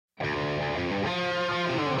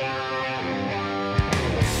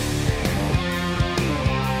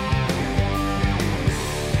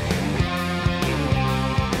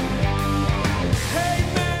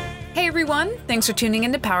everyone. Thanks for tuning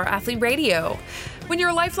in to Power Athlete Radio. When you're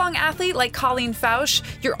a lifelong athlete like Colleen Fotsch,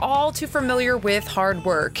 you're all too familiar with hard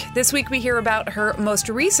work. This week we hear about her most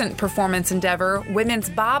recent performance endeavor, women's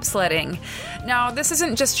bobsledding. Now, this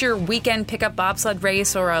isn't just your weekend pickup bobsled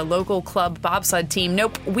race or a local club bobsled team.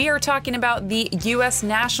 Nope, we are talking about the U.S.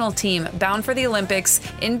 national team bound for the Olympics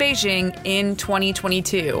in Beijing in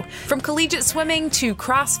 2022. From collegiate swimming to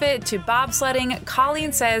CrossFit to bobsledding,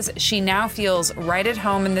 Colleen says she now feels right at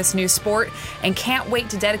home in this new sport and can't wait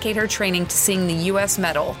to dedicate her training to seeing the U.S.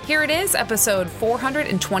 medal. Here it is, episode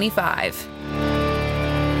 425.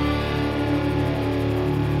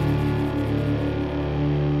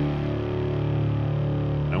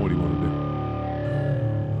 Now what do you want to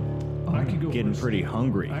do? I could go Getting pretty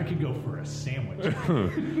hungry. I could go for a sandwich.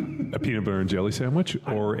 A peanut butter and jelly sandwich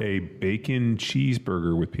or a bacon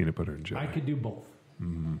cheeseburger with peanut butter and jelly? I could do both.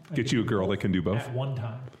 Get you a girl that can do both? At one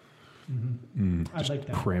time. I'd like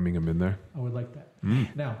that. Cramming them in there. I would like that.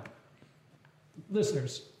 Now,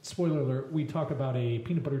 listeners, spoiler alert, we talk about a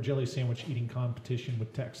peanut butter jelly sandwich eating competition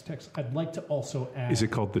with Tex. Tex, I'd like to also add... Is it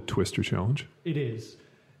called the Twister Challenge? It is.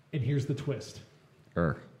 And here's the twist.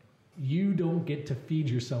 You don't get to feed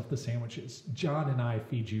yourself the sandwiches. John and I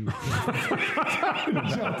feed you the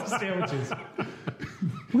sandwiches.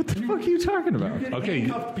 What the fuck are you talking about? You get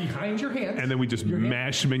handcuffed behind your hands. And then we just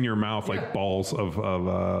mash them in your mouth like balls of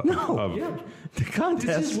The contest.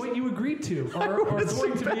 This is what you agreed to, or are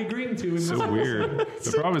going to be agreeing to. In so this weird.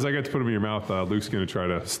 The problem is I got to put them in your mouth. Luke's going to try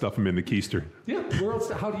to stuff them in the keister. Yeah, where else?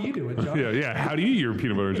 How do you do it, John? Yeah. How do you eat your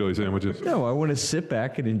peanut butter and jelly sandwiches? No, I want to sit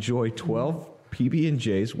back and enjoy 12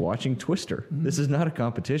 PB&Js watching Twister. This is not a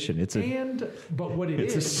competition. It's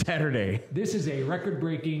a Saturday. This is a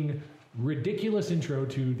record-breaking, ridiculous intro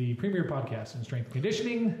to the premier podcast in strength and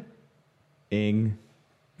conditioning.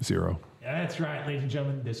 Zero. That's right, ladies and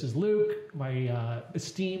gentlemen. This is Luke. My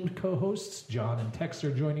esteemed co-hosts, John and Tex,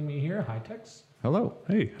 are joining me here. Hi, Tex. Hello.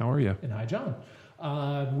 Hey, how are you? And hi, John.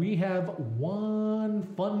 We have one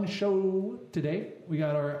fun show today. We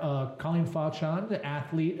got our Colleen Fotsch on, the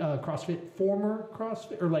athlete, former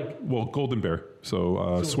CrossFit, Golden Bear.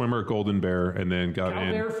 So swimmer, Golden Bear, and then got Cal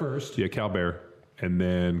in. Bear first. Yeah, Cal Bear. And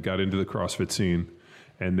then got into the CrossFit scene.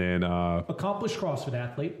 And then... accomplished CrossFit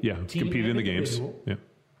athlete. Yeah, competed in the games. Yeah.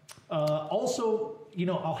 Also,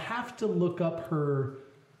 I'll have to look up her...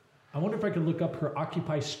 I wonder if I could look up her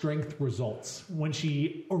Occupy Strength results. When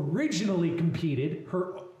she originally competed,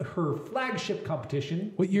 her flagship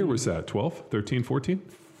competition... What year was that? 12? 13, 14?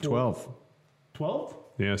 12. 12?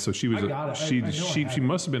 Yeah, so she was... I got it. She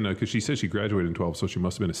must have been... Because she said she graduated in 12, so she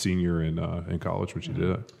must have been a senior in college when she did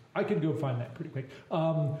that. I could go find that pretty quick.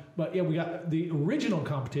 But yeah, we got the original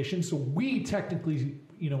competition, so we technically...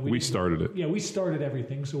 We started it. Yeah, we started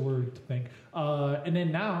everything, so we're to think. And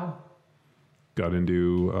then now... Got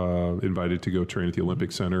into invited to go train at the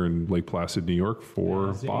Olympic Center in Lake Placid, New York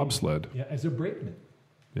for bobsled. As a brakeman.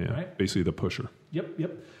 Yeah, right? Basically the pusher. Yep.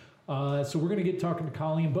 So we're going to get talking to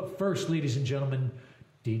Colleen. But first, ladies and gentlemen,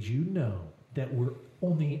 did you know that we're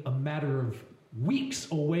only a matter of weeks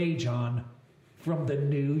away, John, from the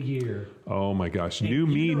new year? Oh my gosh. New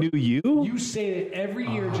me, new you? You say it every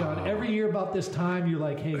year, John. Every year about this time, you're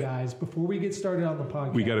like, hey guys, before we get started on the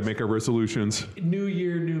podcast, we got to make our resolutions. New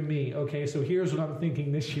year, new me. Okay, so here's what I'm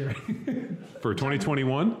thinking this year. For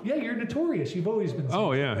 2021? Yeah, you're notorious. You've always been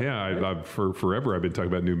saying I've for forever I've been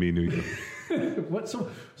talking about new me, new you.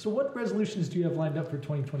 So what resolutions do you have lined up for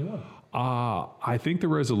 2021? I think the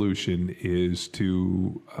resolution is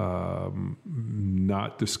to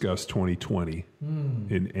not discuss 2020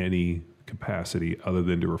 in any capacity other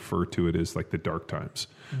than to refer to it as like the dark times.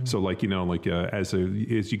 So as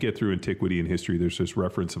you get through antiquity and history, there's this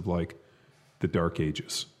reference of like the dark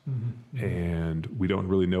ages. And we don't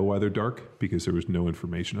really know why they're dark because there was no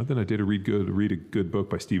information. Other than I did read a good book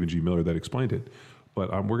by Stephen G. Miller that explained it. But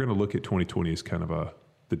we're going to look at 2020 as kind of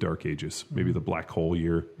the dark ages, maybe the black hole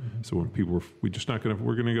year. So when people we're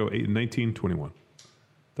going to go 1921.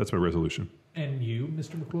 That's my resolution. And you,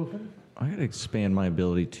 Mr. McQuilkin? I got to expand my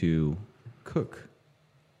ability to cook,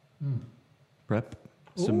 prep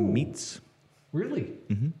some meats. Really?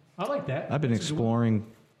 Mm-hmm. I like that. I've been exploring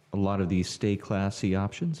a lot of these stay classy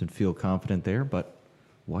options and feel confident there, but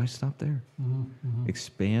why stop there?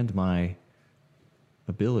 Expand my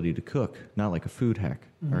ability to cook, not like a food hack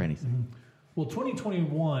or anything. Well,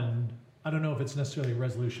 2021, I don't know if it's necessarily a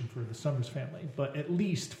resolution for the Summers family, but at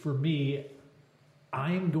least for me,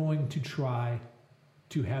 I am going to try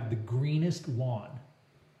to have the greenest lawn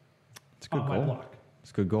on my block.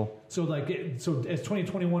 It's a good goal. So as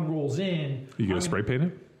 2021 rolls in... You going to spray paint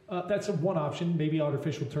it? That's one option, maybe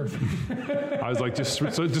artificial turf. I was like, just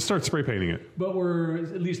start spray painting it. But we're,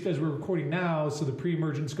 at least as we're recording now, so the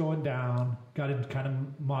pre-emergence going down. Got to kind of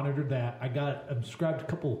monitor that. I'm subscribed to a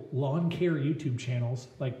couple lawn care YouTube channels.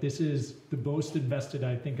 Like, this is the most invested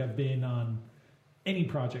I think I've been on any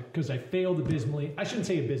project, because I failed abysmally. I shouldn't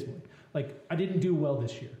say abysmally. Like, I didn't do well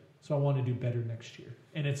this year, so I want to do better next year.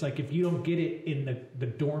 And it's like, if you don't get it in the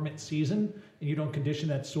dormant season and you don't condition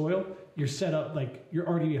that soil, you're set up like you're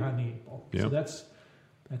already behind the 8 ball. Yeah. So that's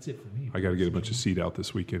it for me. I got to get a bunch of seed out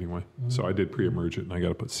this week anyway. Mm-hmm. So I did pre-emergent, and I got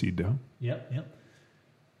to put seed down. Yep.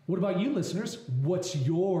 What about you, listeners? What's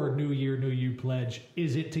your New Year, New You pledge?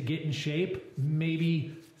 Is it to get in shape?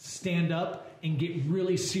 Maybe stand up and get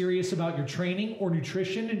really serious about your training or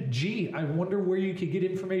nutrition? And gee, I wonder where you could get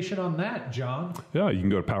information on that, John. Yeah, you can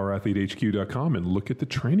go to powerathletehq.com and look at the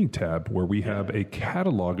training tab, where we have a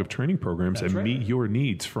catalog of training programs that meet your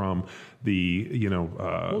needs, from the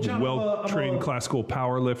well-trained classical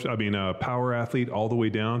power athlete, all the way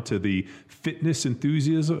down to the fitness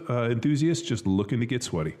enthusiast just looking to get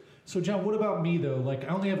sweaty. So, John, what about me, though? Like, I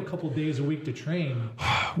only have a couple of days a week to train.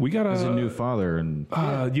 We got as a new father, and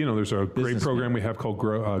there's a great program we have called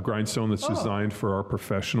Grindstone that's designed for our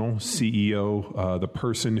professional CEO, the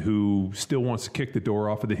person who still wants to kick the door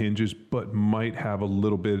off of the hinges, but might have a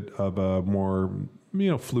little bit of a more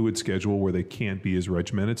fluid schedule where they can't be as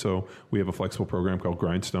regimented. So we have a flexible program called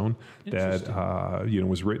Grindstone that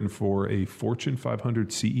was written for a Fortune 500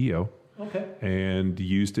 CEO. Okay. And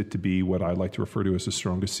used it to be what I like to refer to as the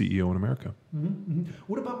strongest CEO in America. Mm-hmm, mm-hmm.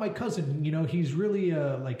 What about my cousin? He's really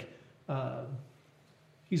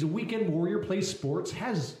he's a weekend warrior, plays sports,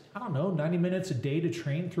 has, 90 minutes a day to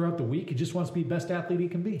train throughout the week. He just wants to be the best athlete he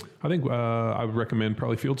can be. I think I would recommend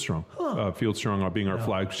probably Field Strong. Field Strong being our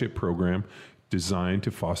flagship program, designed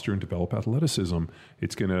to foster and develop athleticism.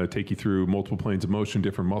 It's going to take you through multiple planes of motion,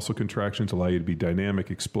 different muscle contractions, allow you to be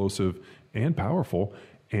dynamic, explosive, and powerful,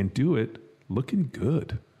 and do it looking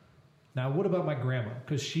good. Now, what about my grandma?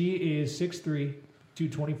 Because she is 6'3",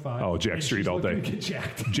 225. Oh, Jack Street all day.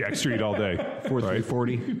 Jack Street all day.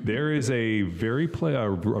 440. There is a very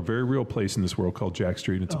real place in this world called Jack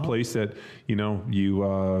Street. It's a place that you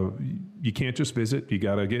can't just visit. You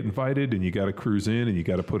got to get invited, and you got to cruise in, and you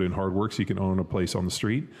got to put in hard work so you can own a place on the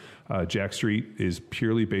street. Jack Street is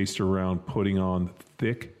purely based around putting on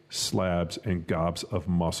thick slabs and gobs of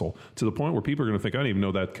muscle, to the point where people are going to think, I didn't even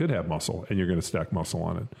know that could have muscle, and you're going to stack muscle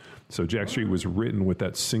on it. So Jack Street was written with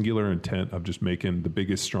that singular intent of just making the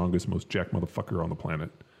biggest, strongest, most jack motherfucker on the planet.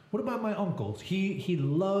 What about my uncle? He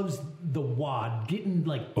loves the WOD, getting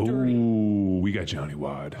dirty. Oh, we got Johnny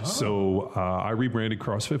WOD. Oh. So I rebranded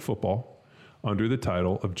CrossFit Football under the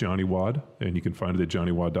title of Johnny WOD, and you can find it at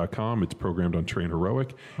johnnywod.com. It's programmed on Train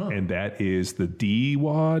Heroic, and that is the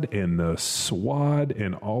D-WOD and the SWAD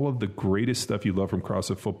and all of the greatest stuff you love from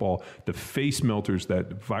CrossFit Football, the face melters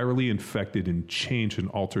that virally infected and changed and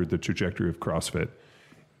altered the trajectory of CrossFit.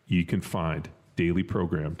 You can find daily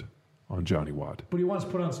programmed on Johnny WOD. But he wants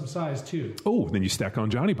to put on some size too. Oh, then you stack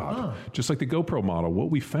on Johnny WOD. Just like the GoPro model.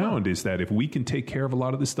 What we found is that if we can take care of a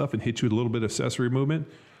lot of this stuff and hit you with a little bit of accessory movement,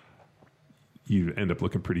 you end up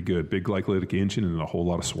looking pretty good. Big glycolytic engine and a whole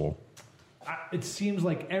lot of swole. It seems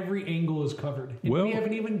like every angle is covered. And we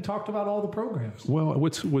haven't even talked about all the programs. Well,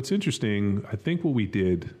 what's interesting, I think what we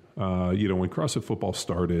did, when CrossFit Football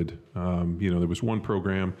started, there was one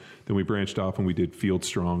program, then we branched off and we did Field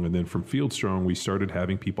Strong. And then from Field Strong, we started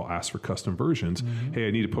having people ask for custom versions. Mm-hmm. Hey,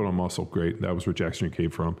 I need to put on muscle. Great. That was where Jack Street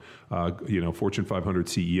came from. Fortune 500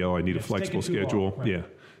 CEO. I need a flexible schedule. Right. Yeah.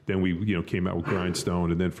 Then we, came out with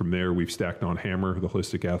Grindstone, and then from there we've stacked on Hammer, the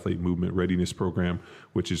Holistic Athlete Movement Readiness Program,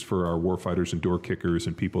 which is for our warfighters and door kickers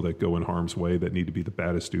and people that go in harm's way that need to be the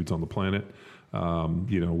baddest dudes on the planet.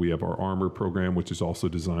 We have our Armor program, which is also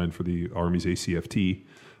designed for the Army's ACFT,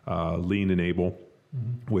 Lean Enable,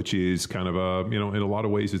 which is kind of in a lot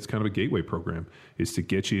of ways, it's kind of a gateway program. It's to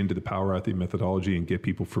get you into the power athlete methodology and get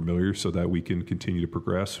people familiar so that we can continue to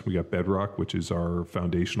progress. We got Bedrock, which is our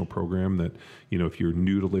foundational program that, if you're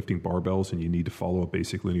new to lifting barbells and you need to follow a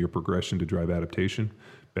basic linear progression to drive adaptation,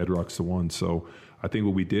 Bedrock's the one. So I think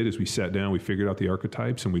what we did is we sat down, we figured out the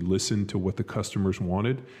archetypes, and we listened to what the customers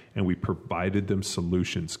wanted, and we provided them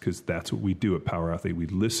solutions, because that's what we do at Power Athlete. We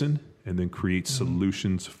listen and then create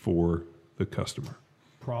solutions for the customer.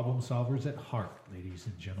 Problem solvers at heart, ladies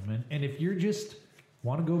and gentlemen. And if you're just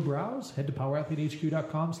want to go browse, head to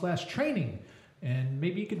powerathletehq.com/training. And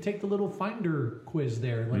maybe you can take the little finder quiz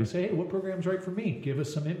there. Like say, hey, what program's right for me? Give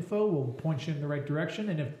us some info. We'll point you in the right direction.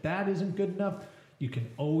 And if that isn't good enough, you can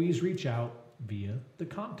always reach out via the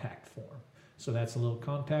contact form. So that's a little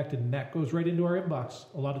contact, and that goes right into our inbox.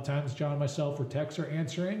 A lot of times, John and myself or Tex are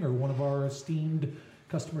answering, or one of our esteemed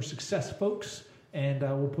customer success folks, and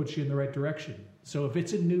we'll put you in the right direction. So if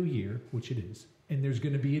it's a new year, which it is, and there's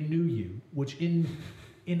going to be a new you, which in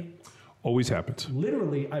always happens.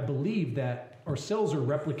 Literally, I believe that our cells are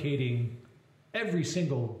replicating every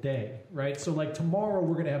single day, right? So like tomorrow,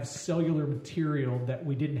 we're going to have cellular material that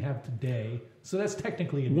we didn't have today. So that's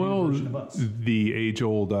technically a new version of us. The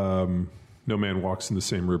age-old no man walks in the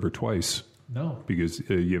same river twice. No. Because,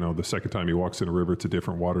 the second time he walks in a river, it's a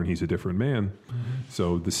different water and he's a different man. Mm-hmm.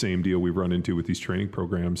 So the same deal we run into with these training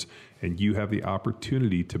programs, and you have the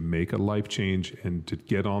opportunity to make a life change and to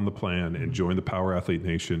get on the plan and join the Power Athlete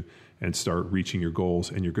Nation and start reaching your goals.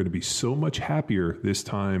 And you're going to be so much happier this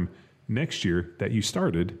time next year that you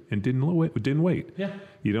started and didn't wait. Yeah.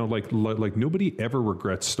 Like nobody ever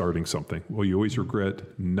regrets starting something. Well, you always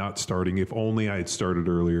regret not starting. If only I had started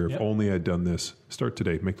earlier. If only I'd done this. Start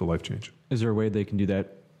today. Make the life change. Is there a way they can do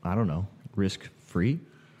that? I don't know. Risk-free?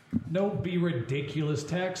 No, be ridiculous,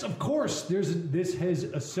 Tex. Of course, this has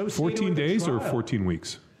associated 14 with days the or trial. 14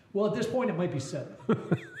 weeks? Well, at this point, it might be 7.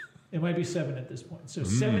 It might be 7 at this point. So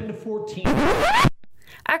 7 to 14.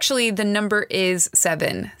 Actually, the number is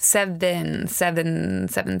 7. 7, 7,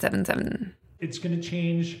 7, 7, 7. It's going to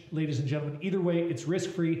change, ladies and gentlemen. Either way, it's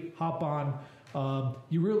risk-free. Hop on.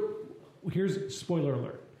 Here's spoiler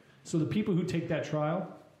alert. So the people who take that trial,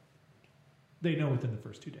 they know within the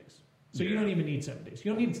first 2 days. So you don't even need 7 days.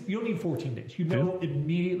 You don't need 14 days. You know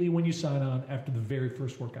immediately when you sign on after the very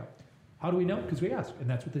first workout. How do we know? Because we ask, and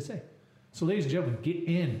that's what they say. So ladies and gentlemen, get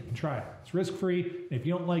in and try it. It's risk-free. If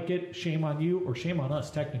you don't like it, shame on you or shame on us,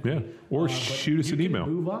 technically. Yeah. Or shoot us an email.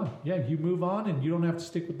 Move on. Yeah, you move on, and you don't have to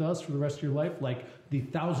stick with us for the rest of your life like the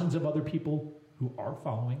thousands of other people who are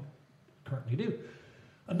following currently do.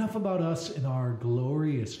 Enough about us and our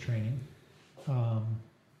glorious training.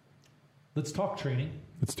 Let's talk training.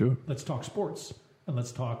 Let's do it. Let's talk sports. And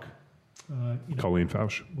let's talk Colleen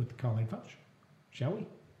Fotsch. with Colleen Fotsch. Shall we?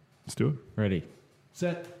 Let's do it. Ready.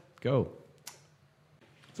 Set. Go.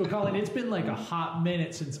 So, Colleen, it's been like a hot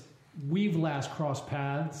minute since we've last crossed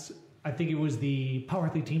paths. I think it was the Power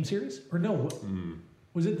Athlete Team Series. Or no,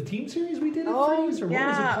 was it the Team Series we did at Freeze? Or what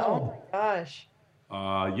was it called? Oh, my gosh.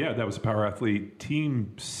 That was a Power Athlete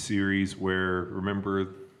Team Series where,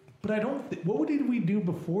 remember... But I don't... what did we do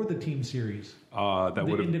before the Team Series? That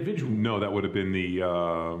would have individual. No, that would have been the...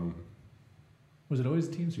 Was it always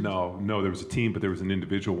the Team Series? No, there was a team, but there was an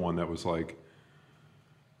individual one that was like...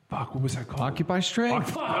 Fuck, what was that called? Occupy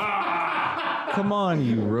Strength. Come on,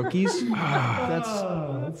 you rookies.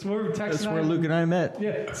 That's where Luke and I met.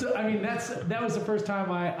 Yeah, so I mean that was the first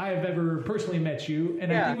time I have ever personally met you,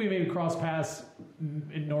 and I think we maybe crossed paths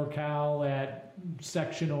in NorCal at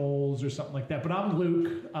sectionals or something like that. But I'm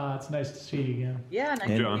Luke. It's nice to see you again. Yeah, nice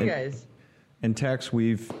to meet you guys. And Tex,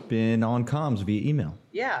 we've been on comms via email.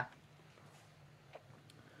 Yeah.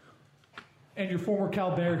 And your former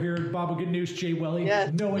Cal Bear here, Baba Good News, Jay Welly.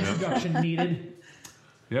 Yes. No introduction needed.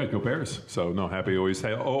 Yeah, go Bears. So, no,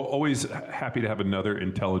 always happy to have another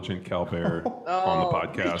intelligent Cal Bear on the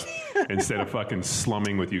podcast instead of fucking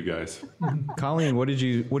slumming with you guys. Colleen, what did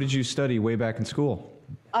you study way back in school?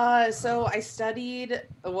 So I studied,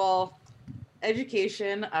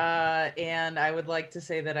 education, and I would like to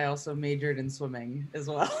say that I also majored in swimming as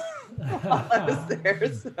well while I was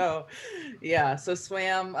there. So, yeah, so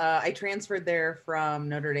swam. I transferred there from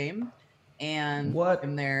Notre Dame, and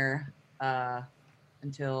I'm there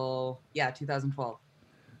until 2012.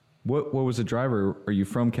 What was the driver? Are you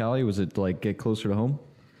from Cali? Was it like get closer to home?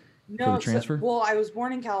 No, for the transfer? I was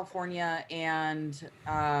born in California, and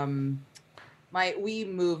we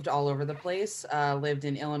moved all over the place. Lived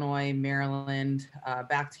in Illinois, Maryland,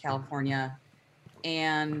 back to California,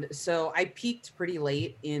 and so I peaked pretty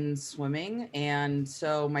late in swimming. And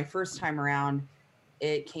so my first time around,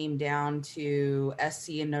 it came down to SC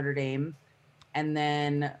in Notre Dame, and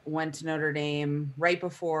then went to Notre Dame right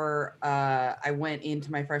before I went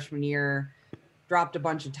into my freshman year. Dropped a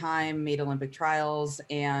bunch of time, made Olympic trials,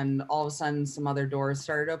 and all of a sudden some other doors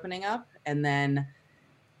started opening up. And then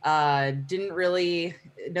Notre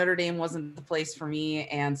Dame wasn't the place for me.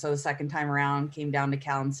 And so the second time around came down to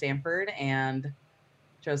Cal and Stanford and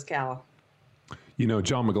chose Cal.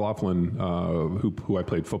 John McLaughlin, who I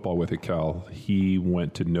played football with at Cal, he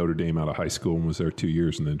went to Notre Dame out of high school and was there 2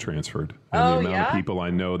 years and then transferred. And the amount of people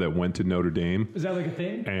I know that went to Notre Dame. Is that like a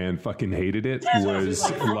thing? And fucking hated it was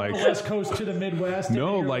like the West Coast to the Midwest.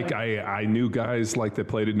 No, I knew guys like that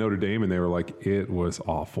played at Notre Dame and they were like, it was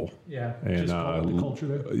awful. Yeah. And just the culture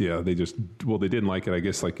there. Yeah, they didn't like it. I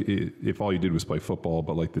guess if all you did was play football,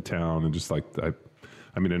 but like the town and just like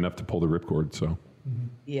I mean, enough to pull the ripcord. So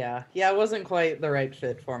Yeah, it wasn't quite the right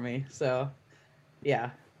fit for me. So yeah,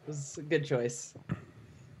 it was a good choice.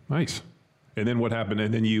 Nice. And then what happened?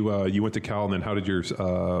 And then you went to Cal. And then how did your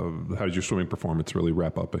swimming performance really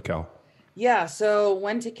wrap up at Cal? Yeah, so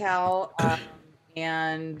went to Cal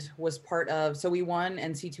and was part of. So we won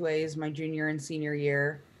NC2As my junior and senior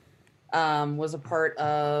year. Was a part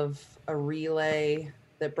of a relay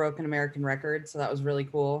that broke an American record, so that was really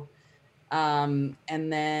cool. And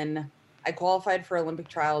then I qualified for Olympic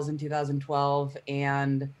trials in 2012,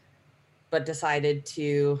 but decided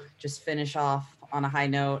to just finish off on a high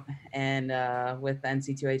note and with the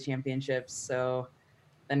NC2A championships. So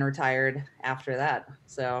then retired after that.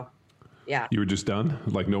 So yeah. You were just done?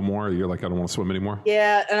 Like no more? You're like, I don't want to swim anymore?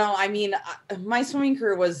 Yeah, no, I mean, my swimming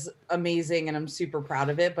career was amazing and I'm super proud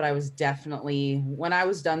of it, but I was definitely, when I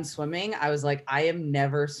was done swimming, I was like, I am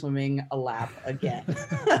never swimming a lap again.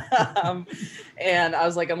 And I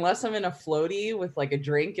was like, unless I'm in a floaty with like a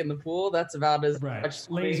drink in the pool, that's about as much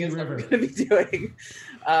swimming as I'm going to be doing.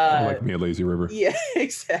 I like me a lazy river. Yeah,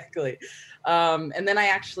 exactly. And then I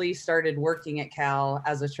actually started working at Cal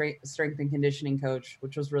as a strength and conditioning coach,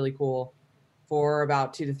 which was really cool, for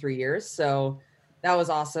about 2 to 3 years. So that was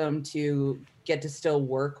awesome to get to still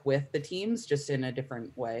work with the teams, just in a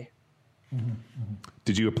different way.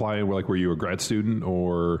 Did you apply and were you a grad student,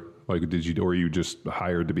 or like or you just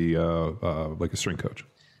hired to be like a strength coach?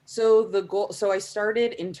 So I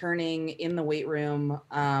started interning in the weight room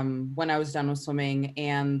when I was done with swimming,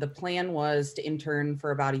 and the plan was to intern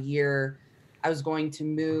for about a year. I was going to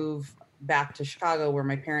move back to Chicago where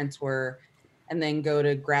my parents were, and then go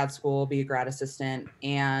to grad school, be a grad assistant.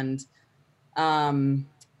 And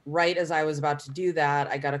right as I was about to do that,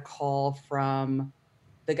 I got a call from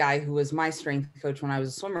the guy who was my strength coach when I was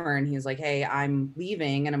a swimmer. And he's like, hey, I'm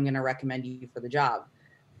leaving and I'm going to recommend you for the job.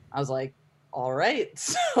 I was like, all right.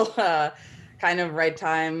 So kind of right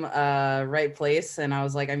time, right place. And I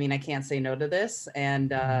was like, I mean, I can't say no to this.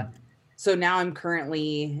 And so now I'm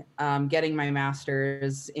currently getting my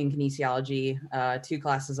master's in kinesiology, 2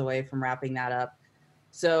 classes away from wrapping that up.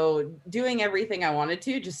 So doing everything I wanted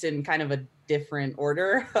to, just in kind of a different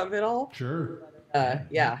order of it all. Sure.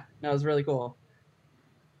 Yeah, no, it was really cool.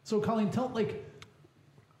 So Colleen, tell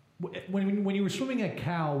when you were swimming at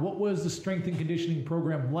Cal, what was the strength and conditioning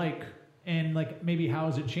program like? And like maybe how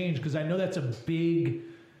has it changed? Because I know that's a big,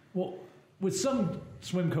 with some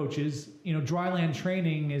swim coaches, dryland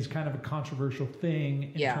training is kind of a controversial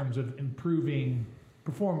thing in terms of improving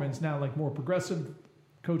performance. Now, like more progressive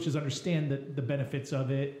coaches understand the benefits of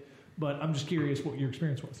it, but I'm just curious what your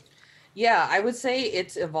experience was. Yeah, I would say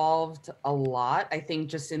it's evolved a lot. I think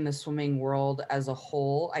just in the swimming world as a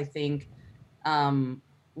whole, I think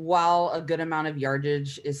while a good amount of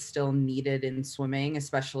yardage is still needed in swimming,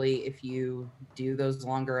 especially if you do those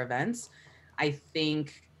longer events, I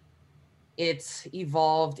think it's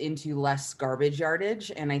evolved into less garbage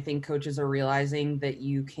yardage. And I think coaches are realizing that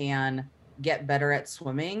you can get better at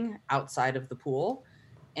swimming outside of the pool.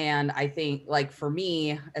 And I think, like, for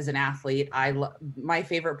me as an athlete, my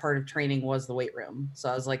favorite part of training was the weight room. So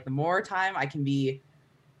I was like, the more time I can be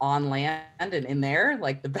on land and in there,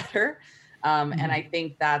 like, the better. And I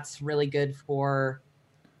think that's really good for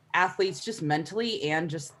athletes just mentally and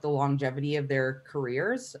just the longevity of their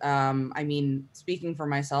careers. I mean, speaking for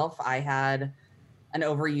myself, I had an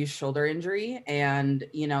overused shoulder injury. And,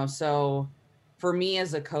 so for me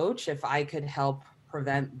as a coach, if I could help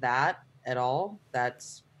prevent that at all,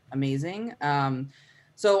 that's amazing.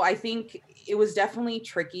 So I think it was definitely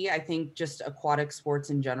tricky. I think just aquatic sports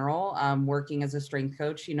in general, working as a strength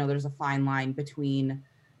coach, there's a fine line between,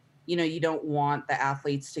 you don't want the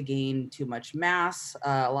athletes to gain too much mass.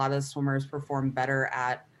 A lot of the swimmers perform better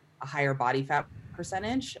at a higher body fat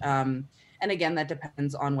percentage. And again, that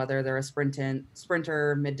depends on whether they're a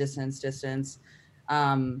sprinter, mid-distance, distance.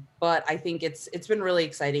 But I think it's been really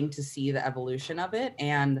exciting to see the evolution of it,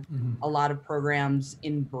 and a lot of programs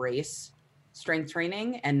embrace strength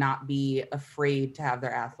training and not be afraid to have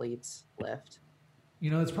their athletes lift.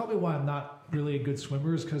 That's probably why I'm not really a good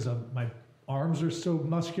swimmer, is because my arms are so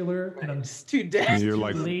muscular and I'm just too dead. You're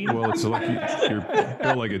like, it's like you're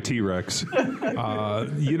built like a T-Rex.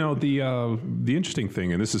 The interesting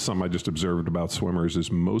thing, and this is something I just observed about swimmers,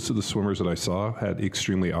 is most of the swimmers that I saw had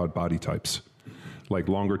extremely odd body types. like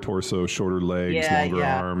longer torso, shorter legs, longer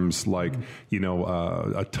arms, like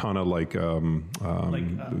a ton of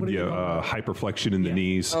hyperflexion in the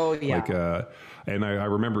knees. Oh yeah. And I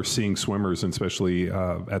remember seeing swimmers, and especially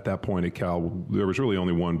at that point at Cal, there was really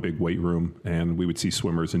only one big weight room, and we would see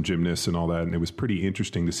swimmers and gymnasts and all that, and it was pretty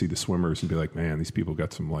interesting to see the swimmers and be like, man, these people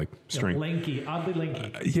got some like strength. Lanky, oddly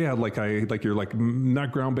lanky. Yeah, you're like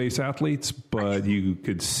not ground-based athletes, but you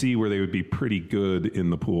could see where they would be pretty good in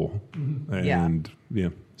the pool. And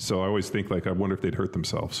so I always think like, I wonder if they'd hurt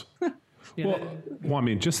themselves. Well, I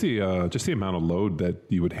mean, just the amount of load that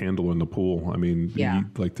you would handle in the pool. I mean,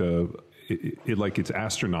 it's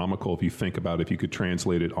astronomical if you think about if you could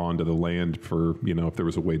translate it onto the land for, if there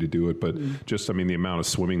was a way to do it. But just, I mean, the amount of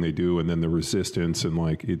swimming they do and then the resistance and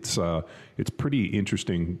like, it's pretty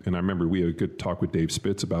interesting. And I remember we had a good talk with Dave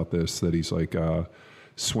Spitz about this, that he's like,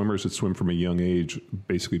 swimmers that swim from a young age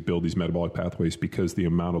basically build these metabolic pathways because the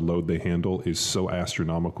amount of load they handle is so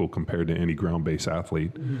astronomical compared to any ground-based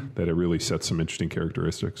athlete that it really sets some interesting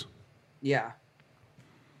characteristics. Yeah.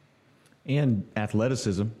 And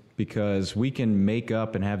athleticism, because we can make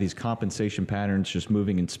up and have these compensation patterns just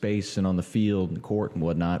moving in space and on the field and court and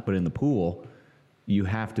whatnot, but in the pool, you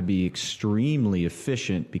have to be extremely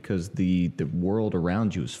efficient because the world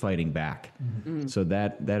around you is fighting back. So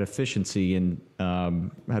that efficiency, and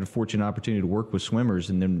had a fortunate opportunity to work with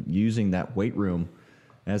swimmers and then using that weight room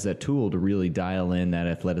as that tool to really dial in that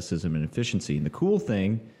athleticism and efficiency. And the cool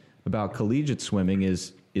thing about collegiate swimming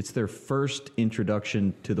is it's their first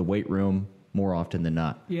introduction to the weight room more often than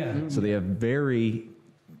not. Yeah. So they have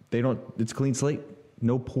it's clean slate,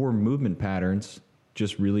 no poor movement patterns,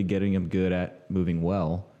 just really getting them good at moving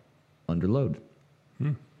well under load.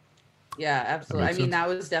 Yeah, absolutely. I mean, that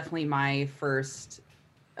was definitely my first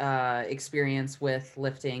experience with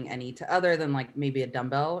lifting other than like maybe a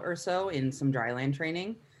dumbbell or so in some dryland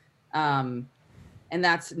training. And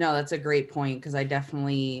that's a great point, because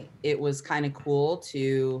it was kind of cool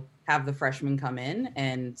to have the freshmen come in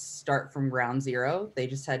and start from ground zero. They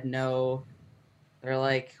just had they're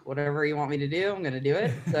like, whatever you want me to do, I'm going to do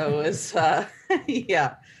it. So it was,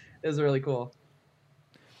 it was really cool.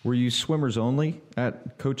 Were you swimmers only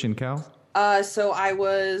at Coach and Cal? So I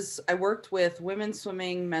worked with women's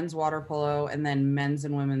swimming, men's water polo, and then men's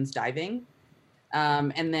and women's diving.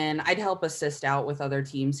 And then I'd help assist out with other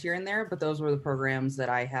teams here and there, but those were the programs that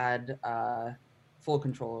I had full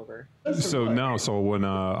control over. So when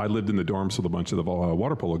I lived in the dorms with a bunch of the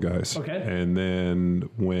water polo guys, and then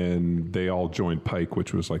when they all joined Pike,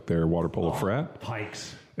 which was like their water polo frat,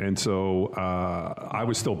 Pikes. and so I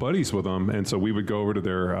was still buddies with them, and so we would go over to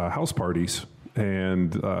their house parties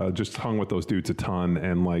and just hung with those dudes a ton,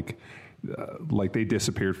 and like they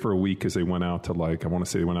disappeared for a week because they went out to I want to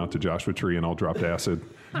say they went out to Joshua Tree and all dropped acid,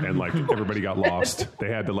 and like everybody got lost. They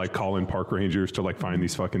had to like call in park rangers to like find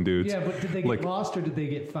these fucking dudes. Yeah, but did they get lost or did they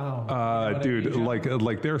get found? Dude,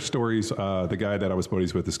 like their stories. The guy that I was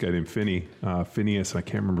buddies with, this guy named Phineas. I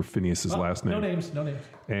can't remember Phineas's last name. No names.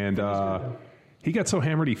 And he got so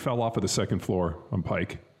hammered he fell off of the second floor on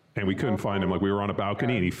Pike. And we couldn't find him. Like, we were on a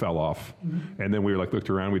balcony and he fell off. And then we were like, looked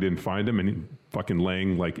around, we didn't find him, and he fucking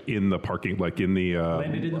laying like in the parking, like in the,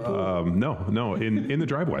 landed in the pool? No, in the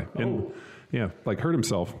driveway. And yeah, like hurt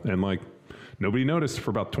himself. And like, nobody noticed for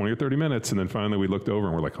about 20 or 30 minutes. And then finally we looked over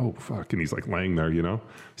and we're like, oh fuck. And he's like laying there,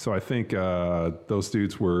 So I think, those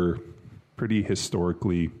dudes were pretty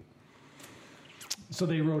historically. So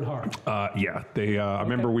they rode hard. Yeah, they. I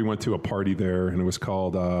remember we went to a party there, and it was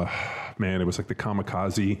called. It was like the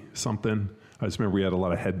Kamikaze something. I just remember we had a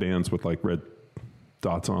lot of headbands with like red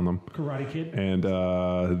dots on them. Karate Kid. And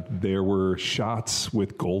there were shots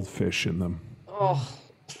with goldfish in them. Oh.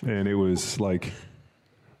 And it was like.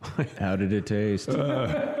 How did it taste?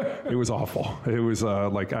 It was awful. It was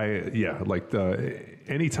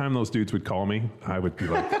anytime those dudes would call me, I would be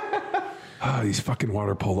like. These fucking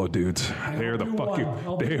water polo dudes. They're the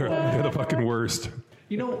fucking worst.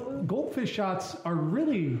 Goldfish shots are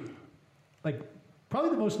really probably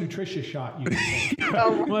the most nutritious shot you can take.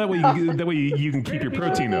 That way you can keep your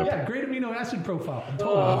protein up. Yeah, great amino acid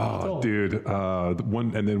profile. Dude.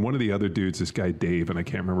 One of the other dudes, this guy Dave, and I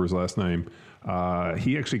can't remember his last name.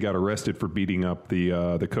 He actually got arrested for beating up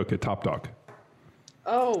the cook at Top Dog.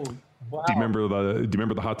 Oh, wow. Do you remember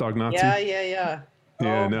the hot dog Nazi? Yeah.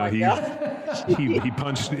 Yeah, he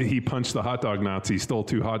punched the hot dog Nazi, stole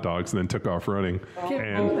 2 hot dogs, and then took off running.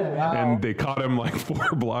 And they caught him like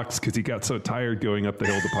 4 blocks because he got so tired going up the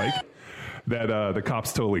hill to Pike. that the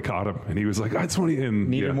cops totally caught him, and he was like, "I just want to."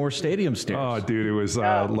 Needed more stadium stairs. Oh, dude, it was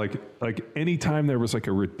like anytime there was like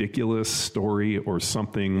a ridiculous story or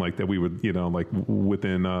something like that, we would, like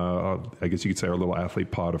within, I guess you could say our little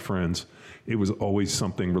athlete pod of friends, it was always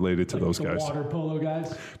something related to those guys. Water polo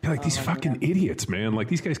guys. Be like, these fucking idiots, man. Like,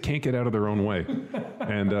 these guys can't get out of their own way.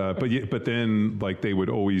 And but then like they would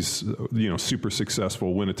always, super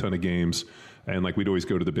successful, win a ton of games. And like we'd always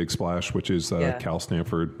go to the Big Splash, which is Cal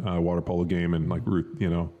Stanford water polo game, and like root.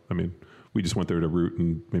 We just went there to root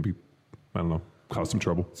and maybe, I don't know, cause some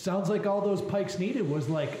trouble. Sounds like all those Pikes needed was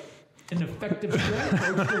like an effective strength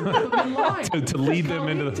coach to rip them in line. to lead them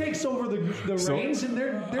into the takes over the reins, and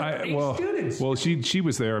they're students. Well, she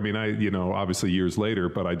was there. I mean, obviously years later,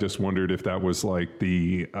 but I just wondered if that was like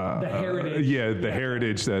the heritage. The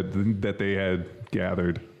heritage that they had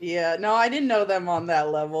gathered. Yeah, no, I didn't know them on that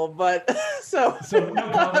level, but so no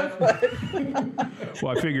comment.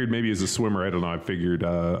 Well, I figured maybe as a swimmer, I don't know. I figured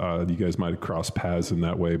you guys might have crossed paths in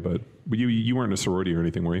that way, but you weren't in a sorority or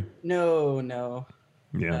anything, were you? No.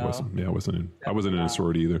 Yeah, no. I wasn't in a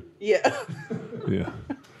sorority either. Yeah. Yeah.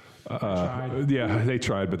 Yeah, they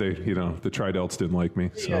tried, but they, the Tridelts didn't like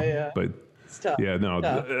me. So, yeah. But it's tough. Yeah, no,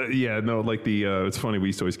 like it's funny. We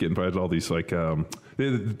used to always get invited to all these like.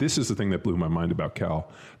 This is the thing that blew my mind about Cal.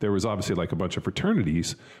 There was obviously like a bunch of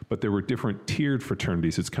fraternities, but there were different tiered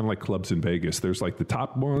fraternities. It's kind of like clubs in Vegas. There's like the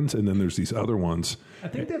top ones, and then there's these other ones. I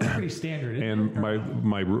think that's pretty standard. And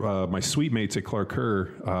my suite mates at Clark Kerr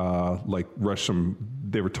like rushed some.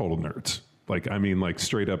 They were total nerds. Like, I mean, like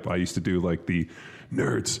straight up, I used to do like the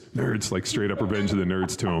nerds, like straight up Revenge of the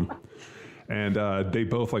Nerds to them. And they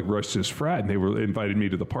both like rushed this frat, and they invited me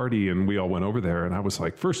to the party, and we all went over there. And I was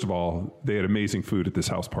like, first of all, they had amazing food at this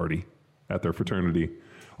house party at their fraternity.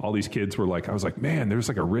 All these kids were like, I was like, man, there's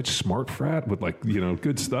like a rich, smart frat with like,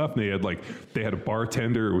 good stuff. And they had a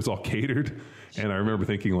bartender. It was all catered. And I remember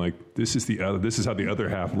thinking like, this is how the other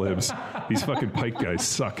half lives. These fucking Pike guys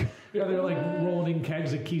suck. Yeah, they're like rolling in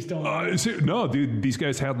kegs of Keystone. No, dude, these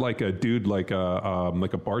guys had like a dude, like a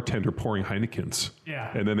bartender pouring Heinekens.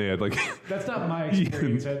 Yeah. And then they had like. That's not my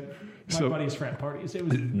experience at my buddy's frat parties. It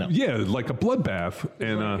was. No. Yeah, like a bloodbath.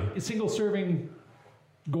 And like a single serving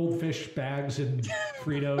goldfish bags and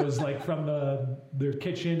Fritos, like from their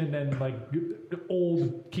kitchen, and then like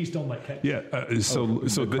old Keystone Light kegs. Yeah, so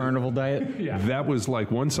the carnival diet. Yeah, that was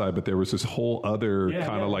like one side, but there was this whole other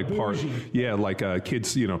kind of like bougie. part. Yeah, like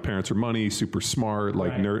kids, parents are money, super smart,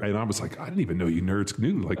 like nerd. And I was like, I didn't even know you nerds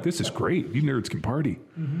knew. Like, this is great. You nerds can party.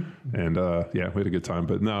 Mm-hmm. And we had a good time.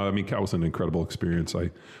 But no, I mean, Cal was an incredible experience.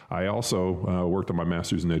 I also worked on my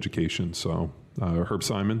master's in education. So Herb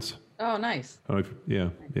Simons. Oh, nice. I don't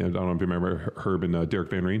know if you remember Herb and Derek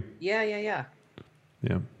Van Reen. Yeah.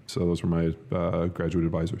 Yeah, so those were my graduate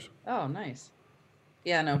advisors. Oh, nice.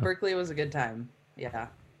 Yeah, no, Berkeley was a good time. Yeah.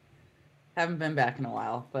 Haven't been back in a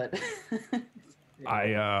while, but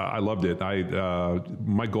I loved it.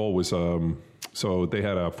 My goal was so they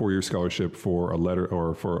had a 4-year scholarship for a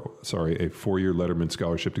 4-year Letterman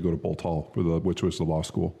scholarship to go to Bolt Hall, which was the law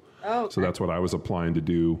school. Oh, okay. So that's what I was applying to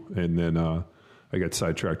do, and then I got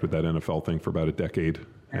sidetracked with that NFL thing for about a decade.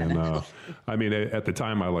 And I mean, at the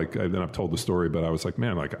time, then I've told the story, but I was like,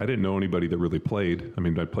 man, like I didn't know anybody that really played. I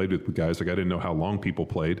mean, I played with guys, like I didn't know how long people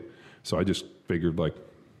played. So I just figured like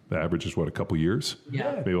the average is what, a couple years?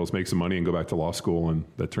 Yeah. Maybe let's make some money and go back to law school. And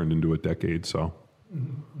that turned into a decade. So,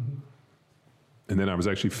 And then I was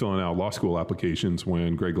actually filling out law school applications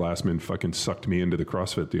when Greg Glassman fucking sucked me into the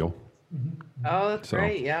CrossFit deal. Oh, that's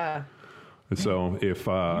great. Yeah. So if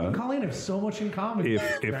you and Colleen have so much in common.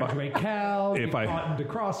 Graduate Cal, get caught into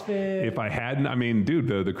CrossFit. If I hadn't, I mean,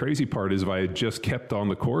 dude, the crazy part is if I had just kept on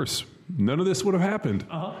the course, none of this would have happened.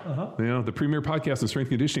 The premier podcast on strength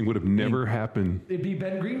and conditioning would have never happened. It'd be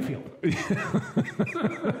Ben Greenfield.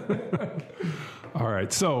 All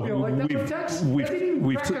right, so we've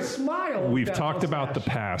talked about the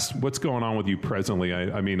past. What's going on with you presently?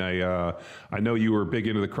 I know you were big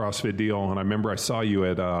into the CrossFit deal, and I remember I saw you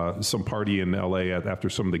at some party in LA after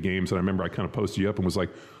some of the games, and I remember I kind of posted you up and was like,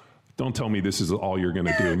 don't tell me this is all you're going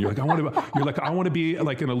to do. And you're like, I want to be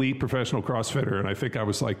like an elite professional CrossFitter. And I think I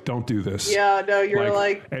was like, don't do this. Yeah, no, you're no.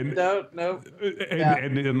 And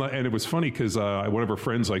it was funny because one of her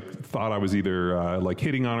friends like thought I was either like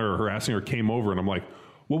hitting on her or harassing her, came over, and I'm like,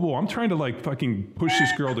 whoa, I'm trying to like fucking push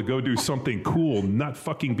this girl to go do something cool, not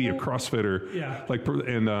fucking be a CrossFitter. Yeah. Like,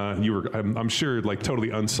 and you were, I'm sure, like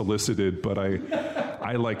totally unsolicited, but I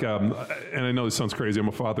like, and I know this sounds crazy. I'm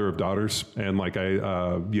a father of daughters, and like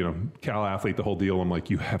Cal athlete, the whole deal. I'm like,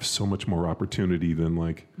 you have so much more opportunity than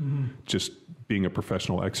like just being a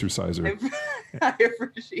professional exerciser. I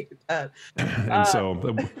appreciate that. And so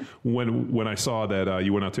when I saw that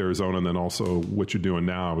you went out to Arizona and then also what you're doing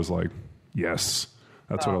now, I was like, yes,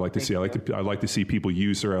 that's what I like to see. I like to see people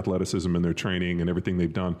use their athleticism in their training and everything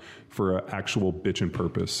they've done for an actual bitchin'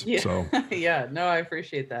 purpose. Yeah. So Yeah, no, I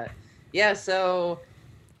appreciate that. Yeah, so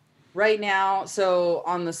right now, so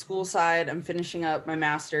on the school side, I'm finishing up my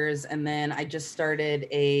master's, and then I just started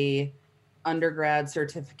a undergrad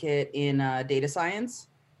certificate in data science.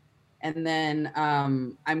 And then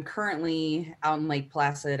I'm currently out in Lake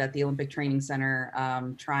Placid at the Olympic Training Center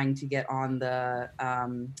trying to get on the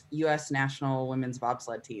U.S. National Women's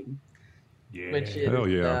Bobsled team. yeah, Which is, hell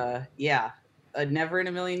yeah. Never in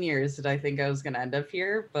a million years did I think I was going to end up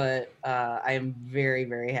here, but I am very,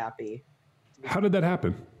 very happy. How did that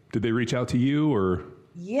happen? Did they reach out to you or?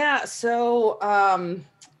 Yeah, so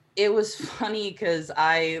it was funny because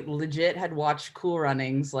I legit had watched Cool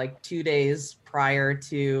Runnings like 2 days prior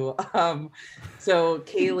to so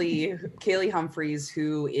Kaylee Humphreys,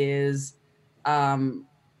 who is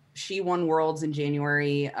she won Worlds in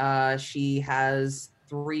January. She has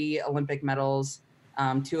 3 Olympic medals,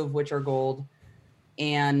 2 of which are gold,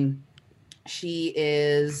 and she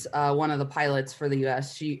is one of the pilots for the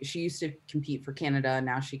US. She used to compete for Canada,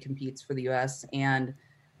 now she competes for the US, and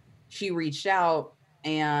she reached out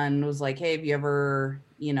and was like, hey, have you ever,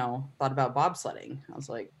 thought about bobsledding? I was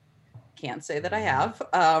like, can't say that I have.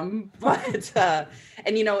 But,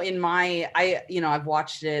 and, I've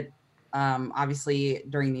watched it, obviously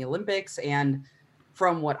during the Olympics, and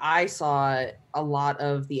from what I saw, a lot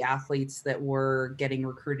of the athletes that were getting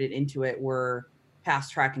recruited into it were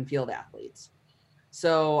past track and field athletes.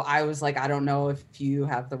 So I was like, I don't know if you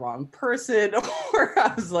have the wrong person, or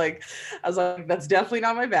I was like, that's definitely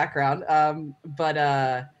not my background.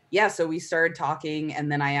 So we started talking, and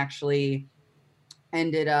then I actually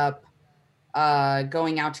ended up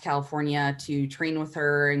going out to California to train with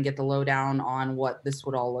her and get the lowdown on what this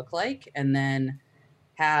would all look like. And then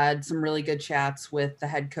had some really good chats with the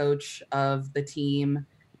head coach of the team.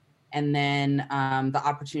 And then the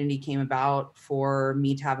opportunity came about for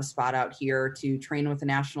me to have a spot out here to train with the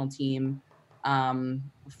national team I've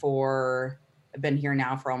been here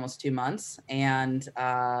now for almost 2 months. And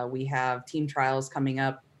we have team trials coming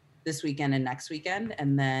up this weekend and next weekend.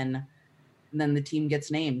 And then the team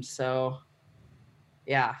gets named. So,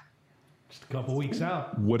 yeah. Just a couple weeks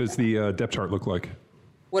out. What does the depth chart look like?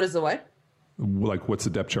 What is the what? Like, what's the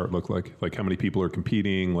depth chart look like? Like, how many people are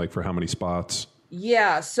competing? Like, for how many spots?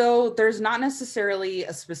 Yeah, so there's not necessarily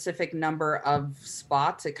a specific number of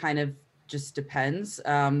spots. It kind of just depends.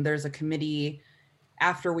 There's a committee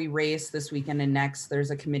after we race this weekend and next.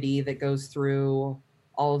 There's a committee that goes through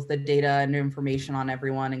all of the data and information on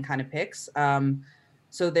everyone and kind of picks.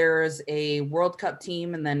 So there's a World Cup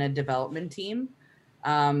team and then a development team.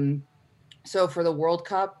 So for the World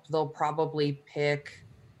Cup, they'll probably pick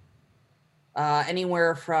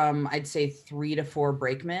anywhere from, I'd say, 3 to 4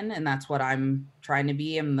 brakemen, and that's what I'm trying to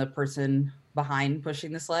be. I'm the person behind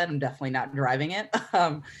pushing the sled. I'm definitely not driving it.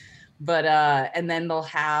 And then they'll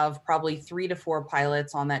have probably 3 to 4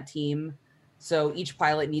 pilots on that team. So each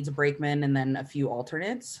pilot needs a brakeman and then a few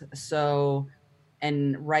alternates. So,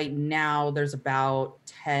 and right now there's about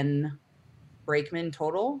 10 brakemen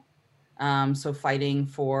total. So fighting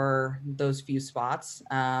for those few spots.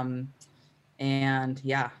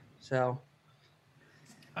 So.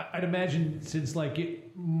 I'd imagine, since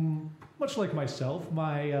much like myself,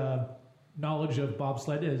 my knowledge of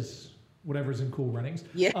bobsled is whatever's in Cool Runnings.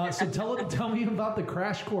 Yeah. So tell me about the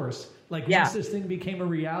crash course. Once this thing became a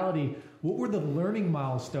reality, what were the learning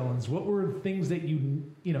milestones? What were things that you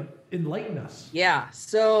enlighten us? Yeah.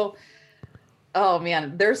 So, oh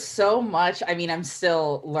man, there's so much. I mean, I'm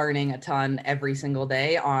still learning a ton every single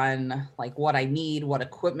day on what I need, what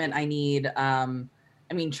equipment I need.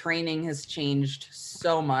 Training has changed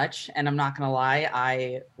so much, and I'm not going to lie,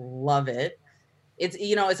 I love it. It's,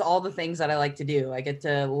 it's all the things that I like to do. I get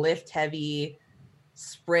to lift heavy,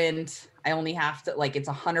 sprint. I only have to, it's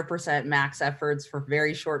 100% max efforts for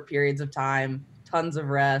very short periods of time, tons of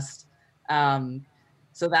rest.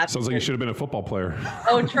 So that sounds like you should have been a football player.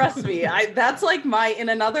 Oh, trust me. That's in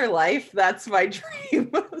another life, that's my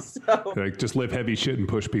dream. So just lift heavy shit and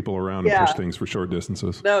push people around and push things for short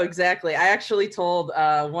distances. No, exactly. I actually told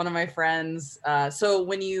one of my friends, so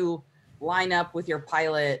when you line up with your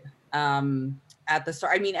pilot at the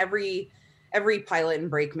start, every pilot and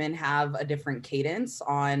brakeman have a different cadence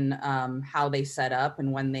on how they set up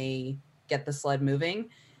and when they get the sled moving.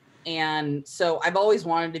 And so I've always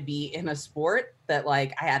wanted to be in a sport that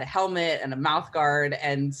I had a helmet and a mouth guard.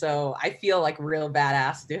 And so I feel real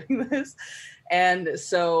badass doing this. And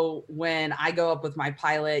so when I go up with my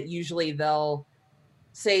pilot, usually they'll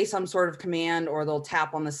say some sort of command or they'll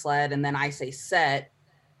tap on the sled and then I say set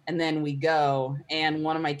and then we go. And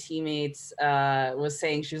one of my teammates was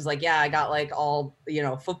saying, she was like, yeah, I got like all,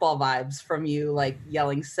 football vibes from you, like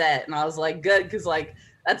yelling set. And I was like, good. Cause like,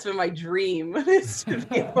 that's been my dream is to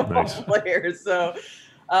be a football player. So,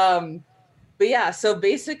 but yeah, so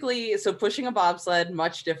basically, pushing a bobsled,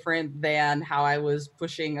 much different than how I was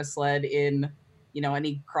pushing a sled in,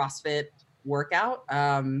 any CrossFit workout.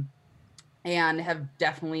 And have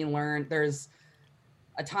definitely learned there's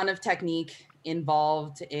a ton of technique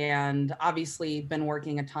involved and obviously been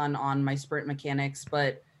working a ton on my sprint mechanics,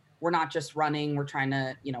 but we're not just running, we're trying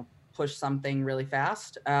to, push something really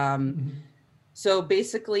fast. So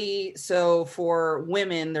basically, for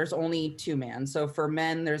women, there's only 2-man. So for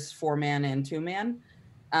men, there's 4-man and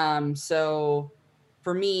 2-man. So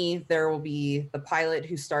for me, there will be the pilot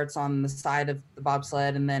who starts on the side of the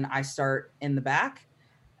bobsled, and then I start in the back.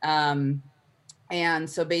 And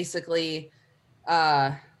so basically,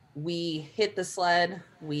 we hit the sled,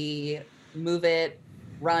 we move it,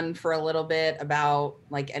 run for a little bit, about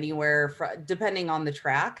like anywhere, depending on the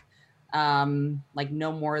track, like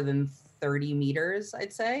no more than 30 meters,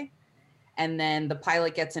 I'd say. And then the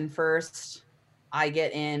pilot gets in first, I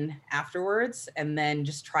get in afterwards, and then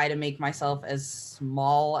just try to make myself as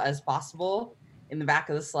small as possible in the back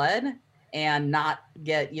of the sled and not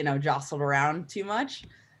get, jostled around too much.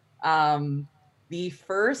 The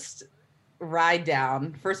first ride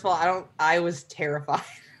down, first of all, I was terrified.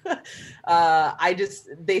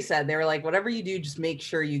 They said, they were like, whatever you do, just make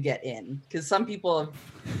sure you get in. Cause some people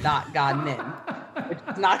have not gotten in, which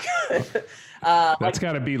is not good. That's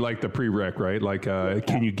got to be like the prereq, right? Like,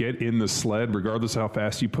 can you get in the sled regardless of how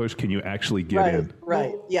fast you push? Can you actually get in?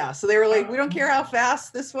 Right. Yeah. So they were like, we don't care how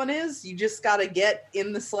fast this one is. You just got to get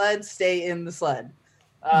in the sled, stay in the sled.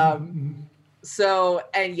 So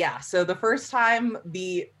the first time,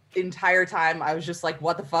 the entire time I was just like,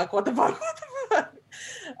 what the fuck?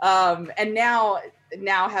 And now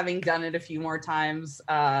having done it a few more times,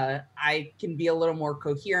 I can be a little more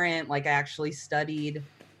coherent. Like I actually studied,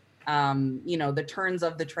 the turns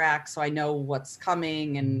of the track. So I know what's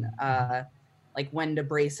coming and, like when to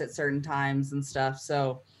brace at certain times and stuff.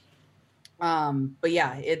 So, but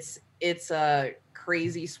yeah, it's a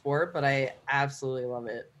crazy sport, but I absolutely love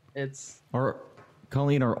it.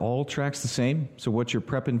 Colleen, are all tracks the same? So what you're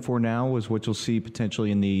prepping for now is what you'll see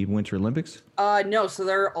potentially in the Winter Olympics? No, so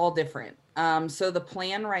they're all different. So the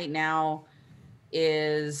plan right now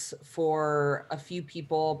is for a few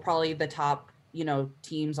people, probably the top,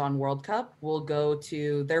 teams on World Cup will go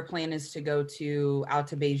to, their plan is to go out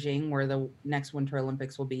to Beijing where the next Winter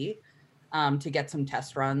Olympics will be, to get some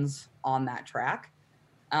test runs on that track.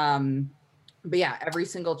 But yeah, every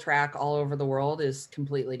single track all over the world is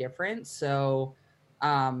completely different. So,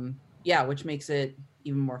 which makes it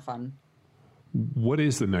even more fun. What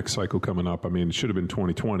is the next cycle coming up? I mean, it should have been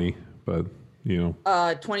 2020, but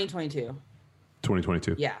 2022.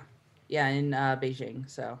 2022. Yeah. Yeah. In Beijing.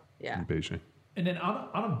 So yeah. In Beijing. And then on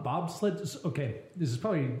a bobsled, okay, this is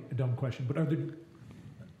probably a dumb question, but are there,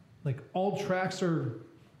 like, all tracks are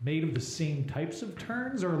made of the same types of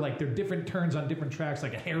turns, or like they're different turns on different tracks,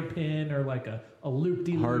 like a hairpin or like a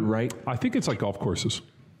loop-de-loop? Hard right? I think it's like golf courses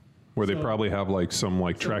where they probably have like some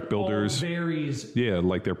like track builders. All varies. Yeah,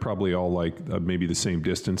 like they're probably all like maybe the same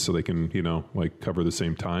distance so they can, like cover the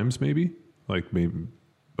same times maybe. Like maybe,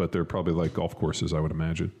 but they're probably like golf courses, I would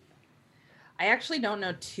imagine. I actually don't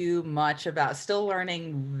know too much about, still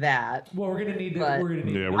learning that. Well, we're gonna need we're gonna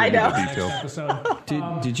need the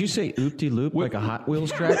details. Did you say oop-de-loop like a Hot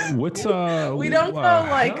Wheels track? What's we don't go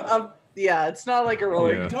like it's not like a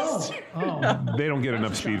roller coaster. They don't get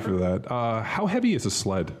enough speed for that. How heavy is a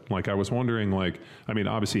sled? Like I was wondering,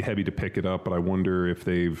 obviously heavy to pick it up, but I wonder if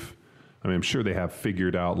I'm sure they have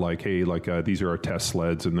figured out like, hey, these are our test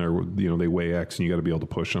sleds and they're, they weigh X and you got to be able to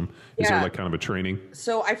push them. Is there like kind of a training?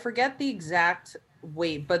 So I forget the exact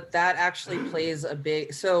weight, but that actually plays a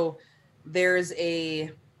big, so there's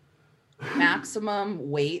a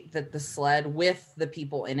maximum weight that the sled with the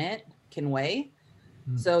people in it can weigh.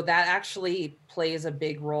 So that actually plays a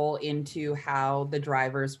big role into how the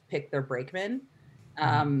drivers pick their brakemen.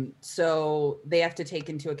 So they have to take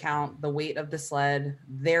into account the weight of the sled,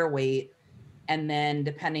 their weight, and then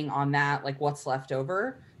depending on that, like what's left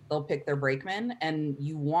over, they'll pick their brakemen. And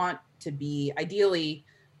you want to be ideally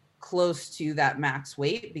close to that max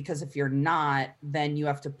weight, because if you're not, then you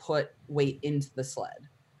have to put weight into the sled.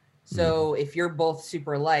 So if you're both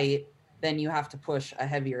super light, then you have to push a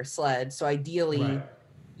heavier sled. So ideally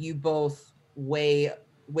you both weigh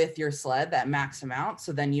with your sled, that max amount.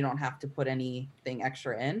 So then you don't have to put anything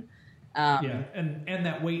extra in. Yeah, and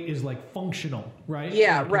that weight is like functional, right?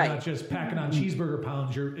 Yeah, like right. You're not just packing on cheeseburger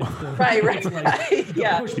pounds. Right. It's like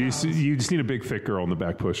Yeah. You just need a big thick girl in the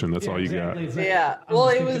back pushing. That's all you exactly. got. It's like, Yeah. I'm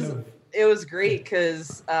Well, just it was great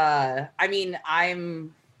because I mean,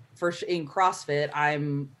 I'm in CrossFit,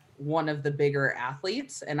 I'm one of the bigger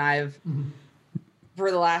athletes, and I've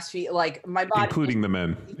for the last few, like my body, including the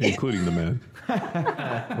men.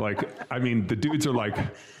 Like, I mean, the dudes are like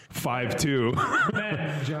 5'2".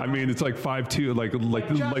 I mean, it's like 5'2". Like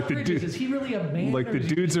the dude. Is he really a man? Like the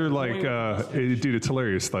dudes are like, dude, it's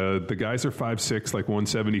hilarious. The guys are 5'6", like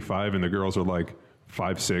 175, and the girls are like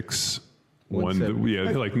 5'6". Like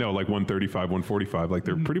 135, 145. Like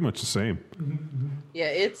they're pretty much the same. Yeah,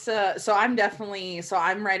 it's so I'm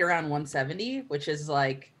right around 170, which is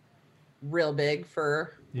like real big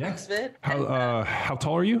for XFIT. How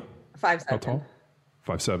tall are you? 5'7". How tall?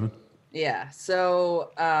 5'7". Yeah.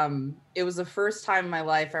 So it was the first time in my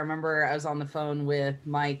life. I remember I was on the phone with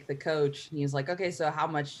Mike, the coach, and he was like, "Okay, so how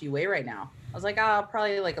much do you weigh right now?" I was like,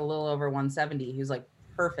 probably like a little over 170. He was like,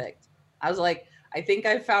 "Perfect." I was like, I think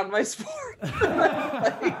I found my sport.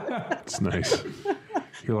 It's nice.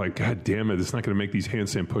 You're like, God damn it, it's not going to make these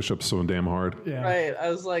handstand push-ups so damn hard. Yeah. Right. I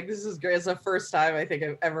was like, this is great. It's the first time I think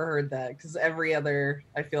I've ever heard that, because every other,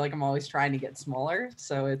 I feel like I'm always trying to get smaller.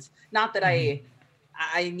 So it's not that I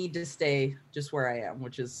need to stay just where I am,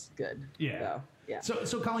 which is good. Yeah. So, yeah.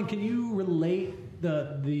 So Colleen, can you relate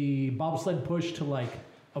the bobsled push to like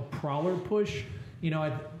a prowler push? You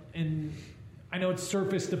know, I know it's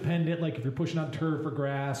surface dependent, like if you're pushing on turf or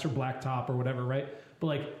grass or blacktop or whatever, right? But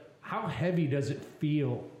like, how heavy does it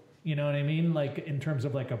feel? You know what I mean? Like in terms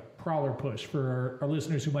of like a prowler push for our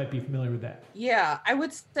listeners who might be familiar with that. Yeah, I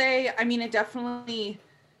would say, I mean, it definitely,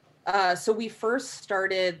 so we first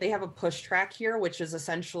started, they have a push track here, which is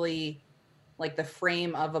essentially like the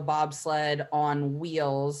frame of a bobsled on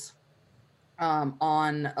wheels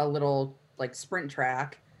on a little like sprint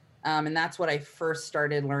track. And that's what I first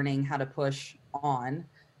started learning how to push on.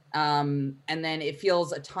 And then it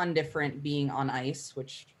feels a ton different being on ice,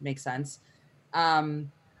 which makes sense.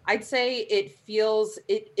 I'd say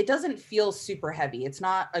it doesn't feel super heavy. It's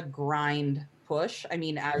not a grind push. I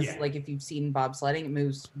mean, like if you've seen bobsledding, it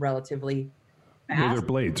moves relatively fast. Well, they're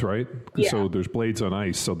blades, right? Yeah. So there's blades on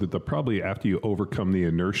ice. So that they're after you overcome the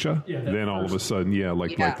inertia, then all of a sudden,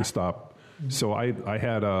 like the stop. So I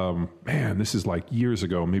had, this is like years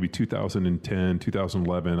ago, maybe 2010,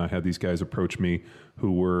 2011. I had these guys approach me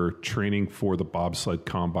who were training for the bobsled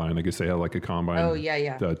combine. I guess they had like a combine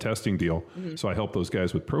testing deal. Mm-hmm. So I helped those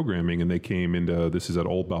guys with programming, and they came into, this is at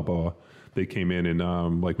Old Balboa. They came in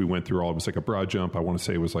and like we went through all of it. It was like a broad jump. I want to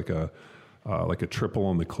say it was like a triple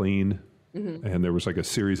on the clean. Mm-hmm. And there was like a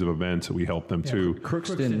series of events that we helped them too.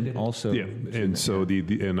 Crookston also. Yeah. And so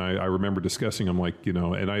I remember discussing, I'm like,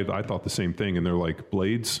 and I thought the same thing. And they're like,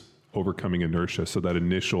 blades overcoming inertia. So that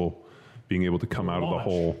initial being able to come out of the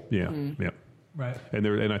hole. Yeah. Mm-hmm. Yeah. Right.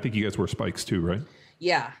 And I think you guys wear spikes too, right?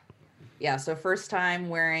 Yeah. Yeah. So first time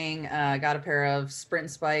wearing, got a pair of sprint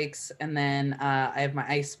spikes, and then I have my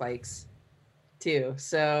ice spikes too.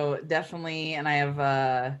 So definitely, and I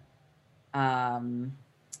have,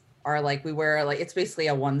 we wear like, it's basically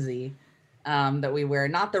a onesie that we wear,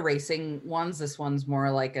 not the racing ones. This one's more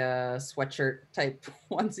like a sweatshirt type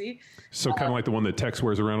onesie. So kind of like the one that Tex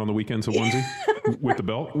wears around on the weekends, a onesie with the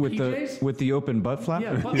belt, with the open butt flap.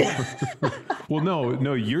 Yeah, butt flap. Well,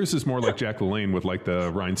 no, yours is more like Jack LaLanne with like the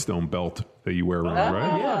rhinestone belt that you wear around,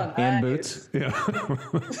 right? Yeah, nice. And boots. Yeah,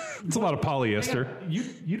 it's a lot of polyester.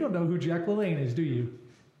 You don't know who Jack LaLanne is, do you?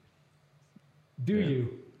 Do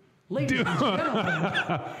you? Ladies and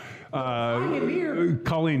gentlemen,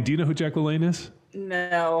 Colleen, do you know who Jack LaLanne is?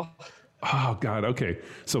 No. Oh God. Okay.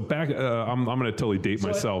 So back, I'm going to totally date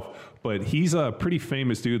myself, but he's a pretty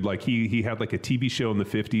famous dude. Like he had like a TV show in the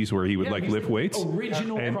 50s where he would like lift weights.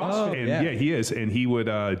 Original and, CrossFit. and he is. And he would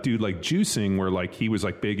do like juicing, where like he was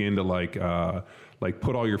like big into like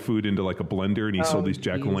put all your food into like a blender, and he sold these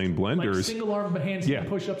Jack LaLanne blenders. Like single arm handstand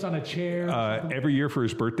push-ups on a chair. Every year for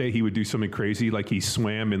his birthday, he would do something crazy. Like he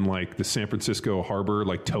swam in like the San Francisco harbor,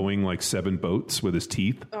 like towing like 7 boats with his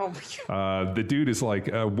teeth. Oh my God. The dude is like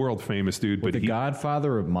a world famous dude. But the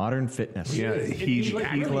godfather of modern fitness. Yeah,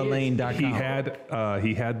 JackLaLanne.com.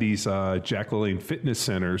 he had these Jack LaLanne fitness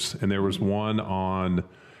centers, and there was one on...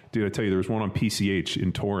 Dude, I tell you, there was one on PCH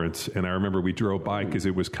in Torrance, and I remember we drove by because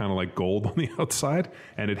it was kind of like gold on the outside,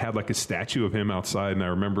 and it had like a statue of him outside, and I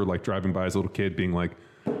remember like driving by as a little kid being like,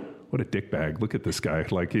 what a dickbag. Look at this guy.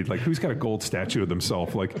 Like who's got a gold statue of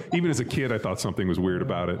himself? Like, even as a kid, I thought something was weird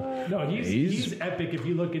about it. No, he's epic. If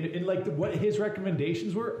you look at it, and like what his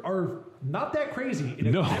recommendations are not that crazy. And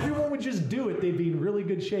if everyone would just do it, they'd be in really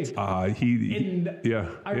good shape. I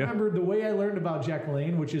remember the way I learned about Jack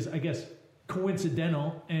LaLanne, which is, I guess,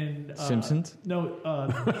 coincidental and Simpsons. No,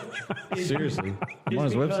 seriously,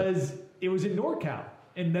 is because it was in NorCal,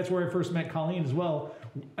 and that's where I first met Colleen as well.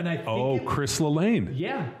 And I think Chris LaLanne.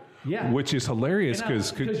 Yeah, which is hilarious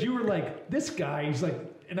because you were like, this guy. He's like,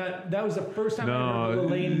 and that was the first time I heard the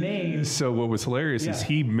LaLanne name. So what was hilarious is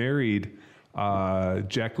he married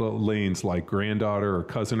Jack LaLanne's like granddaughter or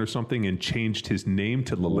cousin or something, and changed his name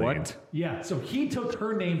to LaLanne. What? Yeah, so he took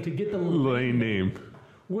her name to get the LaLanne name.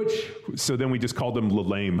 So then we just called him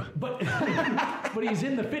LaLame. But he's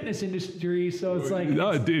in the fitness industry, so it's like...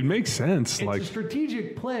 No, it makes sense. It's a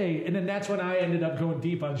strategic play, and then that's when I ended up going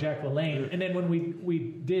deep on Jack LaLanne. And then when we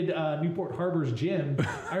did Newport Harbor's gym,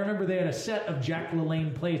 I remember they had a set of Jack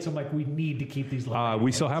LaLanne plates. I'm like, we need to keep these LaLanne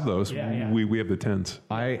we still have those. Yeah. We have the 10s.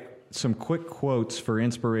 Some quick quotes for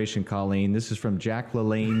inspiration, Colleen. This is from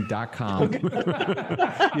JackLaLanne.com.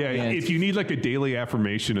 If you need like a daily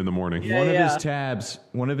affirmation in the morning. One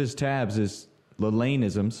of his tabs is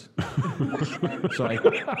LaLanneisms. So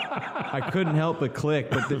I couldn't help but click,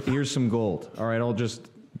 but here's some gold. All right, I'll just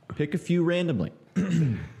pick a few randomly.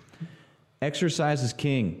 Exercise is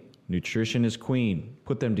king. Nutrition is queen.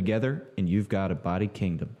 Put them together, and you've got a body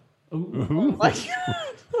kingdom. Ooh.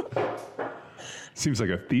 Seems like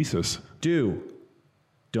a thesis. Do.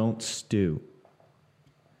 Don't stew.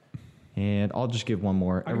 And I'll just give one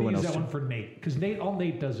more. I'm going to use that one for Nate, because all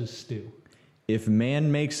Nate does is stew. If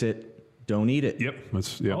man makes it, don't eat it. Yep.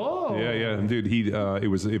 Oh. Yeah. And dude, it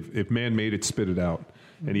was if man made it, spit it out.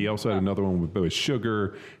 And he also had another one with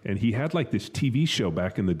sugar, and he had like this TV show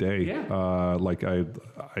back in the day. Yeah. Like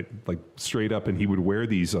straight up, and he would wear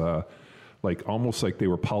these like almost like they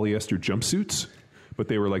were polyester jumpsuits, but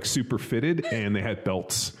they were like super fitted and they had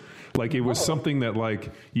belts. Like it was something that like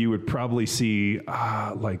you would probably see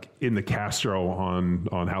like in the Castro on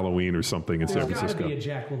Halloween or something in San Francisco. There's got to be a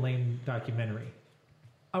Jack LaLanne documentary.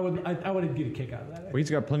 I would get a kick out of that. Well, he's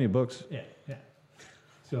got plenty of books. Yeah.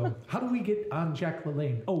 So how do we get on Jack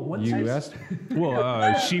LaLanne? Oh, one you asked?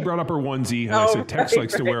 Well, she brought up her onesie, and I said Tex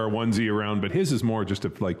likes to wear a onesie around, but his is more just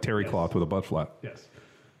a like terry cloth with a butt flap. Yes.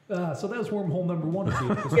 So that was wormhole number 1 of the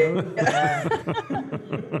episode.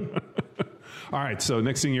 All right, so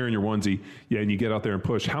next thing you're in your onesie, and you get out there and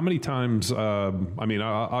push. How many times,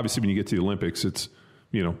 obviously when you get to the Olympics, it's,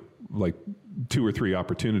 like 2 or 3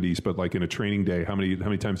 opportunities, but like in a training day, how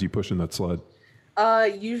many times do you push in that sled?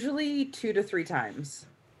 Usually 2 to 3 times.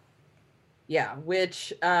 Yeah,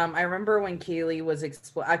 which I remember when Kaylee was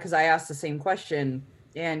because I asked the same question,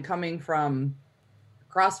 and coming from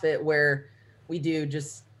CrossFit where we do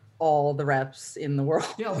just all the reps in the world.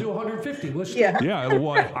 Yeah, I'll do 150. Well,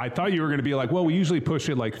 I thought you were going to be like, well, we usually push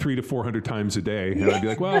it like 300 to 400 times a day. And I'd be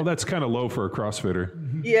like, well, that's kind of low for a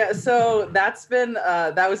CrossFitter. Yeah, so that's been,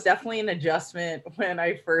 that was definitely an adjustment when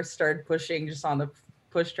I first started pushing just on the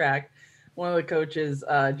push track. One of the coaches,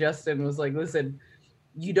 Justin, was like, listen,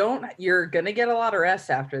 you're going to get a lot of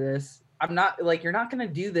rest after this. You're not going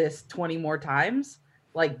to do this 20 more times.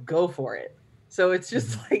 Like, go for it. So it's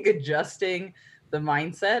just like adjusting the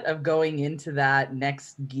mindset of going into that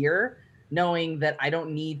next gear, knowing that I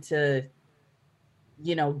don't need to,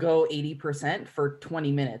 go 80% for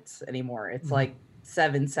 20 minutes anymore. It's like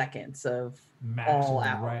 7 seconds of maximum, all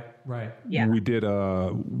out. Right. Yeah. We did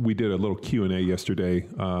a little Q&A yesterday,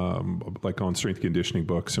 like on strength conditioning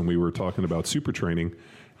books, and we were talking about super training.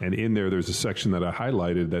 And in there's a section that I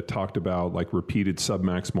highlighted that talked about like repeated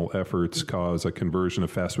submaximal efforts cause a conversion of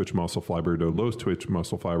fast twitch muscle fiber to low twitch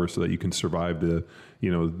muscle fiber so that you can survive the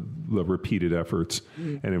repeated efforts.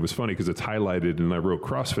 And it was funny because it's highlighted and I wrote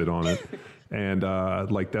CrossFit on it. And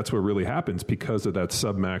like that's what really happens because of that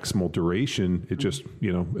submaximal duration. It just,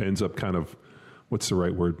 ends up kind of, what's the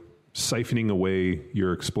right word? Siphoning away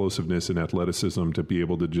your explosiveness and athleticism to be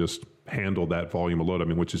able to just handle that volume of load.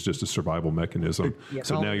 Which is just a survival mechanism. Yeah.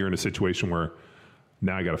 So now you're in a situation where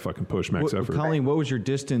now I got to fucking push max effort. Colleen, what was your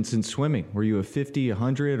distance in swimming? Were you a 50,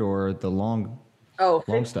 100, or the long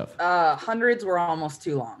stuff? Hundreds were almost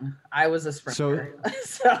too long. I was a sprinter.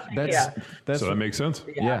 So that makes sense.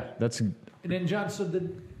 Yeah. That's. And then, John,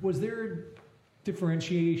 was there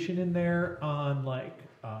differentiation in there on like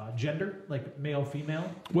gender, like male, female?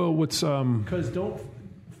 Well, what's because don't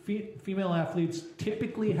female athletes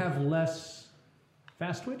typically have less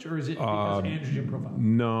fast twitch, or is it because androgen profile?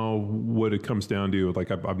 No, what it comes down to,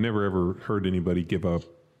 like I've never ever heard anybody give a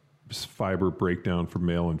fiber breakdown for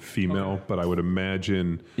male and female, but I would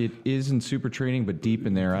imagine It is in super training, but deep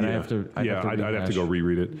in there. I'd have to go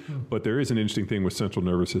reread it. But there is an interesting thing with central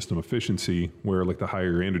nervous system efficiency, where like the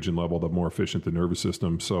higher your androgen level, the more efficient the nervous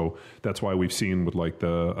system. So that's why we've seen with like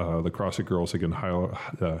the CrossFit girls, they can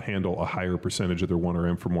handle a higher percentage of their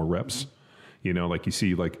 1RM for more reps. You know, like you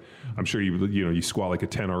see, like I'm sure you squat like a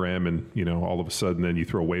 10 RM, and all of a sudden then you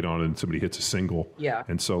throw weight on and somebody hits a single. Yeah.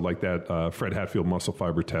 And so like that Fred Hatfield muscle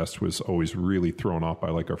fiber test was always really thrown off by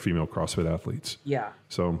like our female CrossFit athletes. Yeah.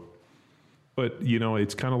 So, but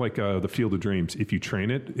it's kind of like the field of dreams. If you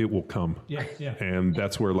train it, it will come. Yeah. And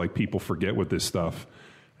that's where like people forget with this stuff.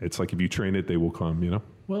 It's like if you train it, they will come.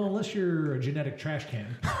 Well, unless you're a genetic trash can.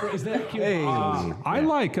 Is that cute? Hey. I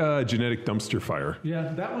like genetic dumpster fire.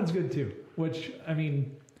 Yeah, that one's good too. Which, I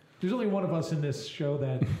mean, there's only one of us in this show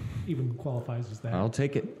that even qualifies as that. I'll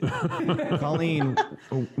take it. Colleen,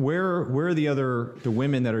 where are the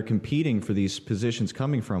women that are competing for these positions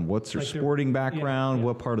coming from? What's their sporting background? Yeah.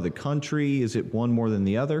 What part of the country? Is it one more than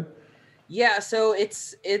the other? Yeah, so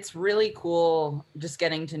it's really cool just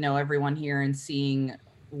getting to know everyone here and seeing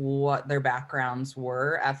what their backgrounds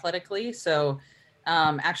were athletically. So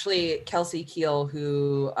actually Kelsey Keel,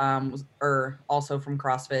 who was also from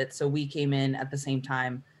CrossFit, so we came in at the same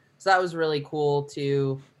time. So that was really cool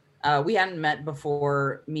to we hadn't met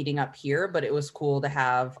before meeting up here, but it was cool to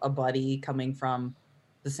have a buddy coming from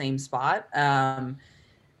the same spot.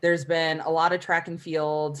 There's been a lot of track and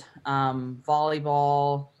field,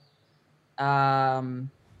 volleyball.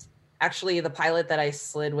 Actually, the pilot that I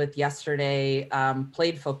slid with yesterday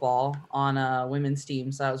played football on a women's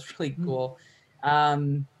team, so that was really cool.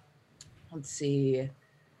 Let's see.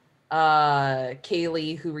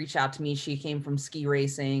 Kaylee, who reached out to me, she came from ski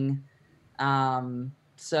racing.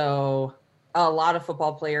 So a lot of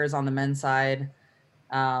football players on the men's side.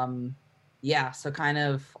 So kind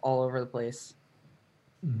of all over the place.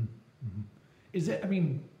 Mm-hmm. Mm-hmm. Is it, I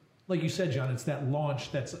mean, like you said, John, it's that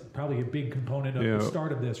launch that's probably a big component of the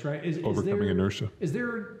start of this, right? Overcoming inertia.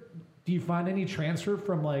 Do you find any transfer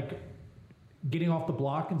from like getting off the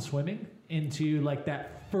block and swimming into like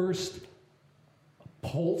that first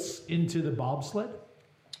pulse into the bobsled?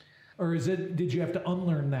 Or did you have to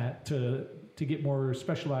unlearn that to get more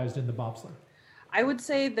specialized in the bobsled? I would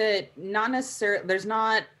say that not necessarily, there's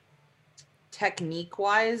not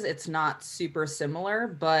technique-wise, it's not super similar,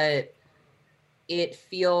 but it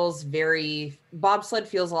feels bobsled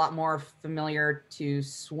feels a lot more familiar to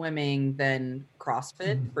swimming than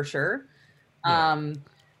CrossFit, for sure. Yeah.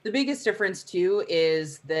 The biggest difference too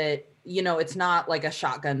is that, it's not like a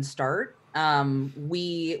shotgun start.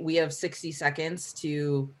 We have 60 seconds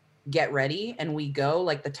to get ready and we go.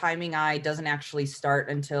 Like the timing eye doesn't actually start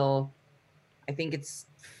until I think it's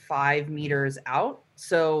 5 meters out.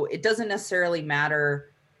 So it doesn't necessarily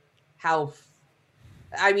matter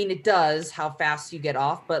it does how fast you get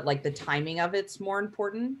off, but like the timing of it's more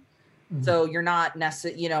important. Mm-hmm. So you're not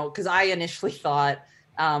necessarily, because I initially thought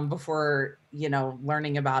before,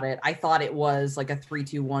 learning about it, I thought it was like a 3,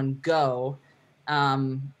 2, 1 go,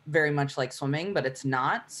 very much like swimming, but it's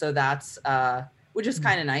not. So that's, which is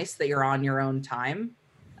kind of nice that you're on your own time.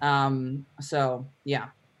 So yeah.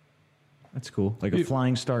 That's cool. Like a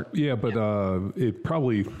flying start. Yeah, but it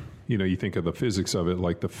probably, you think of the physics of it,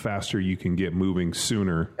 like the faster you can get moving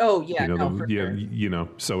sooner. Oh yeah, sure.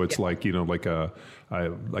 So it's like,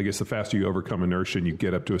 I guess the faster you overcome inertia and you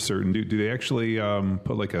get up to a certain, do they actually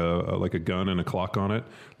put like a gun and a clock on it?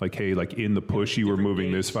 Like, hey, like in the push you were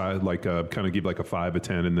moving this five, like kind of give like a 5, a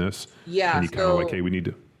 10 in this. Yeah. And you kind of like, hey, we need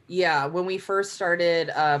to. Yeah, when we first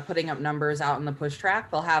started putting up numbers out in the push track,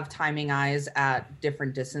 they'll have timing eyes at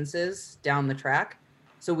different distances down the track.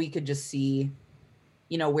 So we could just see,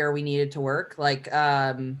 where we needed to work. Like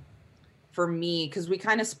for me, because we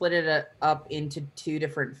kind of split it up into 2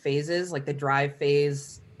 different phases, like the drive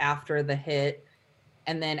phase after the hit.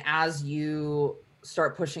 And then as you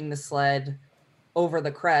start pushing the sled over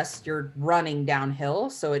the crest, you're running downhill.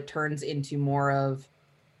 So it turns into more of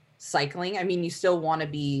cycling. I mean, you still want to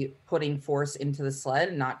be putting force into the sled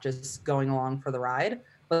and not just going along for the ride,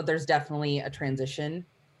 but there's definitely a transition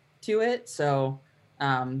to it. So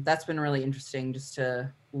that's been really interesting just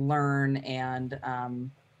to learn and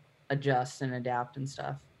adjust and adapt and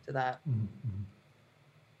stuff to that.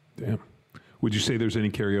 Damn. Would you say there's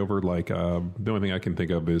any carryover? Like the only thing I can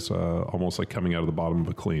think of is almost like coming out of the bottom of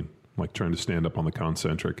a clean, like trying to stand up on the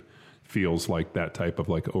concentric. Feels like that type of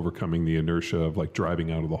like overcoming the inertia of like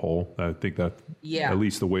driving out of the hole. I think that at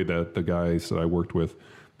least the way that the guys that I worked with,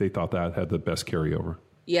 they thought that had the best carryover.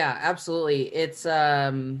 Yeah, absolutely. It's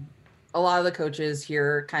a lot of the coaches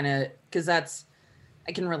here kind of, because that's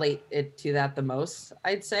I can relate it to that the most,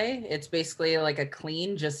 I'd say. It's basically like a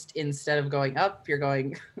clean, just instead of going up, you're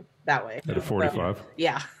going that way. At a 45?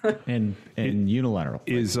 Yeah. And unilateral.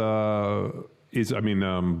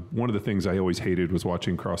 One of the things I always hated was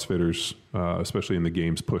watching CrossFitters, especially in the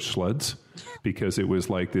games, push sleds, because it was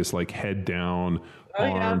like this, like head down,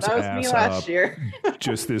 arms, that was ass me up, last year.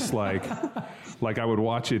 just this like I would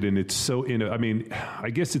watch it, and it's so I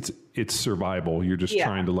guess it's survival. You're just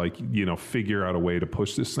trying to figure out a way to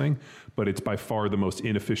push this thing, but it's by far the most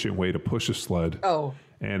inefficient way to push a sled. Oh.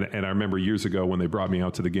 And I remember years ago when they brought me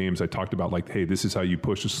out to the games, I talked about like, hey, this is how you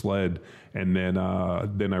push a sled. And then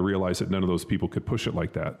I realized that none of those people could push it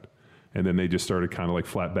like that. And then they just started kind of like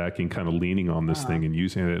flat backing, kind of leaning on this thing and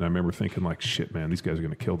using it. And I remember thinking like, shit, man, these guys are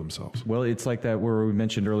going to kill themselves. Well, it's like that where we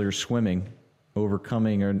mentioned earlier, swimming,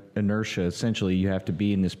 overcoming inertia. Essentially, you have to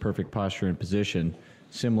be in this perfect posture and position,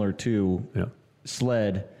 similar to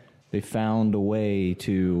sled. They found a way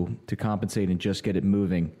to compensate and just get it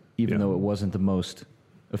moving, even though it wasn't the most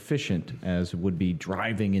efficient as would be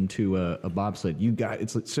driving into a bobsled.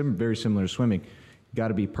 It's very similar to swimming. You got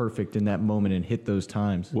to be perfect in that moment and hit those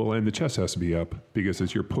times. Well, and the chest has to be up, because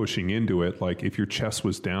as you're pushing into it, like if your chest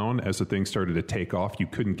was down as the thing started to take off, you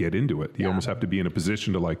couldn't get into it. You almost have to be in a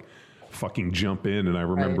position to like fucking jump in. And I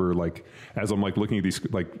remember like as I'm like looking at these,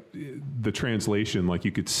 like the translation, like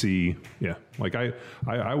you could see, like I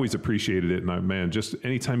always appreciated it. And just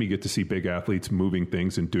anytime you get to see big athletes moving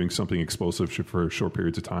things and doing something explosive for short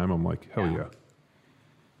periods of time, I'm like, hell yeah.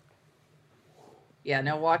 Yeah,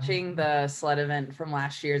 no, watching the sled event from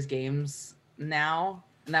last year's games now,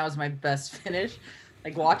 and that was my best finish.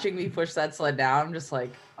 Like watching me push that sled down, I'm just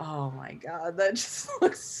like, oh my God, that just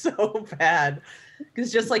looks so bad.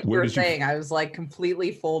 Because just like you were saying, I was like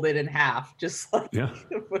completely folded in half, just like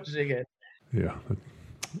pushing it. Yeah.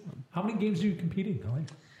 How many games are you competing, Colleen?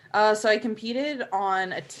 So I competed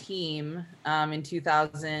on a team in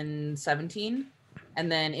 2017,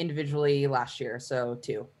 and then individually last year, so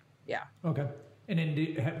 2. Yeah. Okay. And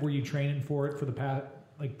then were you training for it for the past,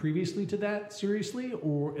 like previously to that, seriously,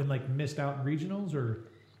 and like missed out in regionals or?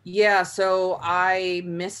 Yeah, so I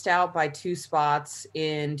missed out by 2 spots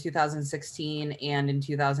in 2016 and in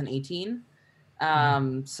 2018.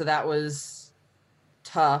 So that was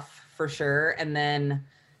tough for sure. And then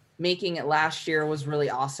making it last year was really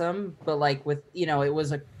awesome. But like with, it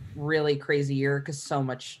was a really crazy year because so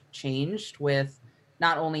much changed with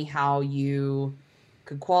not only how you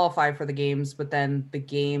could qualify for the games, but then the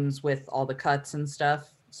games with all the cuts and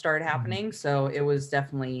stuff started happening. So it was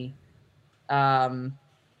definitely, it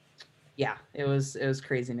was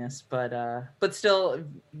craziness, but still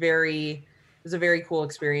it was a very cool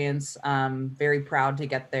experience. Very proud to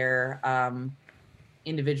get there,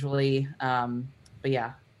 individually. How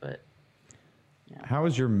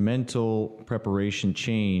has your mental preparation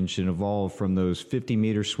changed and evolved from those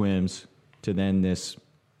 50-meter swims to then this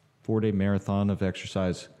 4-day marathon of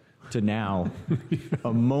exercise to now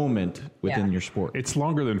a moment within your sport? It's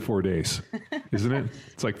longer than 4 days, isn't it?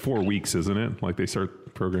 It's like 4 weeks, isn't it? Like they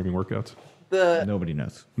start programming workouts. Nobody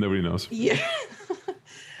knows. Nobody knows. Yeah.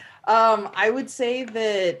 I would say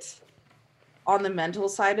that on the mental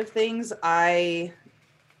side of things,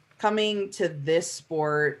 coming to this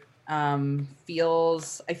sport, I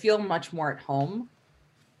feel much more at home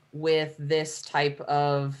with this type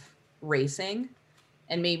of racing.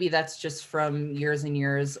 And maybe that's just from years and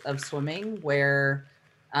years of swimming where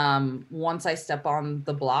once I step on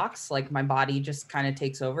the blocks, like my body just kind of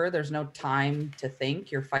takes over. There's no time to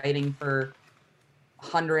think. You're fighting for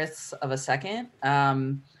hundredths of a second.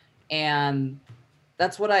 And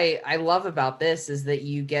that's what I love about this is that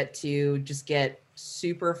you get to just get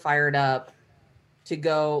super fired up to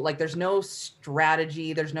go. Like there's no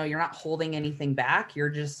strategy. You're not holding anything back. You're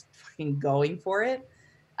just fucking going for it.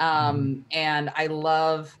 And I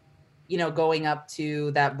love, going up to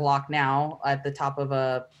that block now at the top of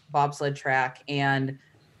a bobsled track and,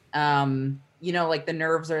 like the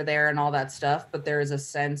nerves are there and all that stuff, but there is a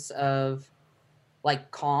sense of like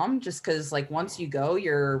calm just because like once you go,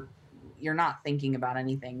 you're not thinking about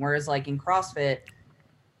anything. Whereas like in CrossFit,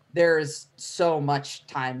 there's so much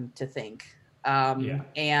time to think.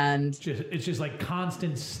 And it's just like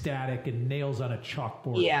constant static and nails on a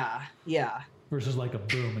chalkboard. Yeah. Versus like a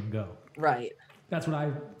boom and go. Right. That's what I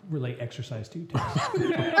relate exercise to.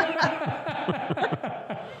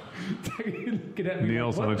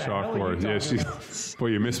 Nails on a chalkboard. Yeah, boy,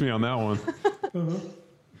 you missed me on that one.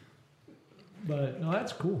 But no,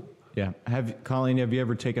 that's cool. Yeah. Colleen, have you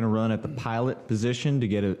ever taken a run at the pilot position to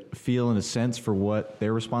get a feel and a sense for what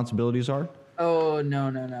their responsibilities are? Oh, no.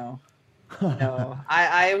 No,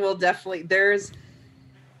 I will definitely, there's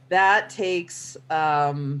that takes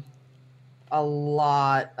a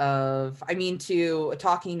lot of, I mean, to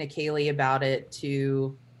talking to Kaylee about it,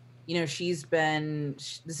 to, you know,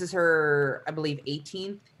 this is her, I believe,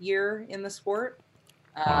 18th year in the sport.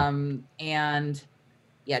 Wow. And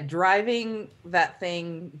yeah, driving that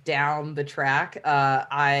thing down the track,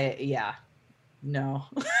 no,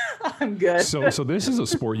 I'm good. So this is a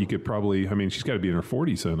sport you could probably, I mean, she's got to be in her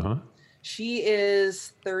 40s then, huh? She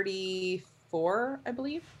is 34, I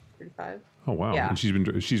believe, 35. Oh, wow. Yeah. And she's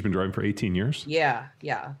been driving for 18 years? Yeah.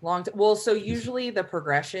 Long well, so usually the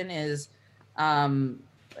progression is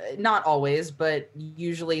not always, but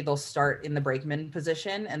usually they'll start in the brakeman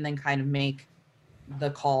position and then kind of make the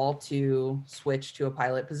call to switch to a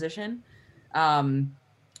pilot position.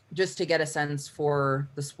 Just to get a sense for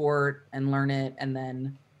the sport and learn it, and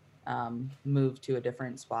then move to a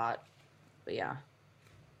different spot. But yeah.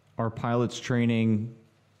 Are pilots training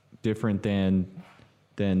different than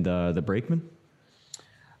the brakeman?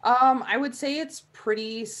 I would say it's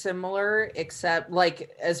pretty similar, except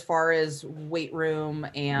like as far as weight room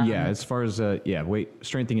and as far as weight,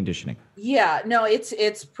 strength and conditioning. Yeah, no,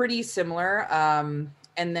 it's pretty similar.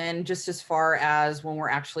 And then just as far as when we're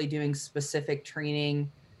actually doing specific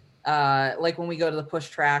training, like when we go to the push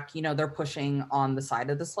track, you know, they're pushing on the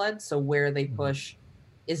side of the sled, so where they push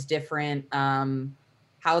is different.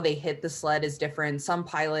 How they hit the sled is different. Some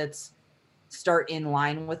pilots start in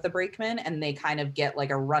line with the brakeman and they kind of get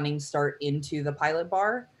like a running start into the pilot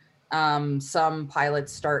bar. Some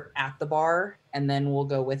pilots start at the bar and then we'll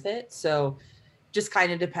go with it. So just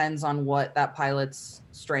kind of depends on what that pilot's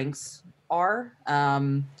strengths are.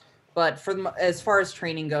 But as far as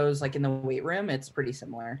training goes, like in the weight room, it's pretty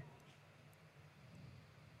similar.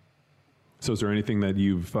 So is there anything that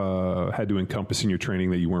you've had to encompass in your training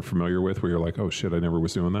that you weren't familiar with, where you're like, oh shit, I never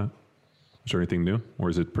was doing that? Is there anything new? Or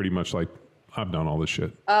is it pretty much like, I've done all this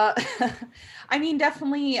shit? I mean,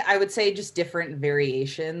 definitely, I would say just different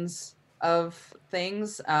variations of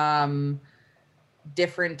things.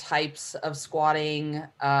 Different types of squatting,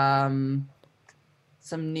 some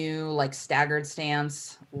new like staggered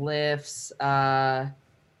stance lifts, a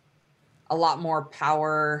lot more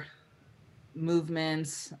power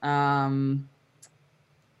movements,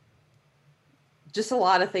 just a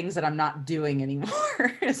lot of things that I'm not doing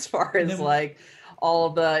anymore as far as like all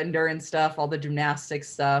of the endurance stuff, all the gymnastics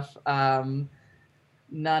stuff, none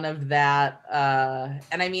of that.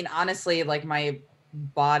 And I mean, honestly, like my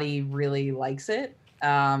body really likes it.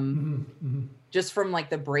 Just from like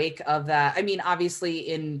the break of that. I mean, obviously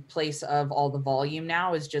in place of all the volume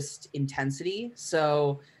now is just intensity.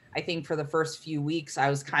 So I think for the first few weeks, I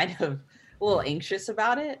was kind of a little anxious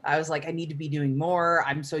about it. I was like, I need to be doing more.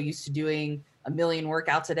 I'm so used to doing a million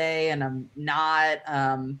workouts a day and I'm not.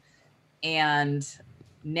 And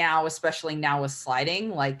now, especially now with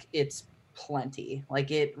sliding, like it's plenty. Like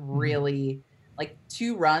it really, like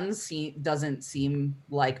 2 runs doesn't seem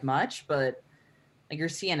like much, but like your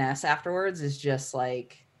CNS afterwards is just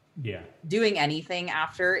like, doing anything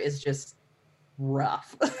after is just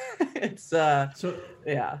rough. It's so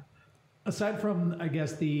yeah. Aside from, I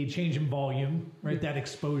guess, the change in volume, right? That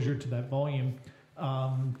exposure to that volume,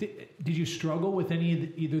 did you struggle with any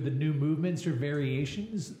of either the new movements or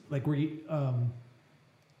variations? Like, were you,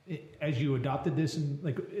 as you adopted this, and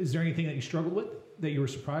like, is there anything that you struggled with that you were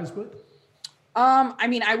surprised with? I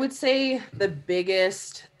mean, I would say the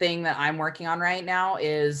biggest thing that I'm working on right now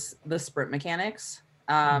is the sprint mechanics.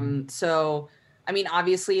 So, I mean,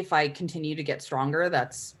 obviously, if I continue to get stronger,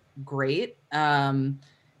 that's great.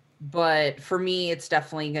 But for me, it's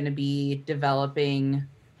definitely going to be developing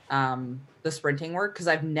the sprinting work because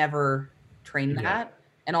I've never trained that.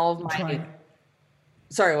 And all of my...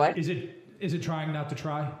 Sorry, what? Is it trying not to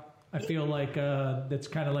try? I feel like that's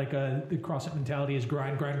kind of like the CrossFit mentality is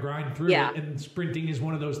grind through it. And sprinting is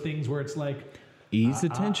one of those things where it's like... Ease the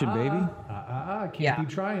tension, baby. Can't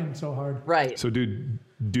be trying so hard. Right. So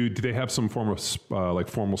do they have some form of like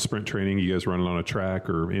formal sprint training? You guys running on a track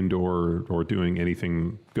or indoor or doing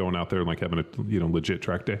anything, going out there and like having a legit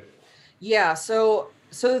track day? Yeah. So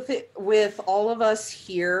with all of us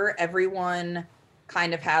here, everyone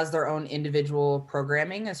kind of has their own individual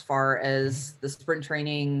programming as far as the sprint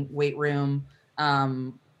training, weight room.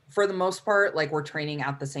 For the most part, like we're training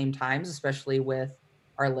at the same times, especially with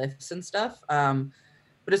our lifts and stuff.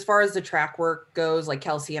 But as far as the track work goes, like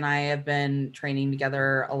Kelsey and I have been training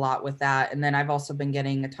together a lot with that. And then I've also been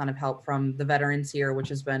getting a ton of help from the veterans here, which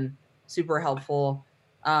has been super helpful.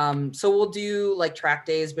 So we'll do like track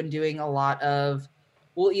days, been doing a lot of,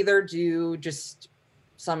 we'll either do just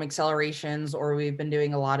some accelerations or we've been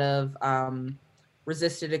doing a lot of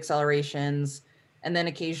resisted accelerations. And then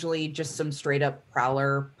occasionally just some straight up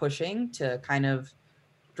prowler pushing to kind of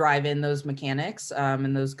drive in those mechanics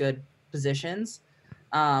and those good positions.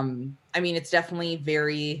 I mean, it's definitely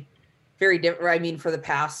very, very different. I mean, for the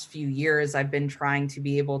past few years, I've been trying to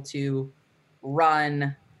be able to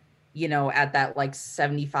run, you know, at that like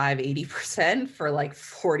 75, 80% for like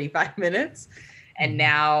 45 minutes. And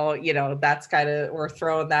now, you know, that's kind of, we're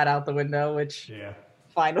throwing that out the window, which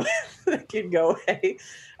fine with, can go away.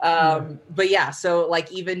 But yeah, so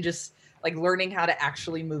like even just like learning how to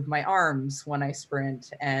actually move my arms when I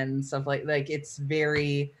sprint and stuff like it's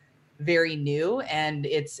very, very new, and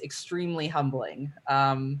it's extremely humbling.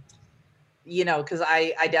 You know, because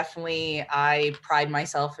I pride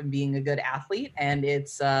myself in being a good athlete, and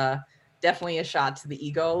it's definitely a shot to the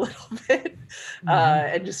ego a little bit,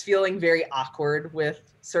 and just feeling very awkward with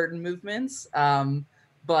certain movements.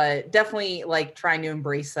 But definitely like trying to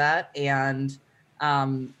embrace that, and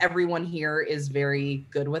everyone here is very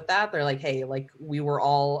good with that. They're like, hey, like we were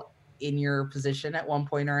all in your position at one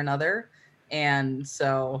point or another, and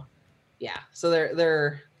so yeah, so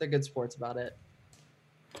they're good sports about it.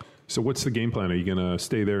 So what's the game plan? Are you going to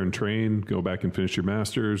stay there and train, go back and finish your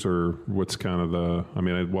master's, or what's kind of the, I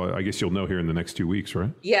mean, I guess you'll know here in the next 2 weeks,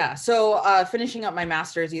 right? Yeah. So finishing up my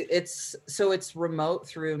master's, it's remote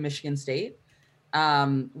through Michigan State,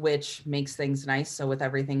 which makes things nice. So with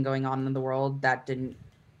everything going on in the world, that didn't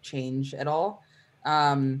change at all.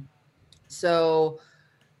 So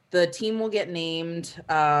the team will get named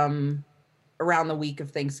around the week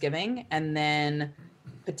of Thanksgiving, and then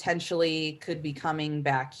potentially could be coming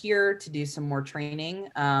back here to do some more training.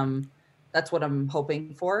 That's what I'm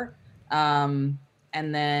hoping for. And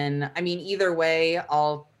then, I mean, either way,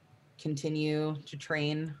 I'll continue to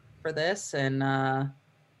train for this and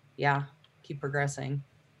keep progressing.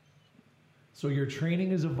 So your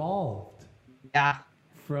training has evolved. Yeah.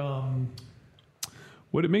 From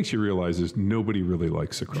what it makes you realize is nobody really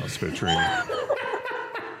likes a CrossFit training.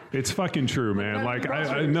 It's fucking true, man. Like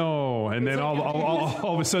I know, and then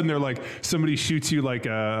all of a sudden they're like, somebody shoots you like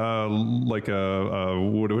a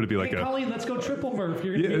what would it be like? Hey, Colleen, let's go triple Murph.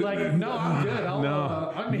 You're gonna be like, no, I'm good. I'm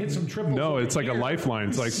gonna hit some triples. No, it's like a lifeline.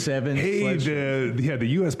 It's like hey, the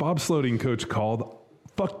U.S. bobsledding coach called.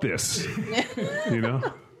 Fuck this, you know.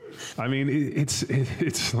 I mean,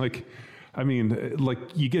 it's like. I mean, like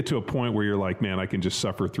you get to a point where you're like, man, I can just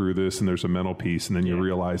suffer through this, and there's a mental piece, and then you're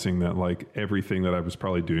realizing that like everything that I was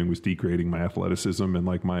probably doing was degrading my athleticism and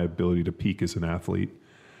like my ability to peak as an athlete.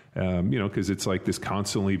 You know, because it's like this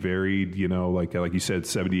constantly varied, you know, like you said,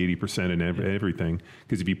 70, 80% in everything.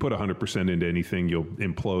 Because if you put 100% into anything, you'll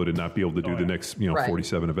implode and not be able to do the next,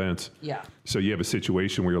 47 events. Yeah. So you have a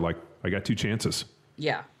situation where you're like, I got 2 chances.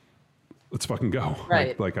 Yeah. Let's fucking go.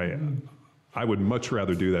 Right. Like I would much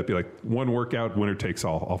rather do that. Be like, one workout, winner takes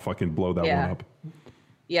all. I'll fucking blow that one up.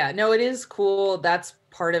 Yeah, no, it is cool. That's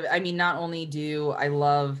part of it. I mean, not only do I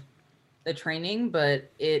love the training,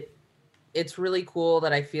 but it's really cool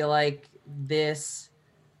that I feel like this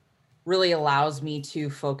really allows me to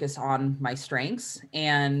focus on my strengths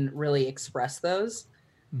and really express those.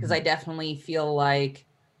 Because I definitely feel like,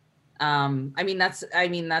 that's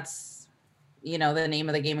you know, the name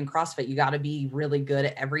of the game in CrossFit. You got to be really good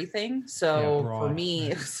at everything. So for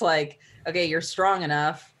me, it's like, okay, you're strong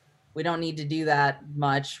enough. We don't need to do that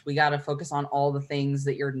much. We got to focus on all the things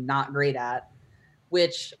that you're not great at,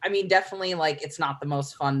 which, I mean, definitely like it's not the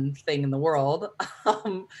most fun thing in the world.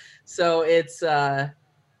 So it's,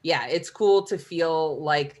 it's cool to feel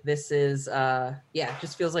like this is, it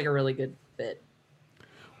just feels like a really good fit.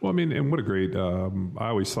 Well, I mean, and what a great, I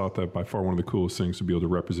always thought that by far one of the coolest things to be able to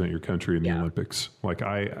represent your country in the Olympics. Like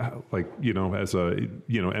you know, as a,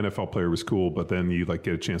 NFL player was cool, but then you like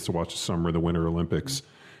get a chance to watch the summer, the winter Olympics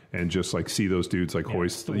and just like see those dudes like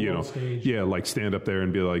hoist, stage. Like stand up there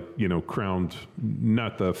and be like, crowned,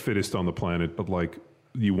 not the fittest on the planet, but like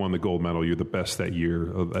you won the gold medal. You're the best that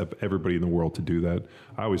year of everybody in the world to do that.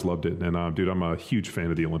 I always loved it. And dude, I'm a huge fan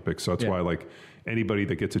of the Olympics. So that's why like, anybody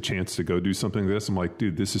that gets a chance to go do something like this, I'm like,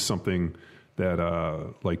 dude, this is something that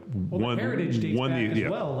the heritage dates back as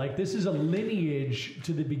well. Like this is a lineage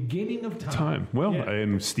to the beginning of time. Well,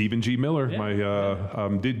 and Stephen G. Miller,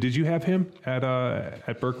 did you have him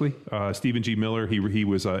at Berkeley? Stephen G. Miller, he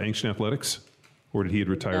was ancient athletics, or did he had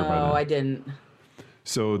retired by then? No, I didn't.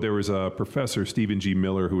 So there was a professor, Stephen G.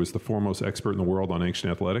 Miller, who was the foremost expert in the world on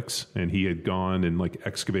ancient athletics, and he had gone and like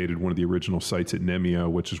excavated one of the original sites at Nemea,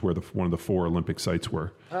 which is where one of the 4 Olympic sites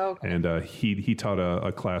were. Oh, okay. And he taught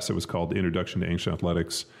a class that was called Introduction to Ancient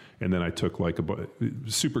Athletics, and then I took like a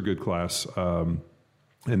super good class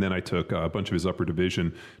And then I took a bunch of his upper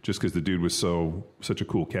division just because the dude was such a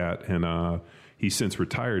cool cat. And he's since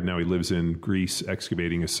retired. Now he lives in Greece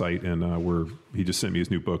excavating a site. And he just sent me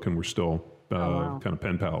his new book, and we're still kind of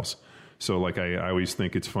pen pals. So like I always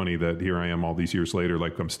think it's funny that here I am all these years later,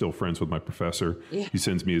 like I'm still friends with my professor. Yeah. He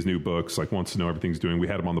sends me his new books, like wants to know everything he's doing. We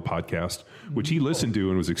had him on the podcast, which he listened to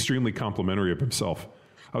and was extremely complimentary of himself.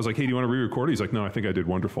 I was like, hey, do you want to re-record it? He's like, no, I think I did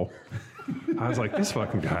wonderful. I was like, this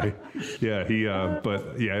fucking guy. Yeah,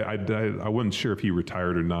 I wasn't sure if he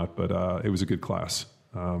retired or not, but it was a good class.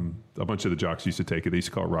 A bunch of the jocks used to take it. They used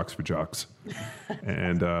to call it Rocks for Jocks.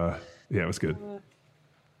 And it was good.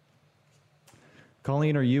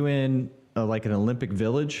 Colleen, are you in like an Olympic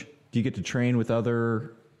village? Do you get to train with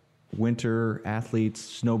other winter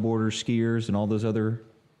athletes, snowboarders, skiers, and all those other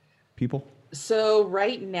people? So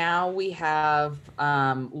right now we have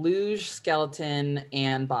luge, skeleton,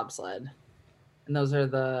 and bobsled. And those are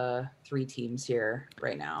the 3 teams here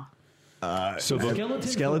right now. So the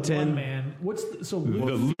skeleton, man.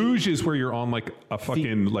 The luge is where you're on like a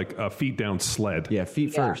fucking like a feet down sled. Yeah,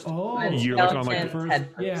 feet first. Oh, you're like on like first.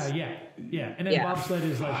 Yeah. And then bobsled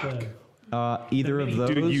is like the either of those.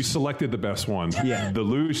 Dude, you selected the best one. Yeah, the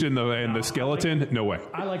luge and the skeleton. No way.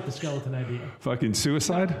 I like the skeleton idea. Fucking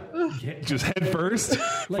suicide. Just head first.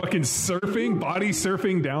 Like, fucking surfing, body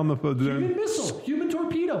surfing down the human missile, human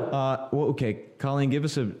torpedo. Well, okay, Colleen, give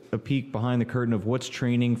us a peek behind the curtain of what's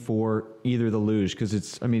training for either the luge, because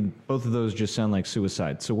both of those just sound like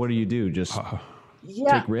suicide. So what do you do? Just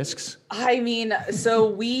take risks? I mean, so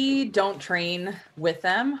we don't train with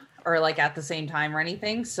them or like at the same time or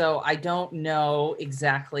anything. So I don't know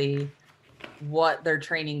exactly what their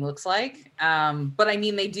training looks like. But I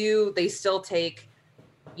mean, they still take,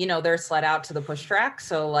 their sled out to the push track.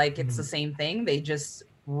 So like, it's the same thing. They just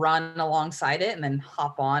run alongside it and then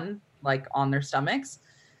hop on like on their stomachs.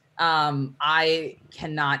 I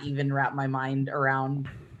cannot even wrap my mind around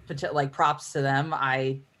like props to them.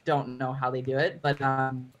 I don't know how they do it, but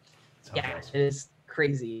it is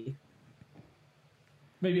crazy.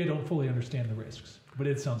 Maybe I don't fully understand the risks, but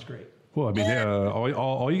it sounds great. Well, I mean,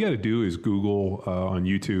 all you got to do is Google on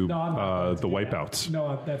YouTube the wipeouts.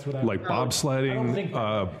 No, that's what I like bobsledding,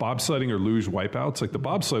 bobsledding or luge wipeouts. Like the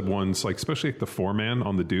bobsled ones, like especially like the 4-man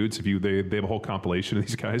on the dudes. They have a whole compilation of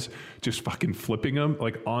these guys just fucking flipping them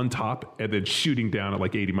like on top and then shooting down at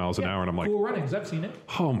like 80 miles an hour. And I'm like, Cool Runnings, I've seen it.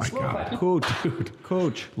 Oh my god,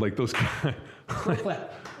 coach, like those guys.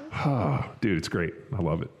 Dude, it's great. I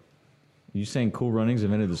love it. You saying Cool Runnings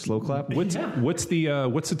invented the slow clap? What's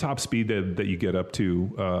the top speed that you get up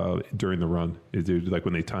to during the run? Is it like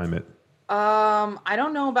when they time it? I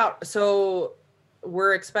don't know about. So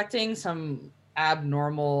we're expecting some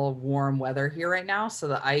abnormal warm weather here right now. So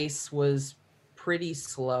the ice was pretty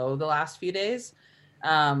slow the last few days.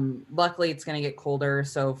 Luckily, it's going to get colder.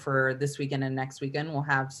 So for this weekend and next weekend, we'll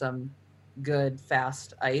have some good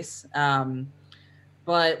fast ice.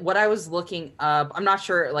 But what I was looking up, I'm not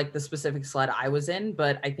sure like the specific sled I was in,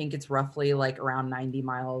 but I think it's roughly like around 90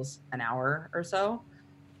 miles an hour or so.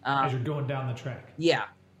 As you're going down the track. Yeah.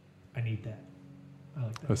 I need that. I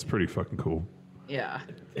like that. That's pretty fucking cool. Yeah.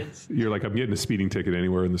 You're like, I'm getting a speeding ticket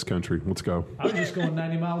anywhere in this country. Let's go. I was just going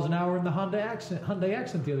 90 miles an hour in the Hyundai Accent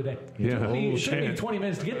the other day. It took me 20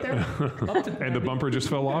 minutes to get there. And the bumper just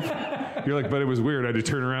fell off? You're like, but it was weird. I had to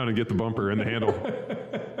turn around and get the bumper and the handle.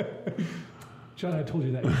 John, I told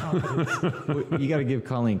you that. You got to give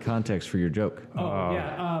Colleen context for your joke.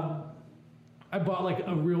 I bought like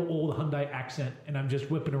a real old Hyundai Accent, and I'm just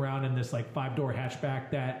whipping around in this like 5-door hatchback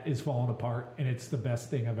that is falling apart, and it's the best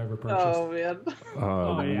thing I've ever purchased.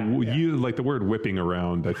 Oh man! You like the word "whipping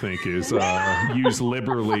around"? I think is used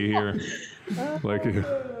liberally here. Like,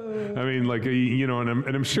 I mean, like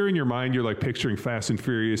and I'm sure in your mind you're like picturing Fast and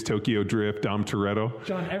Furious, Tokyo Drift, Dom Toretto.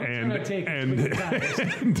 John, every time I take and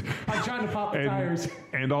I'm trying to pop the tires.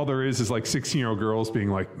 And all there is like 16-year-old girls being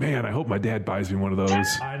like, "Man, I hope my dad buys me one of those."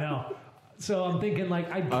 I know. So I'm thinking,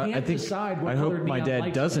 like, I can't decide what color I hope my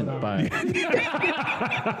dad doesn't buy it.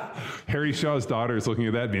 Harry Shaw's daughter is looking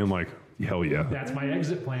at that being like, hell yeah. That's my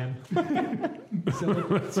exit plan.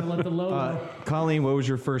 Sell at the low. Colleen, what was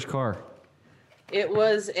your first car? It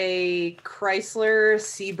was a Chrysler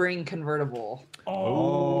Sebring convertible.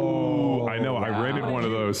 Oh, I know. Wow. I rented one of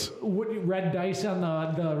those. Red dice on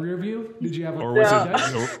the rear view? Did you have a red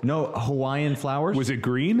dice? No, Hawaiian flowers? Was it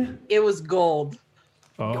green? It was gold.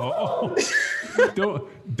 Oh, don't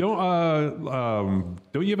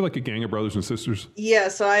you have like a gang of brothers and sisters? Yeah,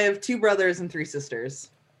 so I have 2 brothers and 3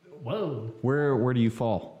 sisters. Whoa. Where do you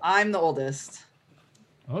fall? I'm the oldest.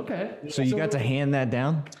 Okay. So you got to hand that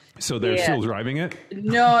down? So they're Yeah. still driving it?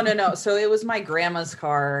 No. So it was my grandma's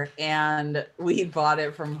car, and we bought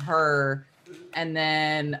it from her. And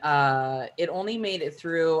then it only made it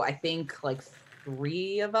through, I think, like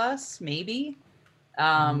 3 of us, maybe.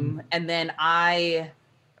 And then I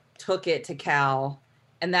took it to Cal,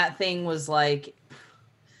 and that thing was like,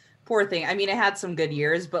 poor thing. I mean, it had some good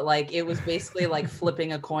years, but like it was basically like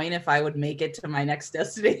flipping a coin if I would make it to my next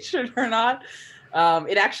destination or not.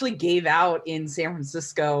 It actually gave out in San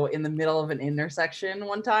Francisco in the middle of an intersection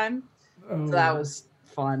one time. Oh. So that was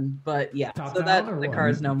fun. But yeah, Top so down that or the what? car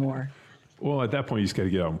is no more. Well, at that point, you just got to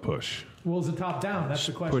get out and push. Well, is it top down? That's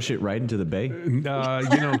the question. Push it right into the bay?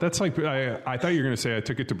 That's like, I thought you were going to say I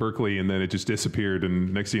took it to Berkeley and then it just disappeared.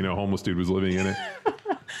 And next thing you know, a homeless dude was living in it.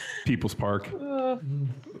 People's Park.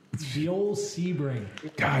 The old Sebring.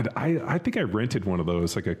 God, I think I rented one of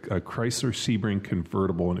those, like a Chrysler Sebring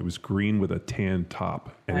convertible, and it was green with a tan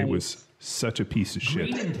top. And it was such a piece of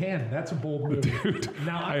shit. Green and tan. That's a bold move. Dude,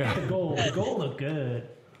 Now I got the gold. The gold looked good.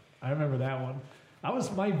 I remember that one. That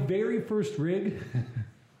was my very first rig.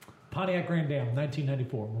 Pontiac Grand Am,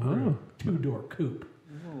 1994. Maroon, 2-door coupe.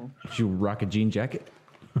 Did you rock a jean jacket?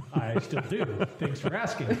 I still do. Thanks for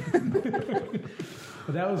asking.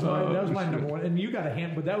 But that was my number one. And you got a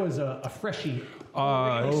hand, but that was a freshie.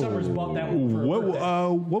 Summers bought that one for a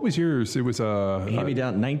birthday. What was yours? It was a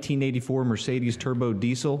Hand-me-down 1984 Mercedes turbo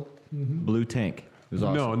diesel, blue tank. It was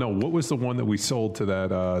awesome. No. What was the one that we sold to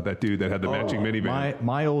that dude that had the matching minivan?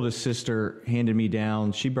 My oldest sister handed me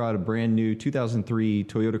down. She brought a brand new 2003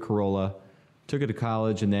 Toyota Corolla, took it to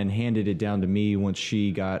college, and then handed it down to me once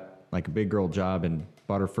she got like a big girl job and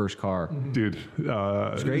bought her first car. Dude,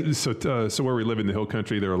 great. So where we live in the hill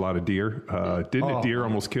country, there are a lot of deer. Didn't a deer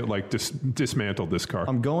almost kill, like dismantled this car?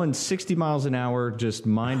 I'm going 60 miles an hour, just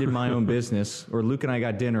minding my own business. Or Luke and I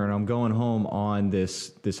got dinner, and I'm going home on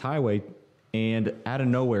this highway, and out of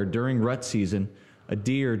nowhere during rut season, a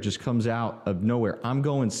deer just comes out of nowhere. I'm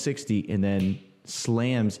going 60, and then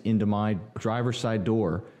slams into my driver's side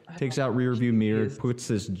door. Takes out rear view mirror, puts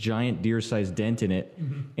this giant deer-sized dent in it,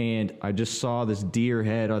 and I just saw this deer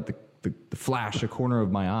head at the flash, a corner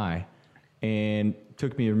of my eye, and it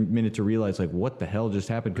took me a minute to realize, like, what the hell just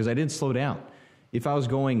happened? Because I didn't slow down. If I was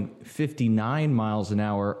going 59 miles an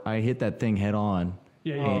hour, I hit that thing head on.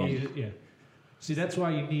 Yeah. See, that's why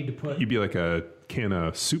you need to put. You'd be like a can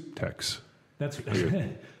of soup Tex. That's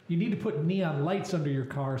you need to put neon lights under your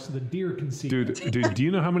car so the deer can see. Dude, do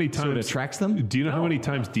you know how many times So it attracts them? Do you know how many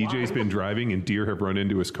times DJ's been driving and deer have run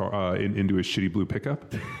into his car, into his shitty blue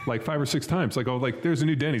pickup? Like 5 or 6 times. Like, there's a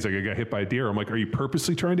new Denny's. Like, I got hit by a deer. I'm like, are you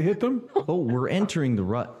purposely trying to hit them? Oh, we're entering the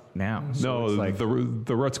rut now. So it's like, the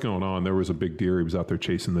rut's going on. There was a big deer. He was out there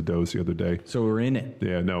chasing the does the other day. so we're in it.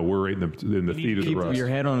 Yeah, no, we're right in the feet of the Keep rut. your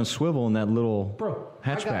head on a swivel in that little Bro,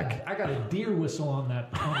 hatchback. I got a deer whistle on that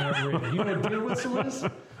rig. You know what a deer whistle is?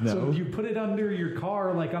 No. So you put it under your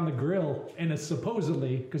car, like on the grill, and it's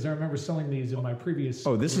supposedly, because I remember selling these in my previous.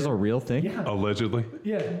 Oh, this is a real thing? Yeah. Allegedly.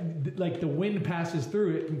 Yeah, like the wind passes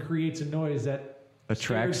through it and creates a noise that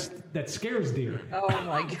Attracts. scares deer. Oh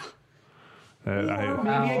my god. Or maybe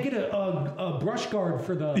I get a brush guard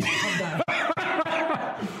for the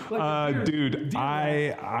Dude,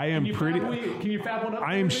 I am pretty. Can you fab one up?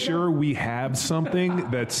 I am sure we have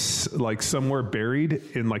something that's like somewhere buried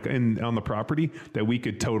on the property that we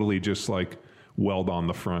could totally just like weld on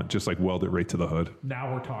the front, just like weld it right to the hood.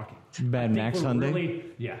 Now we're talking. Bad Max Hyundai? Really,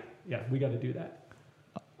 yeah, we got to do that.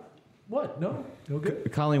 What? No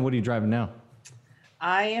good. Colleen, what are you driving now?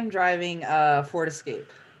 I am driving a Ford Escape.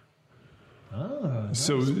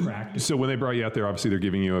 So when they brought you out there, obviously they're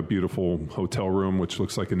giving you a beautiful hotel room, which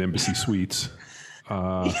looks like an Embassy Suites.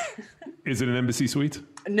 Is it an Embassy Suites?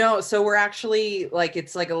 No, so we're actually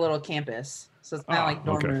it's like a little campus. So it's not like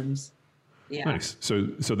dorm rooms. Yeah. Nice. So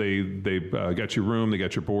they got your room, they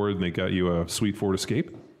got your board, and they got you a sweet Ford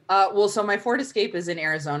Escape. Well, so my Ford Escape is in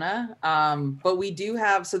Arizona, but we do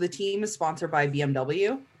have. So the team is sponsored by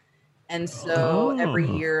BMW, and so every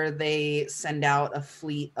year they send out a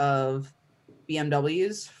fleet of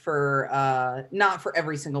BMWs for not for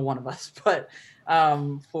every single one of us, but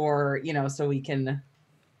for so we can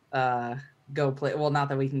go play. Well, not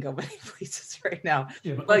that we can go many places right now,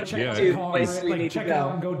 but check check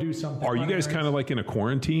out and go do something. Are you guys kind of like in a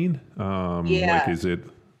quarantine? Yeah. Like, is it?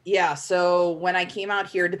 Yeah. So when I came out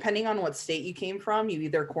here, depending on what state you came from, you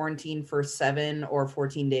either quarantine for 7 or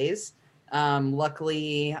 14 days.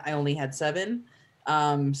 Luckily, I only had 7.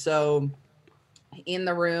 So in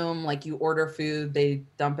the room, like you order food, they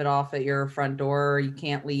dump it off at your front door. You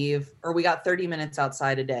can't leave, or we got 30 minutes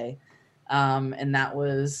outside a day. And that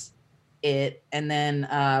was it. And then,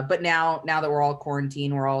 but now that we're all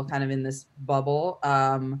quarantined, we're all kind of in this bubble.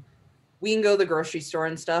 We can go to the grocery store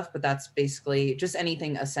and stuff, but that's basically just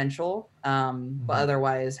anything essential. But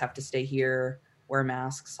otherwise have to stay here, wear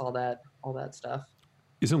masks, all that stuff.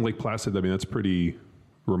 Isn't Lake Placid, I mean, that's pretty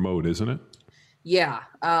remote, isn't it? Yeah.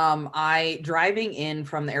 Driving in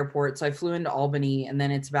from the airport, so I flew into Albany, and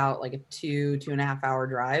then it's about like a 2.5 hour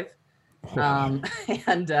drive.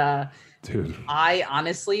 Dude, I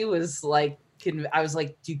honestly was like,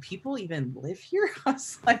 do people even live here? I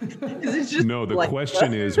was like, is it just no, the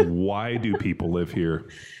question is, why do people live here?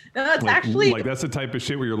 No, it's like, actually like that's the type of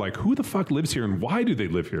shit where you're like, who the fuck lives here and why do they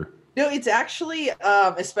live here? No, it's actually,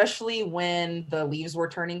 especially when the leaves were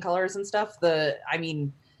turning colors and stuff,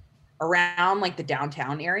 around like the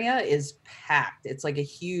downtown area is packed. It's like a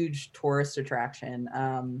huge tourist attraction.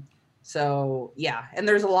 So yeah, and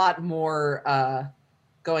there's a lot more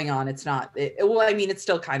going on. It's not, it's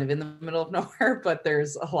still kind of in the middle of nowhere, but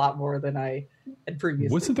there's a lot more than I had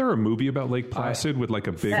previously. Wasn't there a movie about Lake Placid with like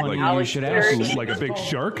a big, you should ask. like a big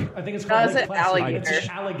shark? I think it's called Lake Placid. Alligator. It's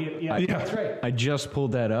alligator. Yeah, that's right. I just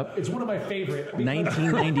pulled that up. It's one of my favorite.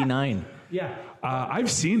 1999. Yeah.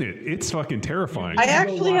 I've seen it. It's fucking terrifying. I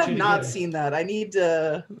actually have not seen that. I need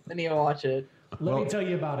to watch it. Let me tell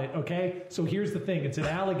you about it, okay? So here's the thing. It's an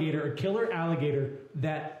alligator, a killer alligator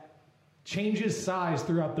that changes size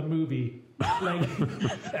throughout the movie. Like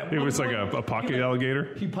it was like a pocket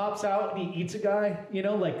alligator. He pops out and he eats a guy,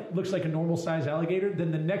 looks like a normal size alligator.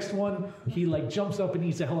 Then the next one, he like jumps up and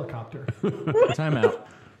eats a helicopter. Time out.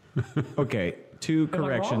 Okay, 2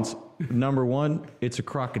 corrections. Number 1, it's a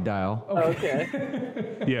crocodile.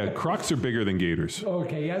 Okay. Yeah, crocs are bigger than gators.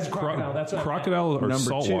 Okay, yeah, it's a crocodile. That's crocodile or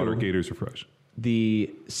saltwater. Gators are fresh.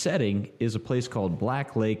 The setting is a place called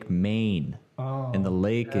Black Lake, Maine. And the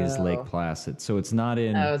lake is Lake Placid. So it's not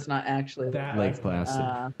in... No, it's not actually that Lake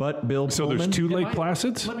Placid. But Bill Pullman... So there's 2 Lake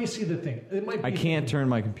Placids? Let me see the thing. It might be I can't turn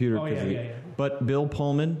my computer. Yeah. But Bill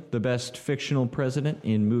Pullman, the best fictional president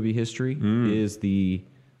in movie history, is the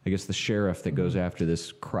sheriff that goes after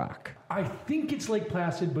this croc. I think it's Lake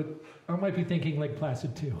Placid, but I might be thinking Lake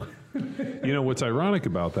Placid too. What's ironic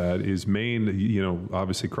about that is Maine,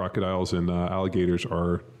 obviously crocodiles and alligators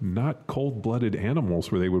are not cold-blooded animals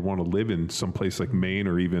where they would want to live in some place like Maine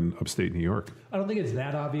or even upstate New York. I don't think it's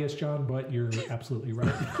that obvious, John, but you're absolutely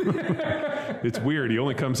right. It's weird. He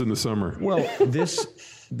only comes in the summer. Well, this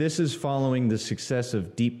is following the success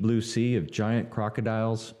of Deep Blue Sea, of giant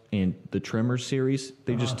crocodiles, and the Tremors series.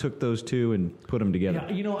 They just took those 2 and put them together.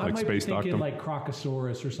 Yeah, I Like might be Space thinking Doctor? like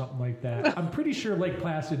Crocosaurus or something like that. I'm pretty sure Lake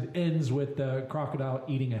Placid ends with the crocodile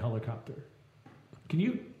eating a helicopter.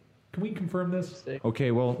 Can we confirm this?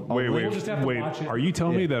 Okay, well... We'll just have to watch it. Are you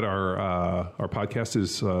telling me that our podcast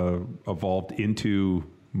has evolved into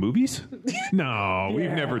movies? No,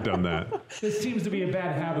 we've never done that. This seems to be a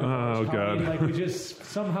bad habit. Oh, God. Like we just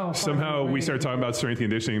somehow we start talking about strength and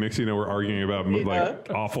conditioning. Next thing you know, we're arguing about like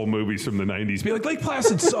awful movies from the 90s. Be like, Lake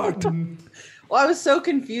Placid sucked. Well, I was so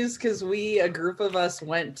confused because a group of us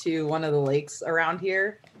went to one of the lakes around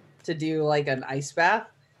here to do like an ice bath.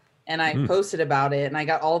 And I posted about it and I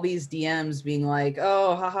got all these DMs being like,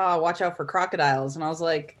 oh, haha, watch out for crocodiles. And I was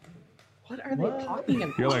like, what are they talking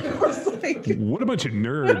about? You're like, what a bunch of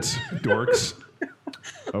nerds, dorks.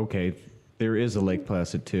 Okay, there is a Lake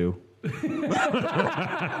Placid 2.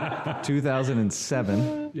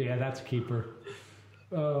 2007. Yeah, that's a keeper.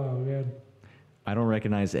 Oh, man. I don't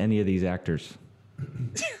recognize any of these actors.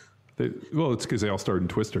 Well, it's because they all starred in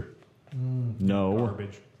Twister. No.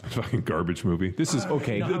 Garbage. Fucking garbage movie. This is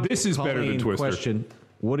Okay. This is better than Twister. Question: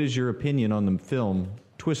 what is your opinion on the film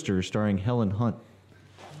Twister starring Helen Hunt?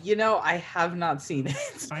 I have not seen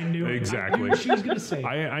it. I knew it. Exactly. I knew she was going to say it.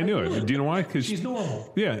 I knew it. Do you know why? Because She's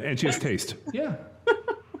normal. Yeah, and she has taste. Yeah.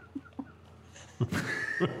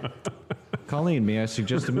 Colleen, may I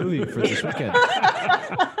suggest a movie for this weekend?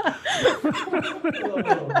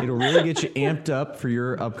 It'll really get you amped up for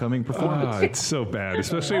your upcoming performance. It's so bad,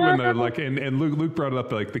 especially when they're like, and Luke brought it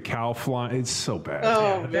up, like the cow flying. It's so bad.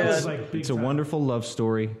 Oh, That was man. like big It's a time. wonderful love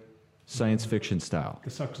story, science fiction style. The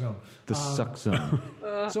suck zone. The suck zone.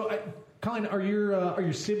 So, Colin, are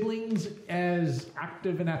your siblings as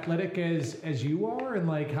active and athletic as you are? And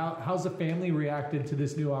like, how's the family reacted to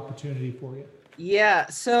this new opportunity for you? Yeah,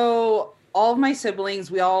 so all of my siblings,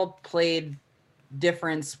 we all played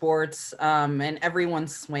different sports, and everyone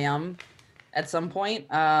swam at some point.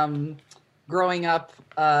 Growing up,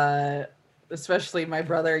 especially my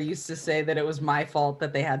brother used to say that it was my fault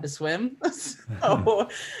that they had to swim. So,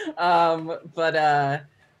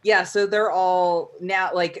 yeah, so they're all now,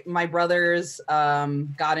 like my brothers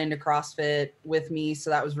got into CrossFit with me, so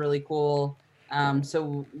that was really cool.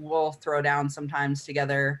 So we'll throw down sometimes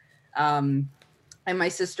together. And my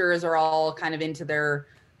sisters are all kind of into their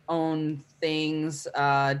own things,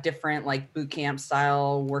 different like boot camp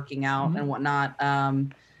style working out and whatnot.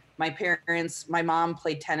 My mom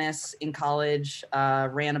played tennis in college,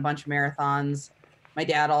 ran a bunch of marathons. My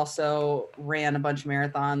dad also ran a bunch of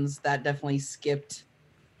marathons. That definitely skipped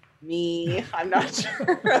me. I'm not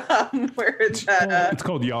sure where it's at. It's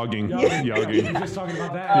called yogging. Yogging. You were just talking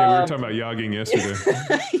about that. Yeah, we were talking about yogging yesterday.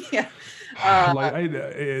 Yeah.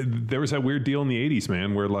 There was that weird deal in the 80s,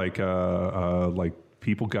 man, where like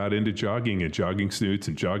people got into jogging and jogging suits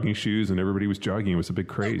and jogging shoes, and everybody was jogging. It was a big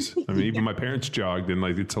craze. I mean, even my parents jogged, and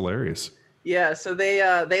like it's hilarious. Yeah, so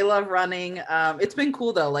they love running. It's been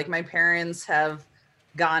cool though. Like my parents have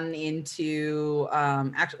gotten into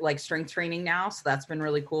actually like strength training now, so that's been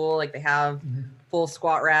really cool. Like they have full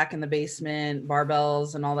squat rack in the basement,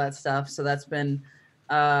 barbells and all that stuff. So that's been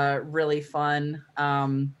really fun.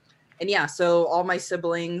 And yeah, so all my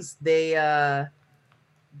siblings, they are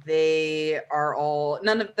all,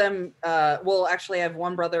 none of them, well, actually I have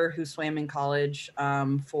one brother who swam in college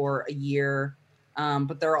for a year,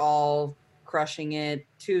 but they're all crushing it.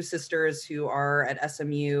 Two sisters who are at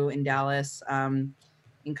SMU in Dallas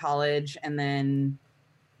in college, and then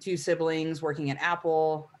two siblings working at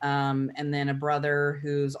Apple, and then a brother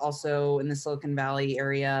who's also in the Silicon Valley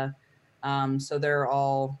area. So they're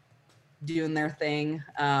all doing their thing.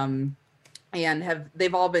 And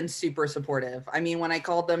they've all been super supportive. I mean, when I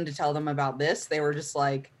called them to tell them about this, they were just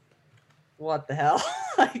like, what the hell?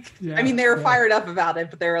 I mean, they were fired up about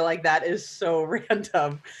it, but they were like, that is so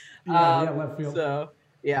random. Left field. So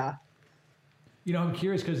yeah. You know, I'm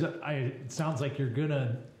curious because it sounds like you're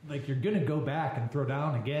gonna go back and throw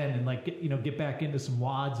down again and get back into some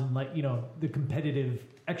WODs and the competitive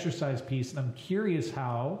exercise piece. And I'm curious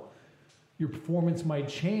how your performance might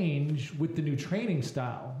change with the new training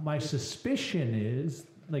style. My suspicion is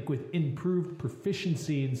with improved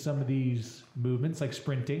proficiency in some of these movements, like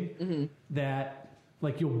sprinting, that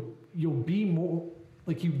you'll be more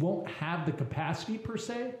you won't have the capacity per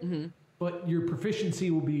se, but your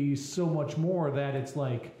proficiency will be so much more that it's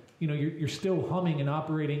you're still humming and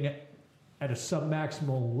operating at a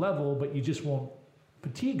sub-maximal level, but you just won't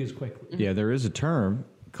fatigue as quickly. Yeah, there is a term,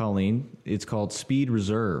 Colleen. It's called speed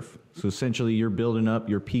reserve. So essentially you're building up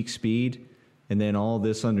your peak speed, and then all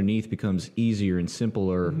this underneath becomes easier and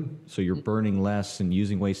simpler, so you're burning less and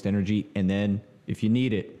using waste energy, and then if you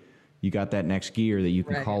need it, you got that next gear that you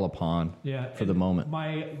can call upon for the moment.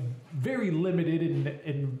 My very limited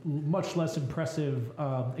and much less impressive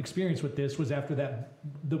experience with this was after that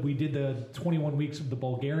we did the 21 weeks of the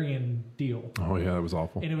Bulgarian deal. Oh, yeah, that was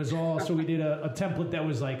awful. And it was all, so we did a template that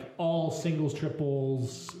was all singles,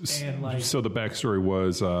 triples, and So the backstory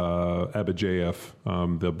was Abajev,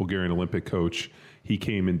 the Bulgarian Olympic coach. He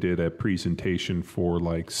came and did a presentation for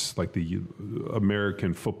like the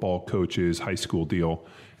American football coaches high school deal,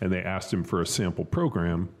 and they asked him for a sample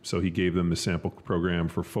program. So he gave them the sample program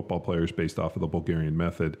for football players based off of the Bulgarian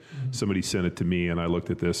method. Somebody sent it to me, and I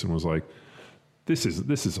looked at this and was like, this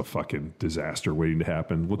is a fucking disaster waiting to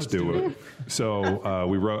happen. Let's do it. So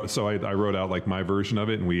I wrote out my version of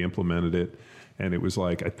it, and we implemented it. And it was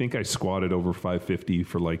I think I squatted over 550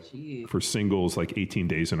 for singles 18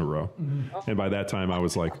 days in a row. And by that time I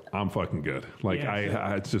was I'm fucking good.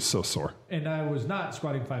 I it's just so sore. And I was not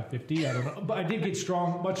squatting 550. I don't know, but I did get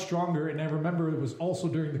much stronger. And I remember it was also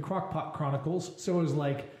during the Crockpot Chronicles. So it was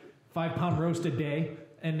 5 pound roast a day,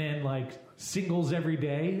 and then singles every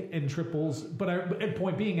day and triples. But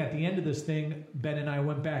point being, at the end of this thing, Ben and I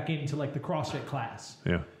went back into the CrossFit class.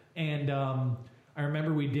 Yeah. And, I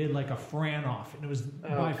remember we did a Fran off, and it was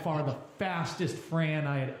by far the fastest Fran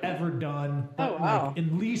I had ever done.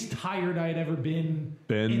 And least tired I had ever been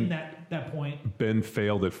in that point. Ben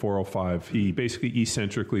failed at 405. He basically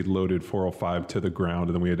eccentrically loaded 405 to the ground,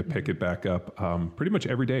 and then we had to pick it back up pretty much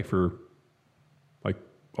every day for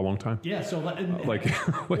a long time. Yeah, so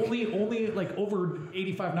only over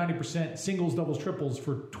 85-90% singles, doubles, triples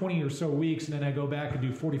for 20 or so weeks, and then I go back and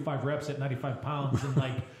do 45 reps at 95 pounds, and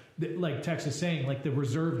like Tex is saying, the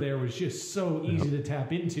reserve there was just so easy to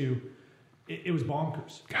tap into. It was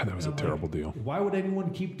bonkers. God, that was a terrible deal. Why would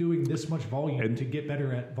anyone keep doing this much volume to get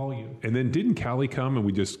better at volume? And then didn't Callie come and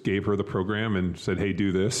we just gave her the program and said, hey,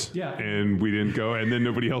 do this? Yeah. And we didn't go, and then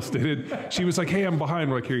nobody else did it. She was like, hey, I'm behind.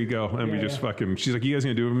 We're like, here you go. And we just she's like, you guys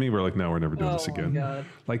going to do it with me? We're like, no, we're never doing this again. God.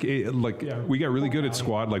 We got really good at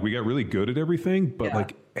squat. We got really good at everything,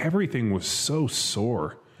 but everything was so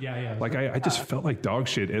sore. Yeah. I just felt like dog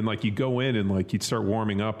shit. And you go in and you'd start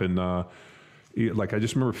warming up, and like I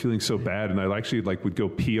just remember feeling so bad, and I actually like would go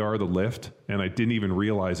PR the lift, and I didn't even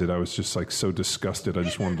realize it. I was just like so disgusted. I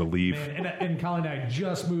just wanted to leave. Man, and Colleen and I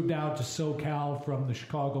just moved out to SoCal from the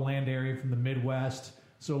Chicagoland area, from the Midwest.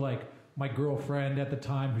 So like my girlfriend at the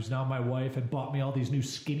time, who's now my wife, had bought me all these new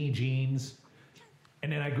skinny jeans.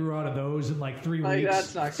 And then I grew out of those in like 3 weeks.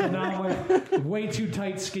 That's not so now I'm like way too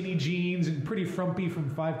tight skinny jeans and pretty frumpy from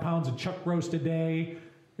 5 pounds of chuck roast a day.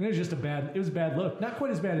 And it was just a bad look. Not quite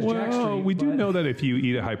as bad as Jack Street. We do know that if you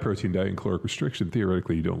eat a high protein diet and caloric restriction,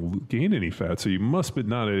 theoretically you don't gain any fat. So you must be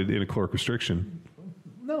not in a caloric restriction.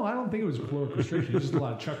 No, I don't think it was caloric restriction. It was just a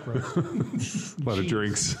lot of chuck roast. A lot of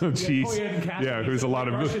drinks, cheese. Yeah, there was a lot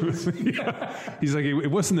of. Yeah. He's like, it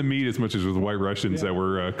wasn't the meat as much as it was the White Russians that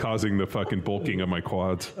were causing the fucking bulking of my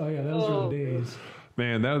quads. Oh yeah, those were the days.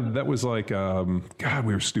 Man, that was like, God,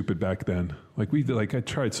 we were stupid back then. Like I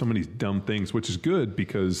tried so many dumb things, which is good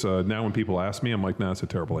because now when people ask me, I'm like, nah, it's a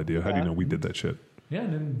terrible idea. How do you know we did that shit? Yeah,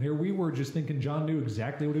 and then here we were just thinking John knew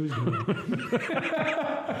exactly what he was doing.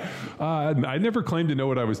 I never claimed to know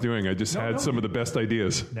what I was doing. I just had some of the best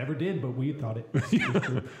ideas. Never did, but we thought it.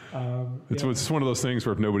 It's one of those things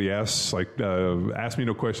where if nobody asks, like, ask me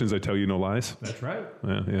no questions, I tell you no lies. That's right.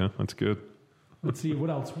 Yeah, that's good. Let's see, what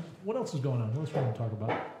else? What else is going on? What else do we want to talk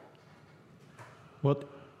about? Well,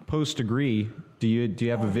 post-degree, do you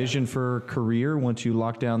have a vision for career once you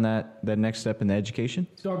lock down that next step in the education?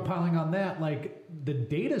 Dogpiling on that, like the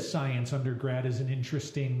data science undergrad is an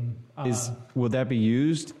interesting... Will that be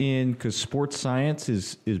used because sports science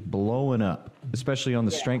is blowing up, especially on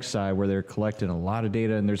the strength side where they're collecting a lot of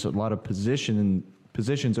data and there's a lot of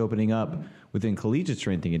positions opening up within collegiate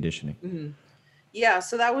strength and conditioning. Mm-hmm. Yeah,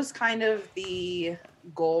 so that was kind of the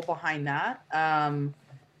goal behind that.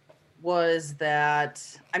 Was that,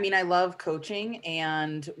 I mean, I love coaching,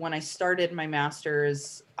 and when I started my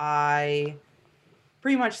master's, I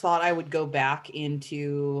pretty much thought I would go back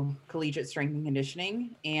into collegiate strength and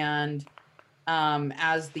conditioning, and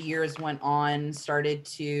as the years went on, started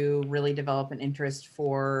to really develop an interest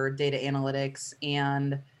for data analytics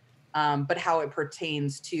and but how it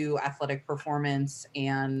pertains to athletic performance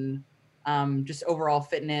and just overall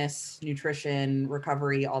fitness, nutrition,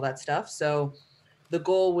 recovery, all that stuff. So the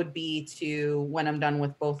goal would be to, when I'm done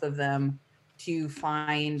with both of them, to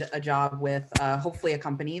find a job with hopefully a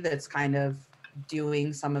company that's kind of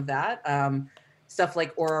doing some of that. Stuff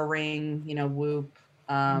like Oura Ring, Whoop,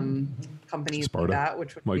 companies Sparta, like that,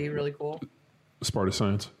 which would be really cool. Sparta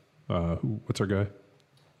Science. What's our guy?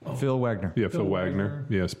 Phil Wagner. Yeah, Phil Wagner.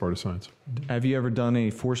 Yeah, Sparta Science. Have you ever done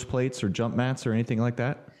any force plates or jump mats or anything like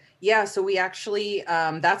that? Yeah, so we actually,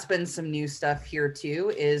 that's been some new stuff here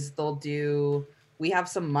too, is we have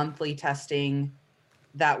some monthly testing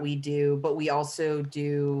that we do, but we also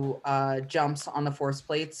do jumps on the force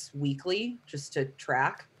plates weekly just to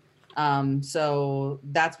track. So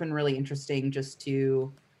that's been really interesting just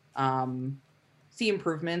to see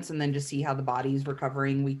improvements and then just see how the body's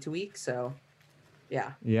recovering week to week. So,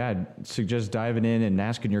 yeah. Yeah, I'd suggest diving in and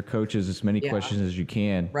asking your coaches as many questions as you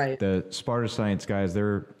can. Right. The Sparta Science guys,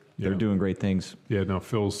 they're doing great things. Yeah, no,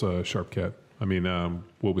 Phil's a sharp cat. I mean,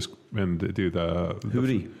 Hootie.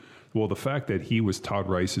 The fact that he was Todd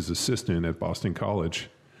Rice's assistant at Boston College,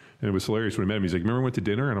 and it was hilarious when I met him. He's like, "Remember we went to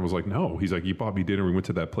dinner?" And I was like, "No." He's like, "You bought me dinner. We went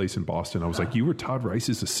to that place in Boston." I was like, "You were Todd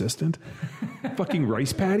Rice's assistant? Fucking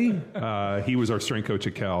Rice Patty?" He was our strength coach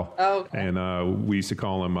at Cal. Oh, okay. And we used to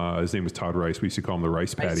call him. His name was Todd Rice. We used to call him the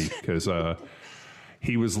Rice Patty because.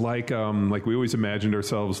 He was like we always imagined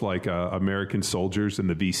ourselves like American soldiers, and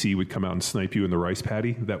the VC would come out and snipe you in the rice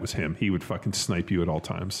paddy. That was him. He would fucking snipe you at all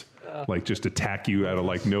times, like just attack you out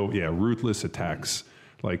of ruthless attacks.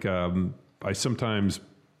 Like I sometimes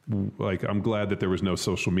I'm glad that there was no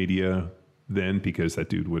social media then because that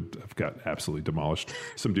dude would have got absolutely demolished.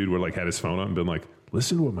 Some dude would had his phone up and been like,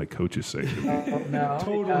 "Listen to what my coaches say." No,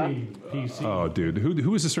 Totally PC. Oh, dude, who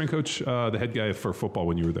was the strength coach, the head guy for football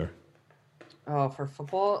when you were there? Oh, for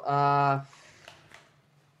football, I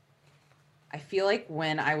feel like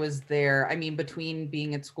when I was there, I mean, between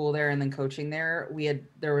being at school there and then coaching there,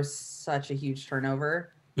 there was such a huge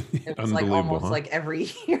turnover. It was almost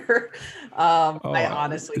every year. I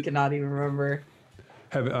honestly cannot even remember.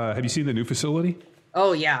 Have you seen the new facility?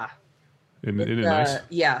 Oh yeah. Isn't it nice?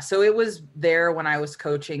 Yeah. So it was there when I was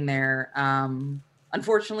coaching there.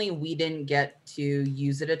 Unfortunately, we didn't get to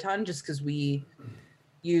use it a ton just because we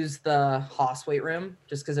use the Haas weight room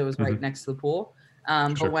just because it was right next to the pool.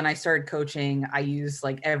 Sure. But when I started coaching, I used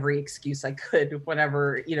every excuse I could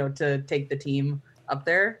whenever, to take the team up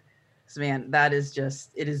there. So man,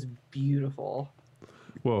 it is beautiful.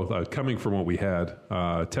 Well, coming from what we had,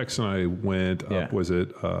 Tex and I went up, it would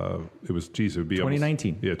be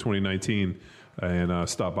 2019. 2019. and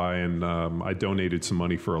stopped by, and I donated some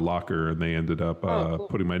money for a locker, and they ended up cool.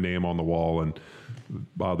 putting my name on the wall, and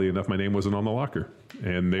oddly enough, my name wasn't on the locker.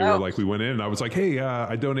 And they were like, we went in, and I was like, hey,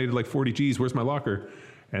 I donated like 40 G's. Where's my locker?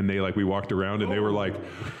 And they we walked around, and they were like,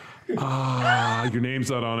 your name's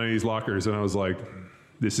not on any of these lockers. And I was like,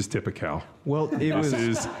 this is typical. Well,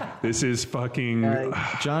 this is fucking.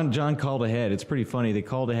 John called ahead. It's pretty funny. They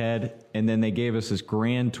called ahead, and then they gave us this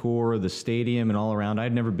grand tour of the stadium and all around.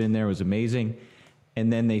 I'd never been there. It was amazing.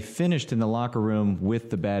 And then they finished in the locker room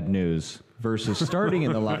with the bad news versus starting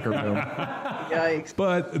in the locker room. Yikes.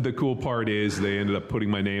 But the cool part is they ended up putting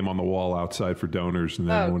my name on the wall outside for donors. And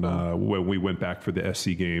then when we went back for the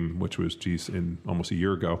SC game, which was, in almost a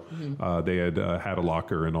year ago, they had a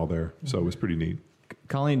locker and all there. So it was pretty neat.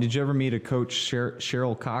 Colleen, did you ever meet a coach,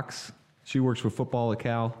 Cheryl Cox? She works with football at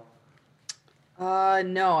Cal.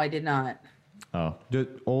 No, I did not. Oh, the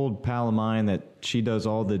old pal of mine that she does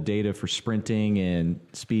all the data for sprinting and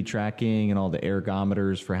speed tracking and all the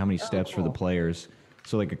ergometers for how many steps for the players.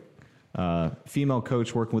 So like a female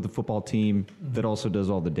coach working with the football team that also does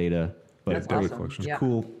all the data. But That's awesome. Yeah.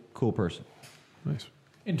 Cool person. Nice.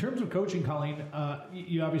 In terms of coaching, Colleen,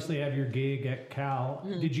 you obviously have your gig at Cal.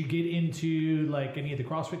 Did you get into like any of the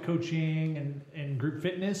CrossFit coaching and group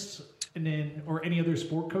fitness, and then or any other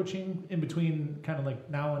sport coaching in between, kind of like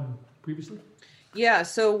now and previously? Yeah,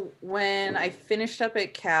 so when I finished up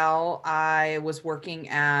at Cal, I was working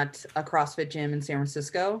at a CrossFit gym in San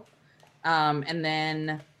Francisco. And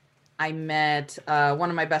then I met one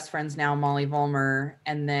of my best friends now, Molly Vollmer.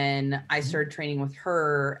 And then I started training with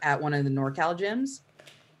her at one of the NorCal gyms.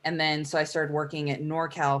 And then so I started working at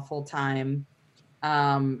NorCal full time,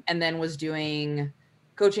 and then was doing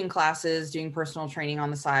coaching classes, doing personal training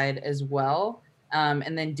on the side as well.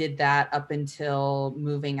 And then did that up until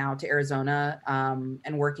moving out to Arizona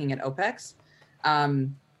and working at OPEX.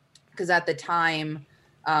 Because at the time,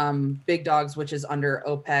 Big Dogs, which is under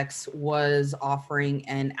OPEX, was offering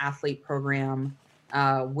an athlete program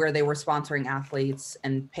where they were sponsoring athletes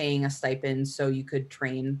and paying a stipend so you could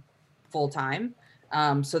train full time.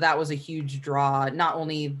 So that was a huge draw, not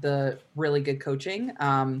only the really good coaching,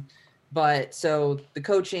 but so the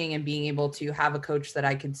coaching and being able to have a coach that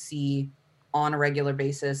I could see on a regular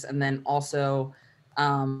basis. And then also,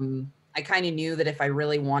 I kind of knew that if I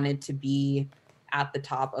really wanted to be at the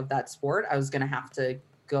top of that sport, I was going to have to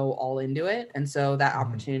go all into it. And so that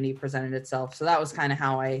opportunity presented itself. So that was kind of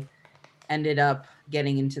how I ended up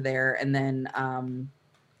getting into there. And then,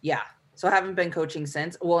 so I haven't been coaching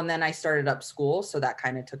since. Well, and then I started up school. So that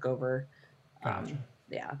kind of took over. Gotcha.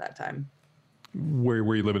 That time. Where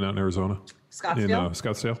were you living out in Arizona? Scottsdale. In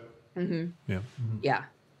Scottsdale? Mm-hmm. Yeah. Mm-hmm. Yeah.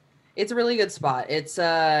 It's a really good spot. It's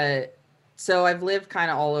so I've lived kind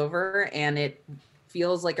of all over, and it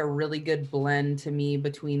feels like a really good blend to me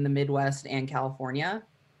between the Midwest and California.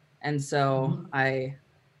 And so I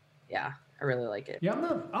really like it. Yeah,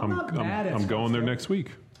 I'm not mad at I'm going there Scottsdale. next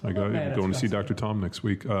week. I'm going to see Dr. Tom next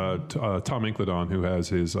week. Tom Incledon, who has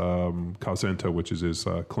his Cosenta, which is his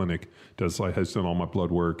clinic, has done all my blood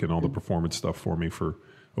work and all the performance stuff for me for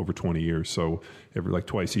over 20 years. So every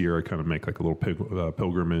twice a year, I kind of make like a little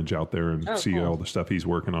pilgrimage out there and see all the stuff he's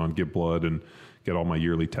working on, give blood, and get all my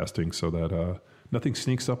yearly testing so that nothing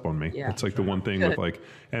sneaks up on me. It's like the one thing with like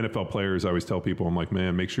NFL players, I always tell people, I'm like,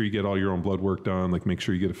 man, make sure you get all your own blood work done. Like, make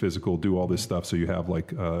sure you get a physical, do all this stuff so you have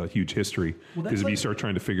like a huge history. Because if you start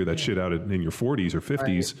trying to figure that shit out in your 40s or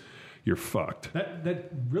 50s, you're fucked. That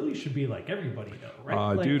really should be like everybody though,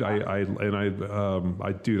 right? Dude,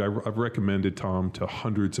 I've recommended Tom to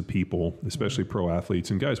hundreds of people, especially pro athletes,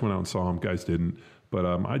 and guys went out and saw him, guys didn't. But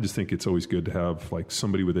I just think it's always good to have like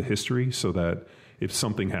somebody with a history so that if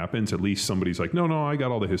something happens, at least somebody's like, no, I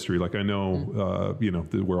got all the history. Like, I know,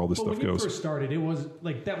 where all this stuff goes. When you goes. first started, it was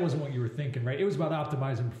like, that wasn't what you were thinking, right? It was about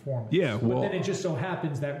optimizing performance. Yeah. But then it just so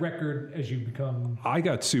happens that record, as you become... I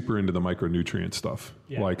got super into the micronutrient stuff.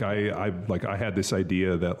 Yeah. Like I had this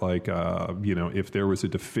idea that like, if there was a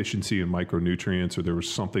deficiency in micronutrients or there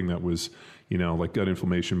was something that was, like gut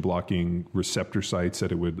inflammation blocking receptor sites,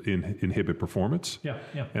 that it would inhibit performance. Yeah.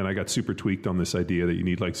 And I got super tweaked on this idea that you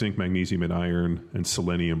need like zinc, magnesium, and iron and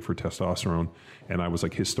selenium for testosterone. And I was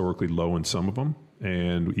like historically low in some of them.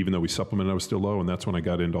 And even though we supplemented, I was still low. And that's when I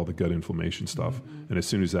got into all the gut inflammation stuff. Mm-hmm. And as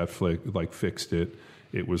soon as that fixed it,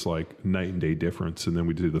 it was like night and day difference. And then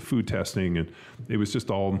we did the food testing, and it was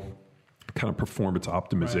just all kind of performance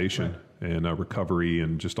optimization and recovery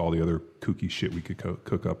and just all the other kooky shit we could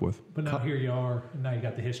cook up with. But now here you are, and now you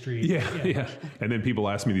got the history. Yeah. And then people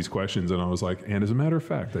ask me these questions, and I was like, and as a matter of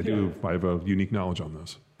fact, I have a unique knowledge on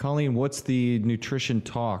those. Colleen, what's the nutrition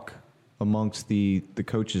talk amongst the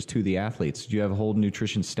coaches to the athletes? Do you have a whole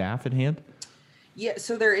nutrition staff at hand? Yeah,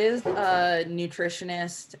 so there is a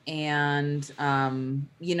nutritionist and,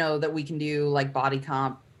 that we can do like body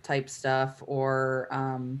comp type stuff, or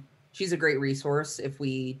she's a great resource if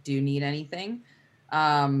we do need anything.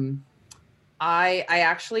 Um, I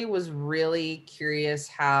actually was really curious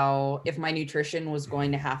if my nutrition was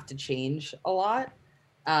going to have to change a lot.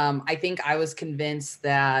 I think I was convinced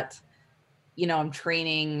that, I'm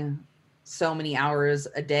training so many hours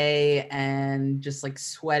a day and just like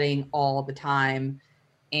sweating all the time.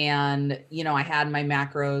 And, I had my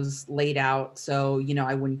macros laid out so,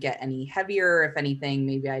 I wouldn't get any heavier. If anything,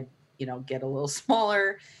 maybe I'd, get a little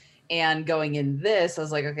smaller. And going in this, I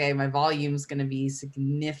was like, okay, my volume's going to be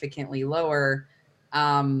significantly lower.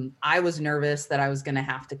 I was nervous that I was going to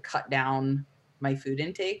have to cut down my food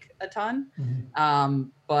intake a ton.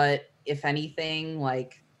 But if anything,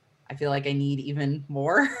 like, I feel like I need even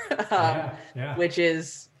more, which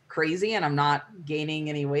is crazy. And I'm not gaining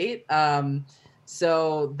any weight.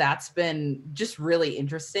 So that's been just really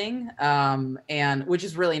interesting. And which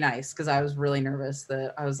is really nice because I was really nervous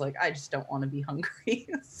that I was like, I just don't want to be hungry.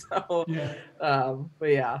 So, but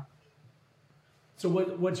yeah. So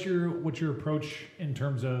what's your approach in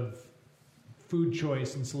terms of food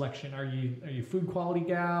choice and selection? Are you food quality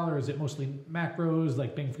gal, or is it mostly macros,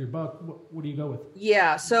 like bang for your buck? What do you go with?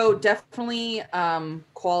 Yeah, so definitely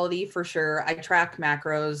quality for sure. I track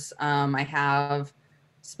macros. I have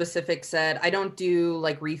specific set. I don't do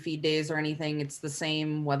like refeed days or anything. It's the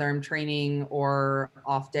same whether I'm training or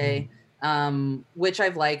off day, which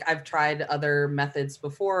I've tried other methods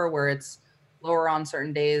before where it's lower on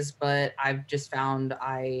certain days, but I've just found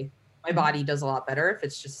my body does a lot better if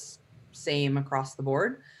it's just same across the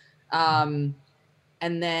board. And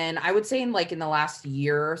then I would say in the last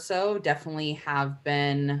year or so, definitely have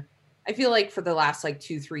been, I feel like for the last like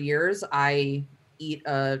 2-3 years, I eat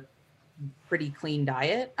a pretty clean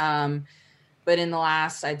diet. But in the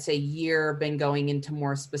last, I'd say year, been going into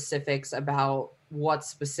more specifics about what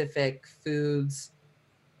specific foods,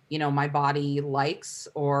 my body likes,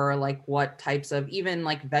 or like what types of even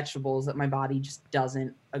like vegetables that my body just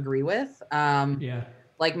doesn't agree with.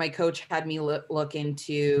 Like my coach had me look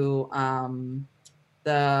into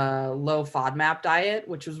the low FODMAP diet,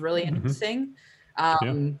 which was really interesting.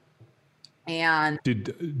 And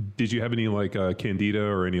did you have any like candida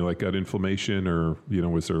or any like gut inflammation, or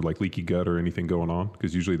was there like leaky gut or anything going on?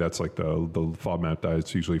 Because usually that's like the FODMAP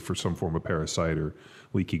diet's usually for some form of parasite or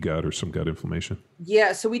leaky gut or some gut inflammation.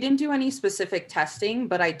 Yeah, so we didn't do any specific testing,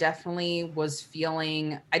 but I definitely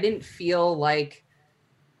I didn't feel like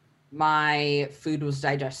my food was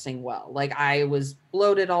digesting well. Like I was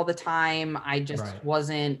bloated all the time. I just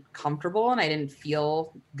wasn't comfortable and I didn't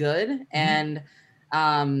feel good. And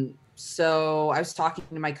so I was talking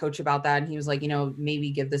to my coach about that, and he was like, maybe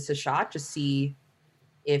give this a shot, just see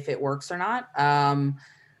if it works or not.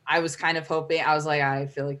 I was kind of hoping, I was like, I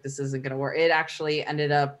feel like this isn't going to work. It actually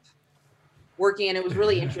ended up working, and it was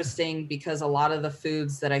really interesting because a lot of the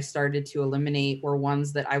foods that I started to eliminate were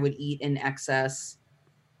ones that I would eat in excess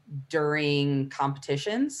during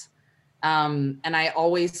competitions. And I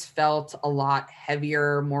always felt a lot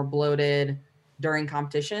heavier, more bloated during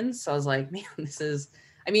competitions. So I was like, man,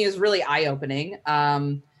 it was really eye-opening.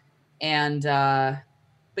 But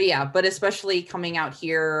especially coming out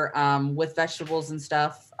here with vegetables and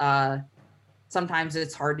stuff, sometimes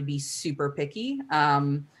it's hard to be super picky.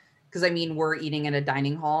 Because we're eating in a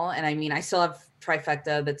dining hall, and I still have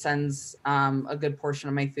Trifecta that sends a good portion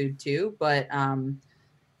of my food too. But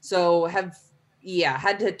so had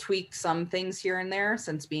to tweak some things here and there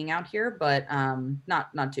since being out here, but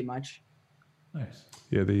not too much. Nice.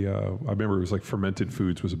 Yeah, I remember it was like fermented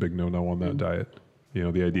foods was a big no-no on that diet. The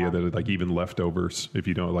idea that it, like even leftovers, if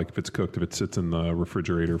you don't like, if it's cooked, if it sits in the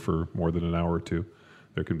refrigerator for more than an hour or two,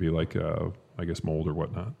 there can be like, I guess mold or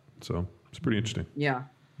whatnot. So it's pretty interesting. Yeah.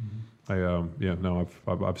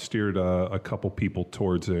 I've steered a couple people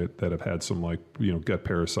towards it that have had some like, gut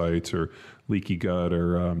parasites or leaky gut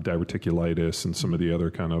or diverticulitis and some of the other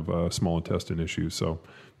kind of small intestine issues. So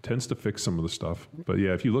tends to fix some of the stuff. But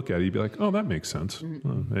yeah, if you look at it, you'd be like, oh, that makes sense.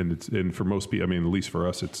 And for most people, at least for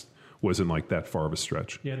us, wasn't like that far of a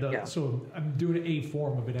stretch. So I'm doing a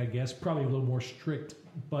form of it, I guess, probably a little more strict,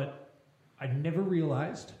 but I never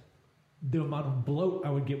realized the amount of bloat I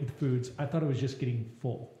would get with foods. I thought it was just getting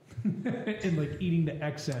full and like eating the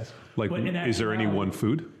excess. Like, is there any one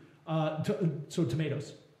food? So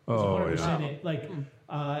tomatoes. Oh, yeah. It. Like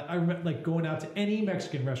I remember like going out to any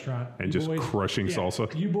Mexican restaurant and just crushing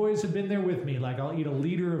salsa. You boys have been there with me. Like I'll eat a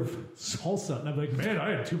liter of salsa, and I'm like, man, I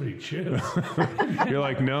had too many chips. You're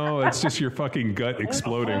like, no, it's just your fucking gut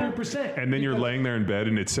exploding. 100%. And then you're laying there in bed,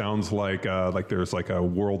 and it sounds like there's like a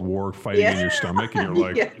world war fighting in your stomach, and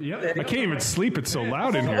you're like, I can't even sleep. It's so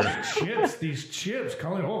loud in here. These chips,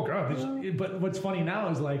 Colleen. Oh god. But what's funny now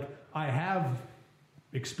is like I have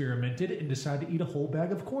experimented and decided to eat a whole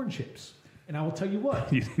bag of corn chips. And I will tell you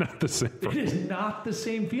what. It's not the same. It is not the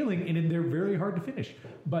same feeling, and they're very hard to finish.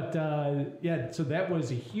 But, so that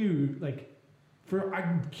was a huge,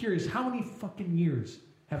 I'm curious, how many fucking years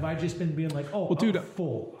have I just been being like, well, dude, I'm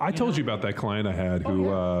full? I told you about that client I had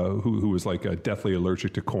who was like deathly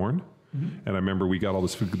allergic to corn. Mm-hmm. And I remember we got all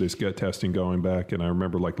this gut testing going back, and I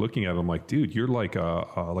remember like looking at him like, dude, you're like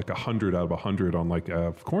 100 out of 100 on like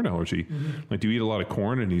corn allergy. Mm-hmm. Like, do you eat a lot of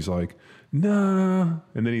corn? And he's like, nah.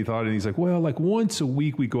 And then he thought, and he's like, well, like once a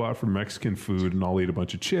week we go out for Mexican food, and I'll eat a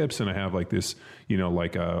bunch of chips, and I have like this,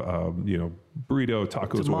 burrito,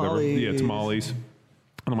 tacos, or whatever. Yeah, tamales. And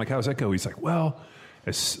I'm like, how's that go? He's like, well,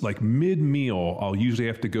 it's like mid-meal, I'll usually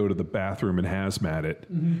have to go to the bathroom and hazmat it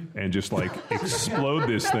and just like explode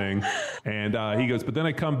this thing. And he goes, but then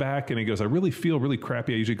I come back and he goes, I really feel really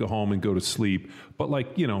crappy. I usually go home and go to sleep. But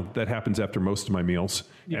like, that happens after most of my meals.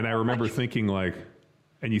 Yeah. And I remember thinking like,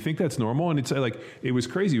 and you think that's normal? And it's like, it was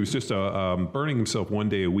crazy. It was just burning himself one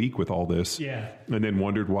day a week with all this. Yeah. And then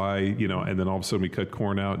wondered why, and then all of a sudden we cut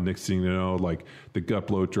corn out. And next thing you know, like the gut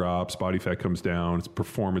bloat drops, body fat comes down, its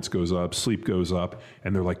performance goes up, sleep goes up.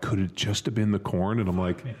 And they're like, could it just have been the corn? And I'm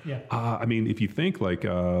like, I mean, if you think like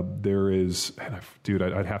there is, dude,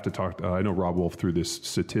 I'd have to talk. I know Rob Wolf threw this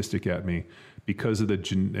statistic at me because of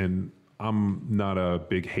and I'm not a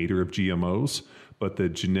big hater of GMOs, but the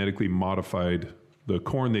genetically modified the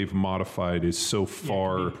corn they've modified is so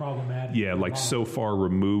far problematic. Yeah, like so far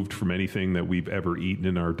removed from anything that we've ever eaten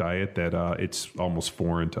in our diet that it's almost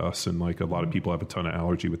foreign to us. And like a lot of people have a ton of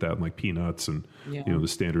allergy with that, and like peanuts and the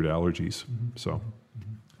standard allergies. So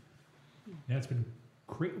yeah, it's been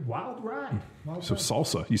wild ride.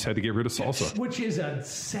 Salsa, you just had to get rid of salsa, which is a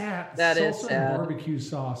sad. That salsa is sad. And barbecue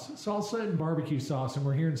sauce, salsa and barbecue sauce, and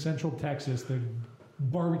we're here in Central Texas, the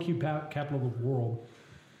barbecue capital of the world.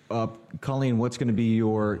 Colleen, what's going to be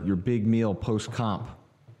your big meal post-comp?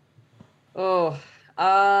 Oh,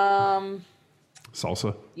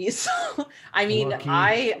 salsa. Yes. I mean,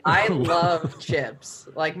 I love chips.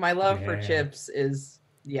 Like my love for chips is,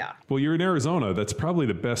 Well, you're in Arizona. That's probably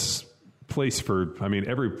the best place for, I mean,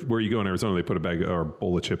 everywhere you go in Arizona, they put a bag or a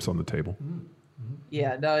bowl of chips on the table. Mm-hmm.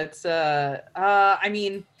 Yeah, no, it's, I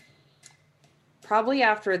mean, probably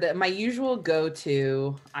after that, my usual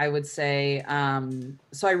go-to, I would say,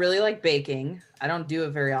 so I really like baking. I don't do it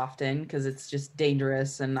very often because it's just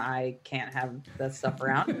dangerous and I can't have that stuff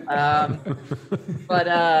around.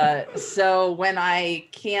 But so when I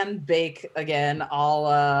can bake again,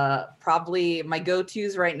 I'll probably, my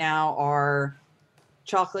go-tos right now are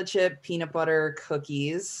chocolate chip peanut butter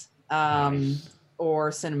cookies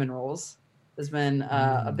or cinnamon rolls has been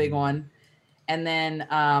a big one. And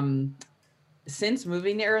then since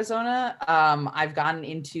moving to Arizona, I've gotten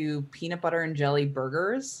into peanut butter and jelly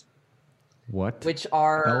burgers. What? Which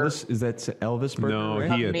are Elvis? Is that Elvis burger? No,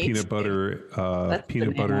 right? he had peanut butter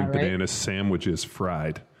and banana sandwiches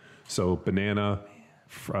fried. So banana,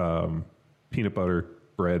 peanut butter,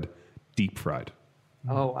 bread, deep fried.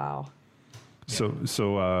 Oh wow. So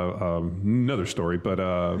another story, but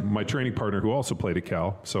my training partner who also played at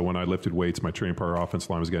Cal. So when I lifted weights, my training partner offensive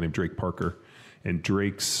line was a guy named Drake Parker, and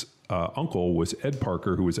Drake's uncle was Ed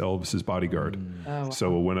Parker, who was Elvis's bodyguard. Oh, wow.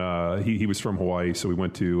 So when he was from Hawaii, so we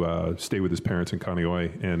went to stay with his parents in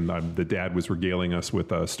Kaneohe, and the dad was regaling us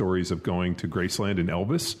with stories of going to Graceland and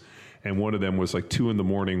Elvis. And one of them was like 2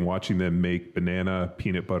 a.m. watching them make banana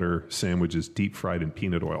peanut butter sandwiches deep fried in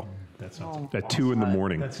peanut oil. That sounds at 2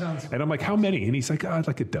 a.m. That sounds. And I'm like, how many? And he's like,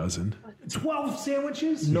 like a dozen. 12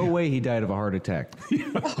 sandwiches? No way he died of a heart attack.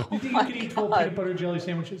 You think you could eat 12 peanut butter jelly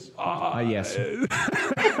sandwiches? Yes. You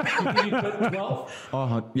could eat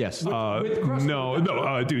 12? Yes. With crust?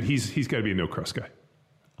 No, dude, he's got to be a no crust guy.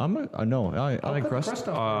 I like crust.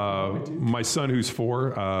 My son, who's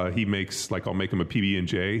 4, he makes I'll make him a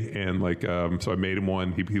PB&J, and so I made him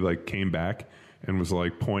one. He came back and was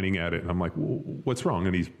pointing at it, and I'm like, well, what's wrong?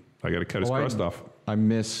 And I got to cut his crust off. I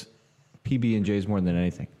miss PB&Js more than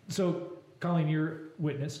anything. So, Colleen, you're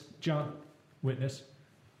witness. John, witness.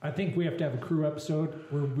 I think we have to have a crew episode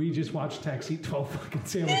where we just watch Tax eat 12 fucking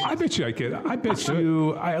sandwiches. I bet you I could. I bet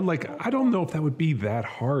you. I don't know if that would be that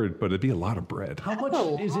hard, but it'd be a lot of bread. How much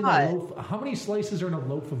is in a loaf? How many slices are in a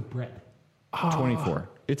loaf of bread? $24.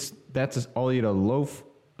 I'll eat a loaf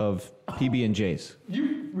of PB&Js.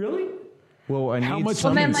 You really? Well, I How need much-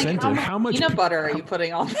 some Well, then, incentive. how much peanut butter are you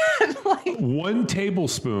putting on that? Like, 1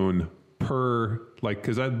 tablespoon per, like,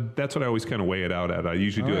 because that's what I always kind of weigh it out at. I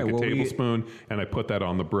usually do All right, like a well, tablespoon, and I put that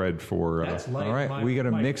on the bread for. That's light. all right, we got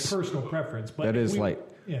to my mix. personal preference, but That is we, light.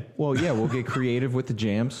 Yeah. Well, yeah, we'll get creative with the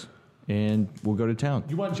jams, and we'll go to town.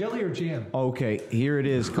 You want jelly or jam? Okay, here it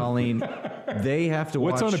is, Colleen. They have to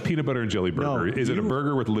What's watch. on a peanut butter and jelly burger? No, Is it a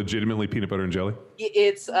burger with legitimately peanut butter and jelly?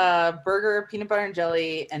 it's burger, peanut butter and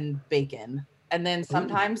jelly, and bacon. And then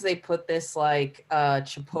sometimes they put this like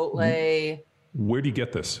chipotle. Where do you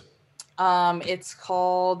get this? It's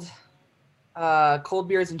called cold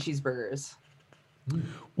beers and cheeseburgers.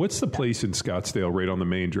 What's the place in Scottsdale right on the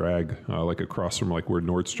main drag, like across from like where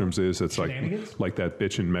Nordstrom's is? It's Shenanigans? like that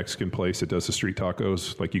bitchin' Mexican place that does the street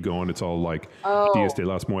tacos. Like you go in, it's all like Dias de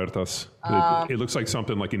las Muertas. It looks like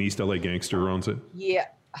something like an East LA gangster owns it. Yeah.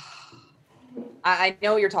 I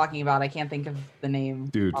know what you're talking about. I can't think of the name.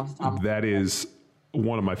 Dude, off the top of my that head. is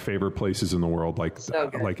one of my favorite places in the world. Like, So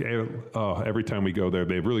good. every time we go there,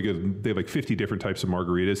 they have really good. They have like 50 different types of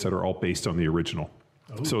margaritas that are all based on the original.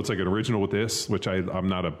 So it's like an original with this, which I'm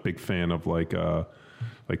not a big fan of. Like I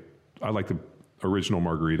like the original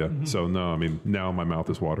margarita. So no, I mean now my mouth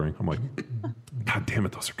is watering. I'm like, God damn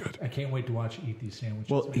it, those are good. I can't wait to watch you eat these sandwiches.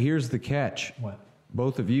 Well, here's the catch. What?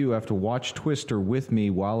 Both of you have to watch Twister with me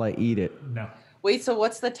while I eat it. No. Wait, so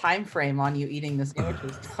what's the time frame on you eating the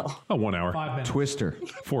sandwiches? Oh, 1 hour, 5 minutes. Twister.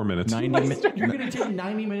 4 minutes. 90 minutes. You're going to take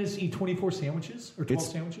 90 minutes to eat 24 sandwiches or 12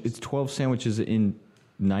 sandwiches? It's 12 sandwiches in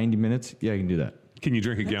 90 minutes. Yeah, I can do that. Can you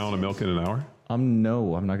drink a gallon of milk in an hour?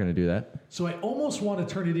 No, I'm not going to do that. So I almost want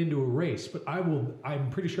to turn it into a race, but I'm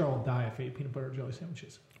pretty sure I'll die if I eat peanut butter and jelly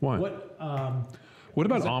sandwiches. Why? What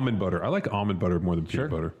about almond butter? I like almond butter more than peanut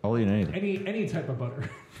butter. I'll eat anything. Any type of butter.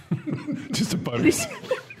 Just a butter.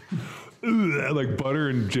 Ugh, like butter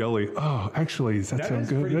and jelly. Oh, actually, does that That sound is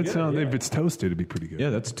good? pretty That good, sound yeah. if it's toasted, it'd be pretty good.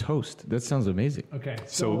 Yeah, that's toast. That sounds amazing. Okay.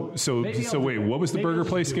 So maybe I'll wait, do it. what was the Maybe I'll burger just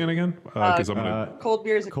place do it. again? Because I'm gonna. Cold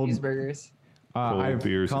beers and cheeseburgers.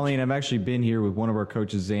 Beers. Colleen, I've actually been here with one of our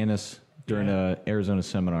coaches, Zanis, during a Arizona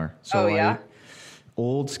seminar. So Oh, yeah?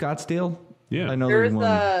 Old Scottsdale? Yeah. I know There's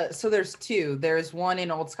one. so there's two. There's one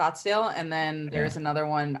in Old Scottsdale, and then there's another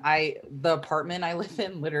one. The apartment I live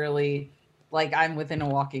in, literally, like I'm within a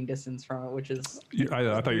walking distance from it, which is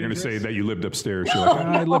I thought you were going to say that you lived upstairs. You're like,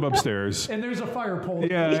 I live upstairs. And there's a fire pole.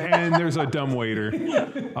 Yeah, and there's a dumb waiter.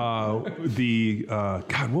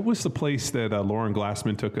 God, what was the place that Lauren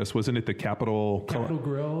Glassman took us? Wasn't it the Capitol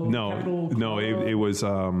Grill? No, Capitol no, Club? it was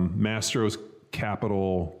Mastro's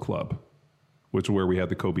Capitol Club, which is where we had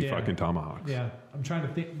the Kobe Yeah. fucking tomahawks. Yeah. I'm trying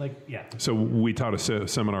to think, So we taught a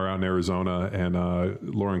seminar out in Arizona, and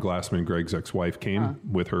Lauren Glassman, Greg's ex-wife, came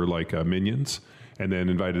with her minions, and then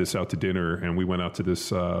invited us out to dinner. And we went out to this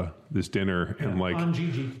dinner, and on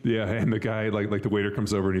Gigi. yeah, and the guy like the waiter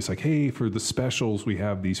comes over and he's like, "Hey, for the specials, we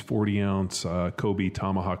have these 40-ounce Kobe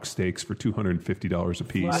tomahawk steaks for $250 a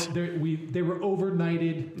piece." They were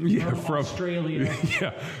overnighted from Australia.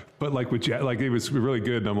 Yeah, but it was really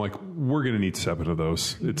good, and I'm like, we're gonna need 7 of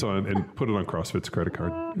those. It's on, and put it on CrossFit's credit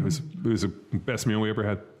card. It was the best meal we ever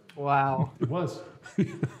had. wow. It was.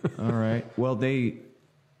 All right. Well,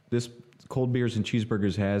 this Cold Beers and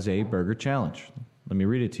Cheeseburgers has a burger challenge. Let me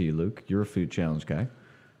read it to you, Luke. You're a food challenge guy.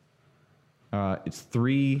 It's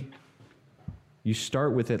 3. You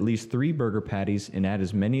start with at least 3 burger patties and add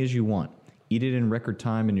as many as you want. Eat it in record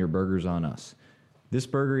time, and your burger's on us. This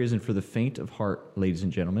burger isn't for the faint of heart, ladies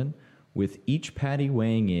and gentlemen, with each patty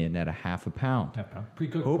weighing in at a half a pound.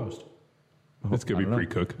 Pre-cooked Oh. post. It's gonna I be don't know.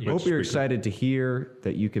 pre-cooked. I hope you're excited to hear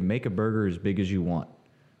that you can make a burger as big as you want.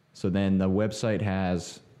 So then the website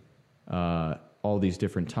has all these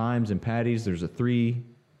different times and patties. There's a 3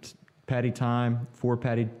 patty time, 4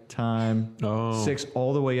 patty time, 6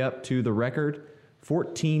 all the way up to the record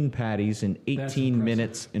 14 patties in 18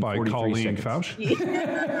 minutes and By 43 Colleen seconds.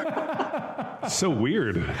 Fotsch. So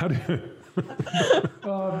weird.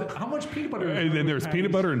 How much peanut butter? and then there's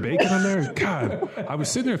peanut butter and bacon on there. God, I was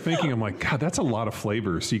sitting there thinking, I'm like, God, that's a lot of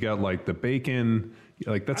flavors. You got like the bacon,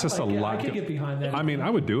 that's just a lot. I could get behind that. I mean, I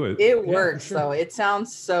would do it. It works sure. though. It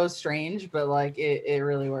sounds so strange, but it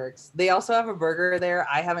really works. They also have a burger there.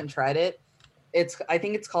 I haven't tried it. I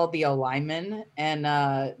think it's called the Alignment,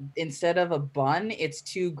 and instead of a bun, it's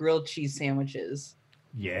 2 grilled cheese sandwiches.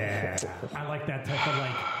 Yeah. I like that type of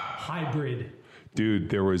hybrid. Dude,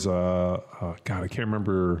 there was God, I can't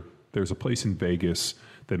remember. There's a place in Vegas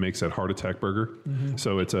that makes that heart attack burger. Mm-hmm.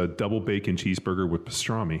 So it's a double bacon cheeseburger with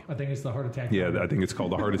pastrami. I think it's the heart attack. Yeah, I think it's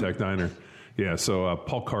called the Heart Attack Diner. Yeah, so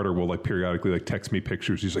Paul Carter will like periodically like text me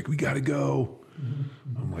pictures. He's like, "We got to go."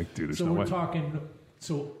 I'm like, "Dude, there's So no we're way." talking.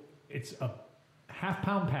 So it's a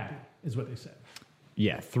half-pound patty, is what they said.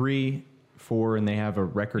 Yeah, 3, 4, and they have a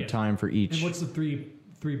record Yeah. time for each. And what's the three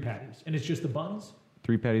patties? And it's just the buns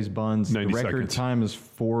 3 patties, buns. 90 the record seconds. time is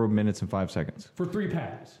 4 minutes and 5 seconds. for 3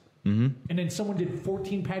 patties. Mm-hmm. And then someone did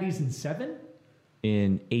 14 patties in 7.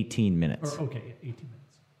 In 18 minutes. Or okay, 18 minutes.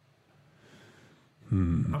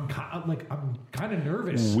 I'm kind of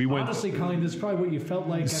nervous. We went- Honestly, Colleen, this is probably what you felt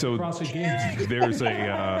like at the CrossFit Games.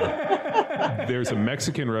 There's a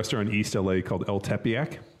Mexican restaurant in East LA called El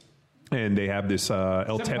Tepeyac, and they have this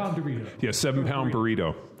El 7-pound burrito. Yeah, 7-pound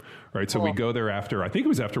burrito. Right, so we go there after. I think it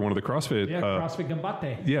was after one of the CrossFit. Yeah, CrossFit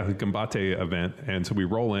Gambate. Yeah, the Gambate event, and so we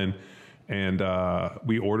roll in, and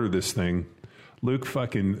we order this thing. Luke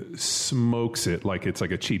fucking smokes it like it's like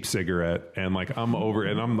a cheap cigarette, and like I'm over,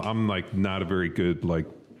 and I'm like not a very good like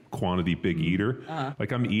quantity big eater.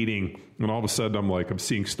 Like I'm eating, and all of a sudden I'm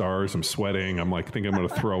seeing stars, I'm sweating, I'm like think I'm gonna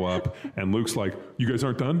throw up, and Luke's like, "You guys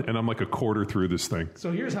aren't done," and I'm like a quarter through this thing.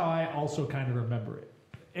 So here's how I also kind of remember it: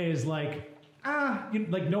 is like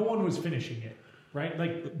like no one was finishing it, right?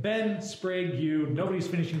 Like Ben, Sprague, nobody's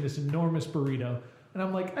finishing this enormous burrito. And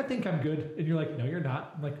I'm like, I think I'm good. And you're like, no, you're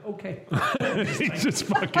not. I'm like, okay. He just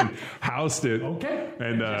fucking housed it. Okay.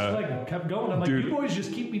 And just like kept going. I'm like, dude, you boys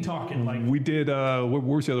just keep me talking. Like we did. What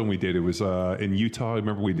was the other one we did? It was in Utah.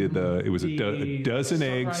 Remember we did it was a dozen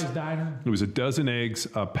eggs. Sunrise Diner. It was a dozen eggs,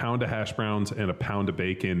 a pound of hash browns, and a pound of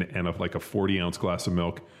bacon, and like a 40-ounce glass of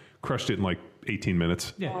milk. Crushed it in like 18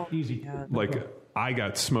 minutes. Yeah, easy. Like I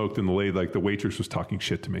got smoked, and the waitress was talking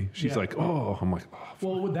shit to me. She's like, "Oh," I'm like, "Oh."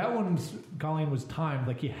 Well, with that one, Colleen, was timed.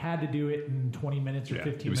 Like you had to do it in 20 minutes or 15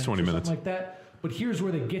 minutes. It was 20 or minutes. something like that. But here's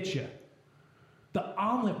where they get you. The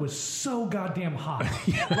omelet was so goddamn hot.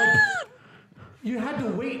 Like, you had to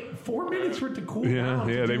wait 4 minutes for it to cool down.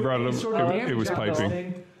 Yeah, they brought it up. It was piping.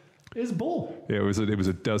 It was bull. Yeah, it was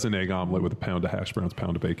a dozen egg omelet with a pound of hash browns,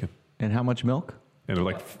 pound of bacon. And how much milk? And it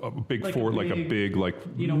was like a big Like four, a like a big, big, like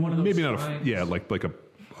one of those maybe not steins. like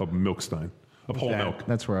a milk stein of whole milk.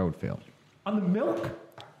 That's where I would fail. On the milk?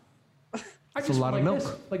 I just a lot of like milk.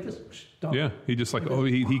 This, like this. Dump. Yeah, he just like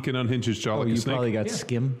he can unhinge his jaw Oh, like a you snake. probably got Yeah.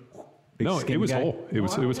 skim. Big No, skim it was guy. whole. It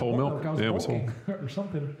was whole milk. I was Yeah, it was whole. bulking or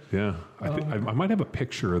something. Yeah, I might have a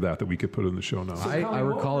picture of that we could put in the show notes. I Colleen,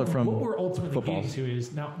 recall it from what we're ultimately football. getting to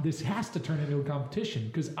is now this has to turn into a competition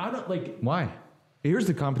because I don't like. Why? Here's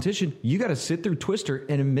the competition. You got to sit through Twister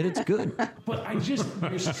and admit it's good. But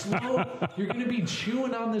you're slow. You're going to be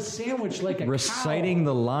chewing on this sandwich like a Reciting cow.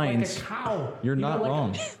 the lines. Like a cow. You're not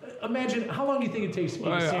wrong. Imagine how long do you think it takes to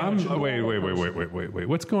eat a sandwich? Wait.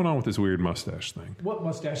 What's going on with this weird mustache thing? What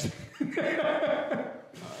mustache?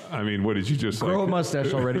 I mean, what did you just Grow a like?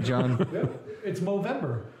 mustache already, John. It's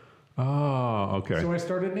Movember. Oh, okay. So I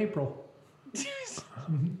started in April.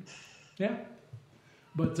 Yeah.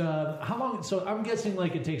 But how long? So I'm guessing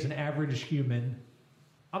like it takes an average human.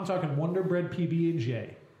 I'm talking Wonder Bread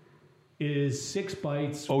PB&J is 6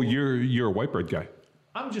 bites. Oh, you're a white bread guy.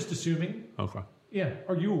 I'm just assuming. Okay. Yeah.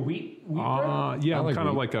 Are you a wheat bread? Yeah, I I'm like kind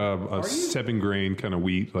of wheat. like a you? 7-grain kind of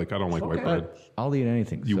wheat. Like I don't like white Okay. bread. I'll eat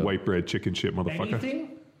anything. You so. white bread chicken shit motherfucker.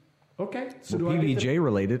 Anything? Okay. So Well, do I get PBJ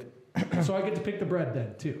related. so I get to pick the bread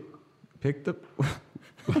then too. Pick the.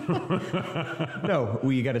 No,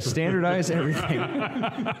 we got to standardize everything.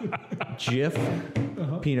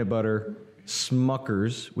 Jif, peanut butter,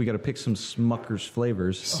 Smuckers. We got to pick some Smuckers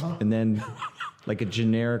flavors, and then like a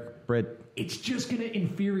generic bread. It's just going to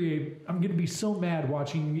infuriate. I'm going to be so mad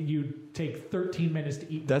watching you take 13 minutes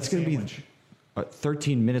to eat. That's going to be sandwich.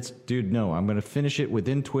 13 minutes, dude. No, I'm going to finish it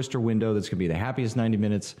within Twister window. That's going to be the happiest 90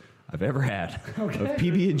 minutes I've ever had of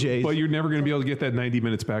PB&J. But you're never going to be able to get that 90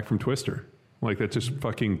 minutes back from Twister. Like that just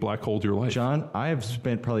fucking black holed your life. John, I have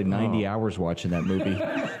spent probably 90 hours watching that movie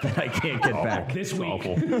that I can't get back. This It's week.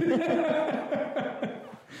 awful.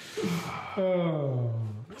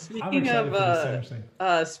 Speaking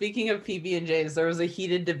speaking of PB&Js, there was a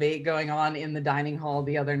heated debate going on in the dining hall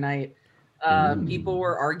the other night. People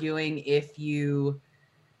were arguing if you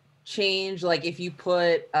change, like if you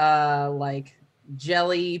put like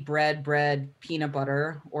jelly, bread, peanut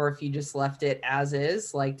butter, or if you just left it as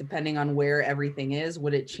is, like depending on where everything is,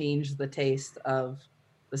 would it change the taste of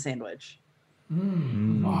the sandwich?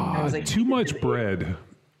 That was a Too heated much debate. bread.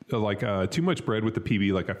 Too much bread with the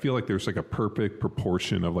PB. Like I feel like there's like a perfect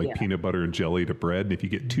proportion of like Yeah. peanut butter and jelly to bread. And if you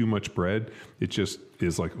get too much bread, it just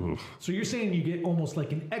is like, ugh. So you're saying you get almost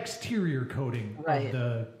like an exterior coating Right. of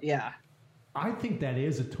the. Yeah. I think that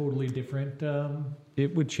is a totally different.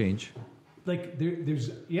 It would change. Like there's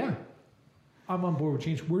yeah. I'm on board with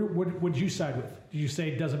change. What would you side with? Did you say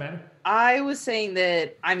it doesn't matter? I was saying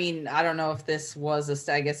that, I mean, I don't know if this was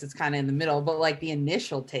I guess it's kind of in the middle, but like the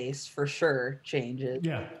initial taste for sure changes.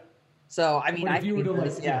 Yeah. So, I mean, But I if you think were to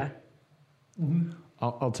this, like, yeah.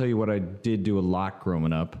 I'll tell you what I did do a lot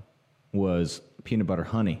growing up was peanut butter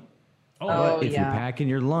honey. Oh, If yeah. you're packing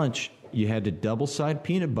your lunch, you had to double side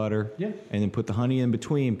peanut butter Yeah. and then put the honey in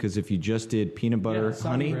between, because if you just did peanut butter soggy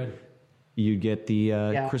honey, bread. you'd get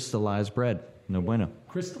the crystallized bread. No bueno.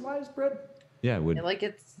 Crystallized bread? Yeah, it would. I like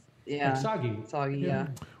it's, yeah. Like soggy. Soggy, yeah.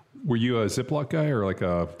 Were you a Ziploc guy or like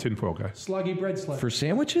a tinfoil guy? Sluggy bread slice. For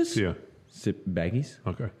sandwiches? Yeah. Zip baggies?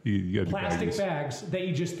 Okay. You got to do Plastic baggies. bags that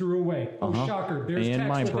you just threw away. Oh, shocker. There's And text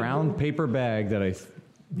my with a brown little- paper bag that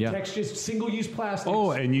yeah. Text just single-use plastics.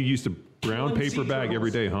 Oh, and you used a brown Killing paper sea bag turtles.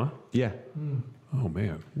 every day, huh? Yeah. Oh,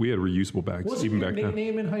 man. We had reusable bags Wasn't even your back then.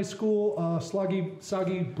 nickname in high school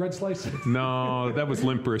soggy bread slice? No, that was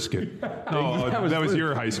Limp Brisket. No, that was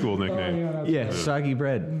your high school nickname. Yeah, soggy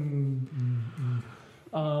bread.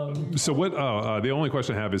 So what? The only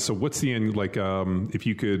question I have is, so what's the end? Like, if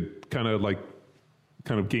you could kind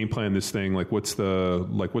of game plan this thing, like what's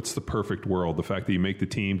the perfect world? The fact that you make the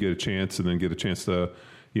team, get a chance, and then get a chance to,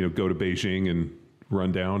 go to Beijing and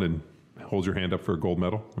run down and hold your hand up for a gold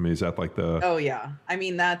medal. I mean, is that like the? Oh yeah. I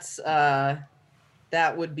mean, that's that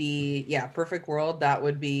would be perfect world. That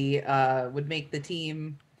would be would make the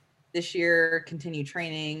team this year continue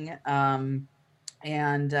training, and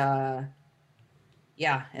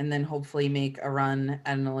then hopefully make a run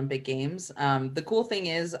at an Olympic Games. The cool thing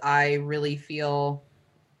is, I really feel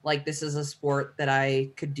like this is a sport that I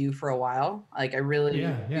could do for a while. Like I really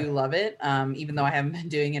do love it, even though I haven't been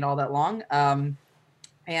doing it all that long.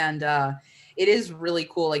 And it is really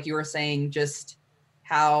cool, like you were saying, just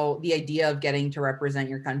how the idea of getting to represent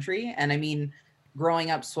your country. And I mean,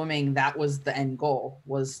 growing up swimming, that was the end goal,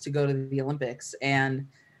 was to go to the Olympics. And,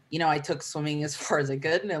 I took swimming as far as I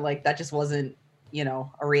could, and that just wasn't, a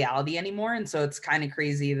reality anymore. And so it's kind of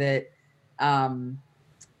crazy that,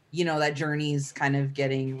 that journey's kind of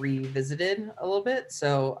getting revisited a little bit.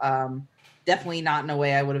 So definitely not in a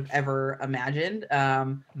way I would have ever imagined.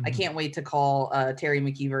 I can't wait to call Terry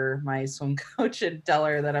McKeever, my swim coach, and tell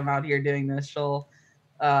her that I'm out here doing this. She'll,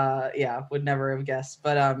 would never have guessed.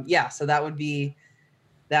 But so that would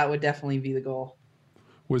definitely be the goal.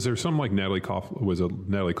 Was there some like Natalie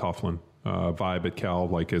Coughlin vibe at Cal,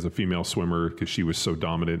 like as a female swimmer, because she was so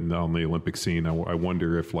dominant on the Olympic scene? I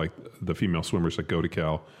wonder if like the female swimmers that go to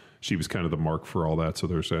Cal, she was kind of the mark for all that. So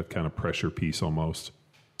there's that kind of pressure piece almost.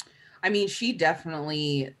 I mean, she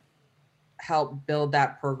definitely helped build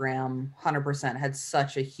that program 100%, had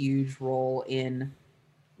such a huge role in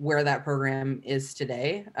where that program is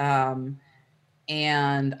today.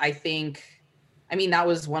 And I think, that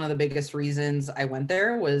was one of the biggest reasons I went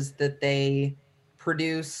there, was that they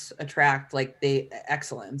attract like the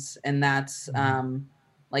excellence. And that's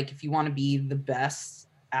like, if you want to be the best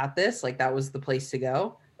at this, like that was the place to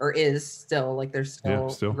go, or is still, like there's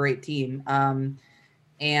still a great team.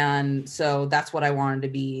 And so that's what I wanted to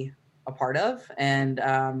be a part of. And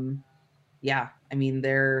we had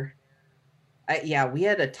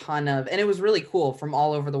a ton of, and it was really cool from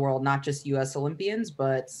all over the world, not just US Olympians,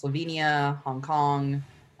 but Slovenia, Hong Kong.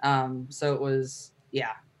 So it was,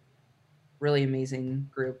 really amazing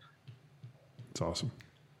group. It's awesome.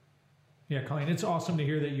 Yeah, Colleen, it's awesome to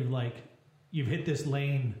hear that you've hit this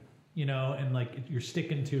lane, and like you're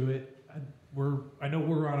sticking to it. I know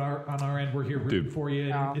we're on our end. We're here rooting for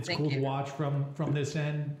you, and it's cool to watch from this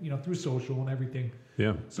end, through social and everything.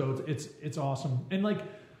 Yeah. So it's awesome, and like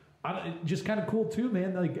just kind of cool too,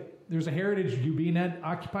 man. Like there's a heritage you being at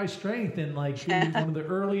Occupy Strength, and like being one of the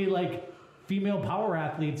early like female power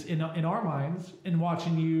athletes in our minds, and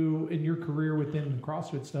watching you in your career within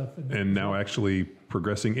CrossFit stuff, and now actually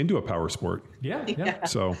progressing into a power sport. Yeah.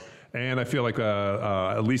 So. And I feel like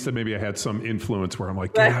at least maybe I had some influence where I'm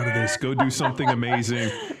like, get out of this, go do something amazing.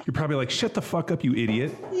 You're probably like, shut the fuck up, you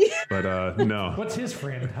idiot. But no. What's his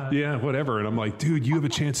friend? Huh? Yeah, whatever. And I'm like, dude, you have a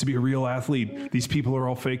chance to be a real athlete. These people are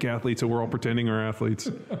all fake athletes, and we're all pretending we're athletes.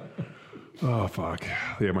 Oh, fuck.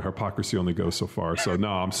 Yeah, my hypocrisy only goes so far. So, no,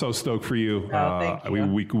 I'm so stoked for you. Thank you.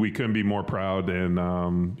 We couldn't be more proud, and,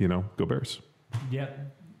 go Bears. Yeah.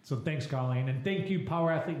 So thanks, Colleen. And thank you,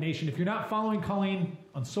 Power Athlete Nation. If you're not following Colleen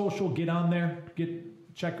on social, get on there,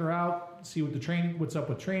 check her out, see what's up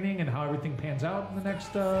with training and how everything pans out in the next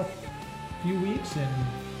few weeks. And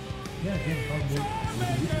yeah, again, Colleen, we'll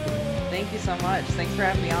be rooting for you. Thank you so much. Thanks for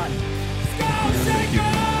having me on. Thank you.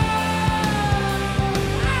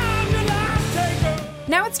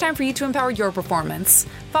 Now it's time for you to empower your performance.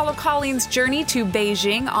 Follow Colleen's journey to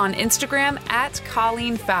Beijing on Instagram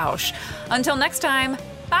 @Colleen Fotsch. Until next time,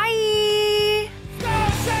 bye!